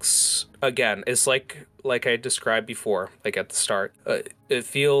 6, again, it's like I described before, at the start. It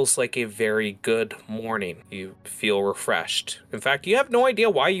feels like a very good morning. You feel refreshed. In fact, you have no idea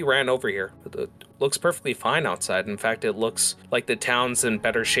why you ran over here. It looks perfectly fine outside. In fact, it looks like the town's in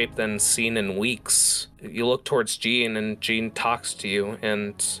better shape than seen in weeks. You look towards Gene, and Gene talks to you,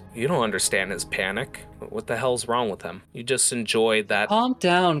 and you don't understand his panic. What the hell's wrong with him? You just enjoy that. Calm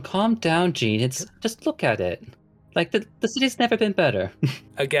down, Gene. It's just look at it. The city's never been better.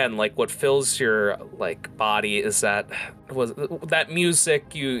 Again, what fills your body is that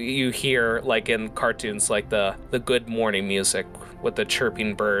music you hear in cartoons, the good morning music with the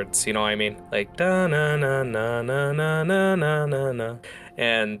chirping birds, you know what I mean? Da na na na na na na na na na.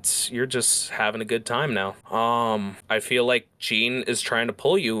 And you're just having a good time now. I feel like Gene is trying to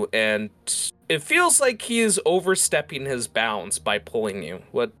pull you, and it feels like he is overstepping his bounds by pulling you.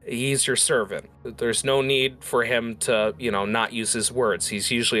 He's your servant. There's no need for him to, not use his words.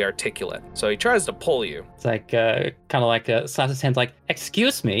 He's usually articulate. So he tries to pull you. It's slaps his hands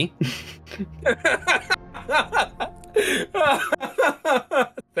excuse me.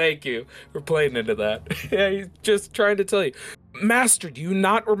 Thank you for playing into that. Yeah, he's just trying to tell you. Master, do you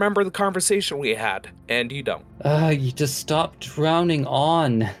not remember the conversation we had? And you don't. You just stopped drowning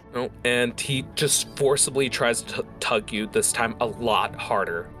on. No, and he just forcibly tries to tug you, this time a lot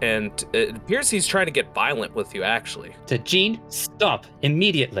harder. And it appears he's trying to get violent with you, actually. Gene, stop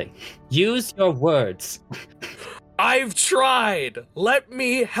immediately. Use your words. I've tried. Let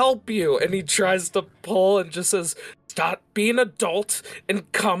me help you. And he tries to pull and just says, stop being an adult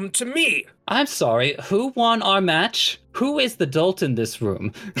and come to me. I'm sorry, who won our match? Who is the adult in this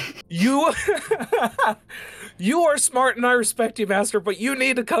room? You You are smart and I respect you, Master, but you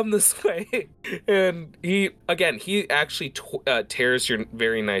need to come this way. And he actually tears your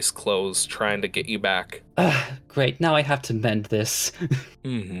very nice clothes trying to get you back. Great, now I have to mend this.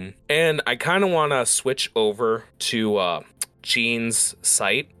 Mm-hmm. And I kind of want to switch over to Jean's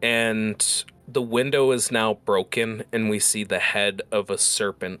site, and the window is now broken, and we see the head of a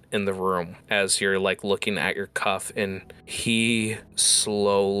serpent in the room as you're like looking at your cuff, and he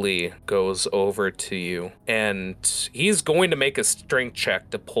slowly goes over to you, and he's going to make a strength check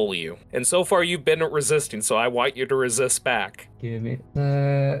to pull you. And so far you've been resisting, so I want you to resist back. Give me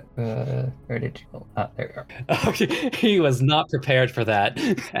where did you go? Ah, there you are. Okay, he was not prepared for that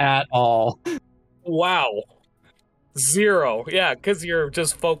at all. Wow. 0. Yeah, because you're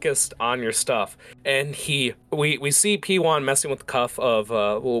just focused on your stuff. And we see P1 messing with the cuff of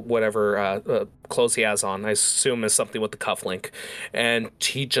whatever clothes he has on. I assume is something with the cufflink. And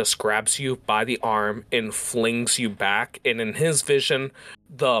he just grabs you by the arm and flings you back. And in his vision,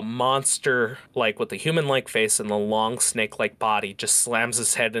 the monster, like with the human-like face and the long snake-like body, just slams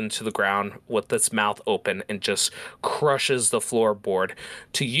his head into the ground with its mouth open and just crushes the floorboard.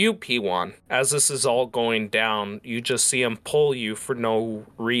 To you, P1, as this is all going down, you just see him pull you for no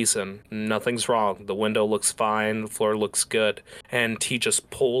reason. Nothing's wrong. The window looks fine. The floor looks good. And he just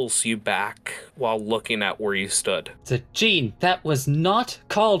pulls you back while looking at where you stood. So, Jean, that was not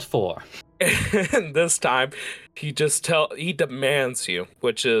called for. And this time, he demands you,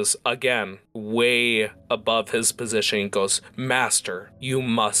 which is, again, way above his position. He goes, Master, you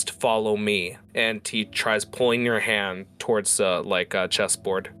must follow me. And he tries pulling your hand towards, a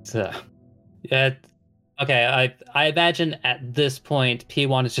chessboard. So, okay, I imagine at this point,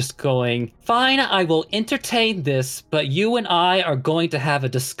 P1 is just going, fine, I will entertain this, but you and I are going to have a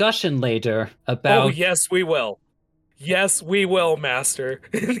discussion later about... Oh, yes, we will. Yes, we will, Master.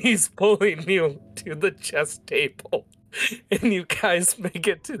 And he's pulling you to the chess table. And you guys make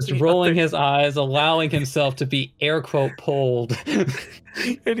it to just rolling his eyes, allowing himself to be air quote pulled.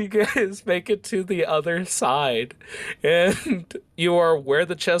 And you guys make it to the other side. And you are where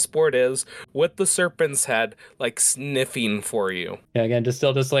the chessboard is with the serpent's head, like sniffing for you. Yeah, again, just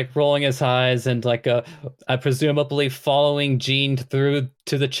like rolling his eyes and presumably following Jean through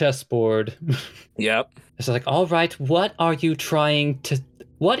to the chessboard. Yep. It's like, all right, what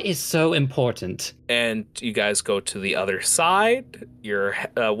is so important? And you guys go to the other side.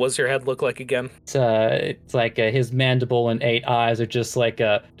 What's your head look like again? It's like his mandible and 8 eyes are just like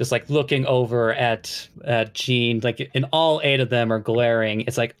looking over at Jean. Like, and all 8 of them are glaring.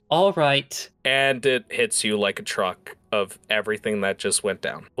 It's like, all right. And it hits you like a truck of everything that just went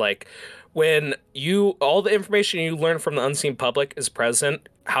down. Like, when all the information you learn from the unseen public is present,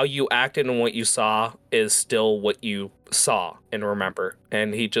 how you acted and what you saw is still what you saw and remember.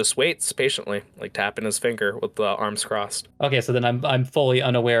 And he just waits patiently, like tapping his finger with the arms crossed. Okay, so then I'm fully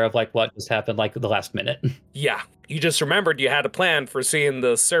unaware of like what just happened like the last minute. Yeah, you just remembered you had a plan for seeing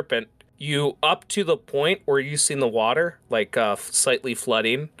the serpent. You up to the point where you seen the water like slightly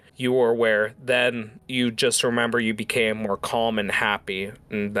flooding. You were aware. Then you just remember you became more calm and happy,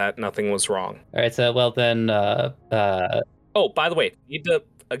 and that nothing was wrong. All right, so well then. Oh, by the way, need to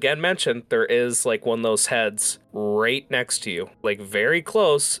again mention there is like one of those heads right next to you, like very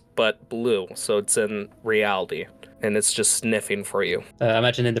close, but blue, so it's in reality. And it's just sniffing for you. I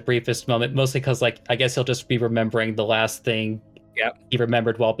imagine in the briefest moment, mostly because like I guess he'll just be remembering the last thing. Yep. He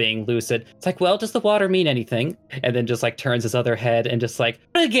remembered while being lucid. It's like, well, does the water mean anything? And then just like turns his other head and just like,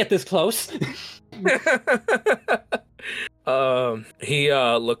 I get this close. He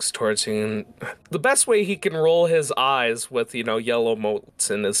looks towards you, and the best way he can roll his eyes with, yellow motes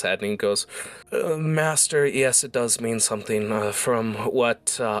in his head, and he goes, Master, yes, it does mean something. From what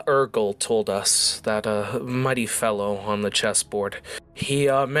Urgel told us, that mighty fellow on the chessboard, he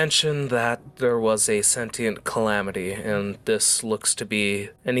mentioned that there was a sentient calamity, and this looks to be,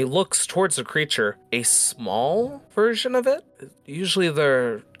 and he looks towards the creature, a small version of it. Usually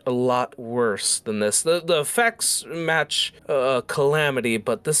they're a lot worse than this. The effects match calamity,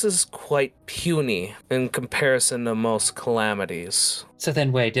 but this is quite puny in comparison to most calamities. So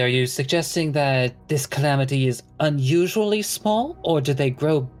then wait, are you suggesting that this calamity is unusually small, or do they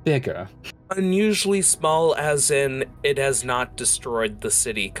grow bigger? Unusually small as in it has not destroyed the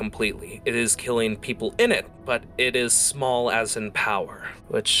city completely. It is killing people in it, but it is small as in power,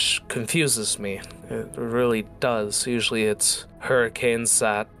 which confuses me. It really does. Usually it's hurricanes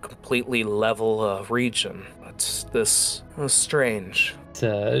that completely level a region, but this was strange.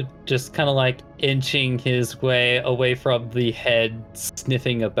 Just kind of like inching his way away from the head,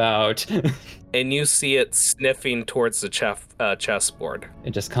 sniffing about. and you see it sniffing towards the chessboard.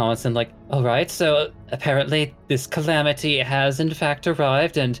 It just comments and like, all right, so apparently this calamity has in fact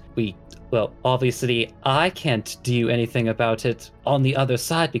arrived, and well, obviously I can't do anything about it on the other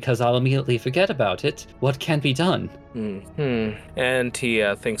side because I'll immediately forget about it. What can be done? And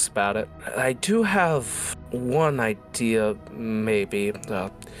he thinks about it. I do have one idea, maybe,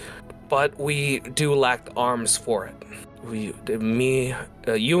 but we do lack arms for it.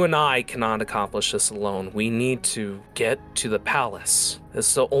 You and I cannot accomplish this alone. We need to get to the palace.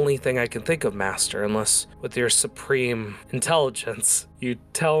 It's the only thing I can think of, Master, unless with your supreme intelligence, you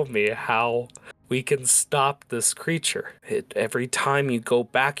tell me how we can stop this creature. Every time you go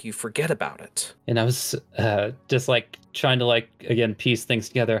back, you forget about it. And I was just like trying to again piece things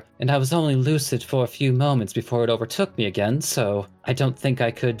together, and I was only lucid for a few moments before it overtook me again, so I don't think I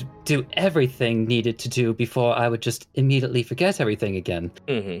could do everything needed to do before I would just immediately forget everything again.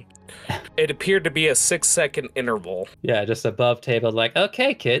 It appeared to be a 6-second interval. Yeah, just above table, like,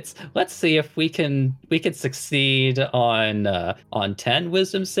 okay, kids, let's see if we can succeed on 10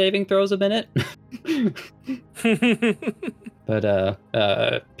 wisdom saving throws a minute. But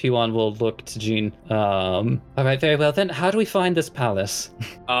P1 will look to Jean. All right, very well then. How do we find this palace?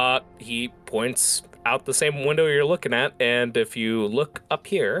 He points out the same window you're looking at, and if you look up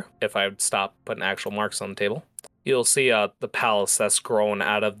here, if I would stop putting actual marks on the table, you'll see the palace that's grown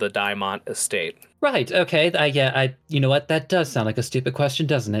out of the Diamond estate. Right. Okay. You know what? That does sound like a stupid question,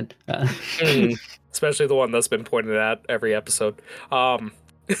 doesn't it? Especially the one that's been pointed at every episode. Look,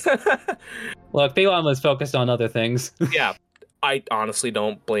 P1 was focused on other things. Yeah. I honestly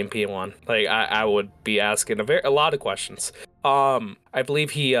don't blame P1. Like, I would be asking a lot of questions. I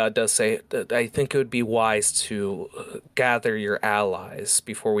believe he does say that I think it would be wise to gather your allies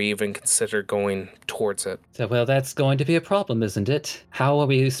before we even consider going towards it. So, well, that's going to be a problem, isn't it? How are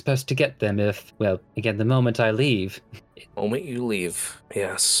we supposed to get them if, well, again, the moment I leave? The moment you leave,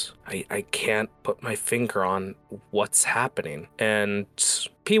 yes. I can't put my finger on what's happening. And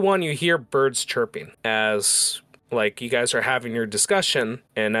P1, you hear birds chirping as... like, you guys are having your discussion,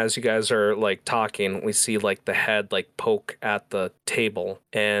 and as you guys are, like, talking, we see, like, the head, like, poke at the table,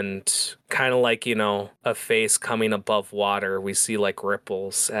 and kind of like, you know, a face coming above water. We see, like,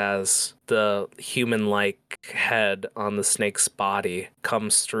 ripples as the human-like head on the snake's body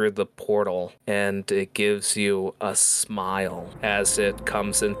comes through the portal, and it gives you a smile as it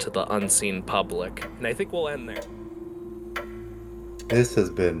comes into the unseen public. And I think we'll end there. This has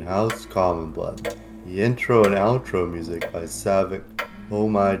been House Common Blood. The intro and outro music by Savick, Oh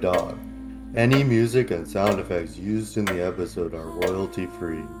My Dog. Any music and sound effects used in the episode are royalty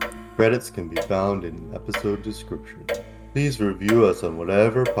free. Credits can be found in episode description. Please review us on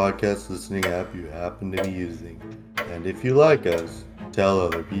whatever podcast listening app you happen to be using. And if you like us, tell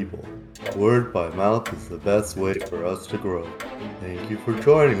other people. Word by mouth is the best way for us to grow. Thank you for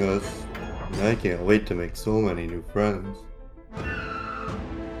joining us, and I can't wait to make so many new friends.